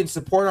then you can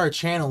support our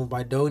channel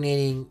by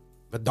donating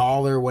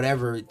 $1,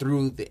 whatever,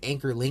 through the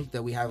Anchor link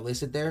that we have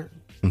listed there.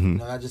 Mm-hmm. You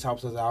know, that just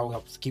helps us out,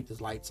 helps keep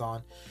the lights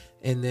on.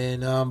 And then,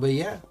 but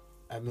yeah,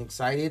 I'm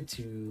excited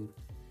to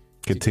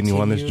Continue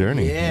on this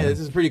journey. Yeah, this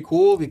is pretty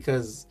cool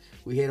because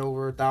we hit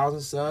over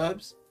 1,000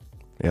 subs.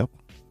 Yep.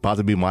 About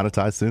to be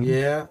monetized soon.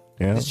 Yeah.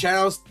 Yeah. This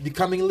channel's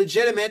becoming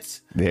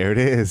legitimate. There it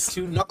is.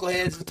 Two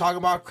knuckleheads talking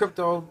about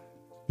crypto.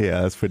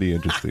 Yeah, that's pretty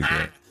interesting.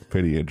 Man.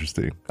 Pretty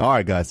interesting. All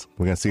right, guys.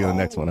 We're going to see you in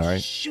the next one. All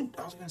right. Shoot,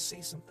 I was going to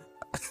say something.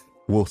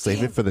 We'll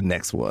save it for the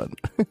next one.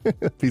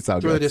 Peace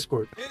out, Through the guys.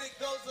 Discord. Hit it,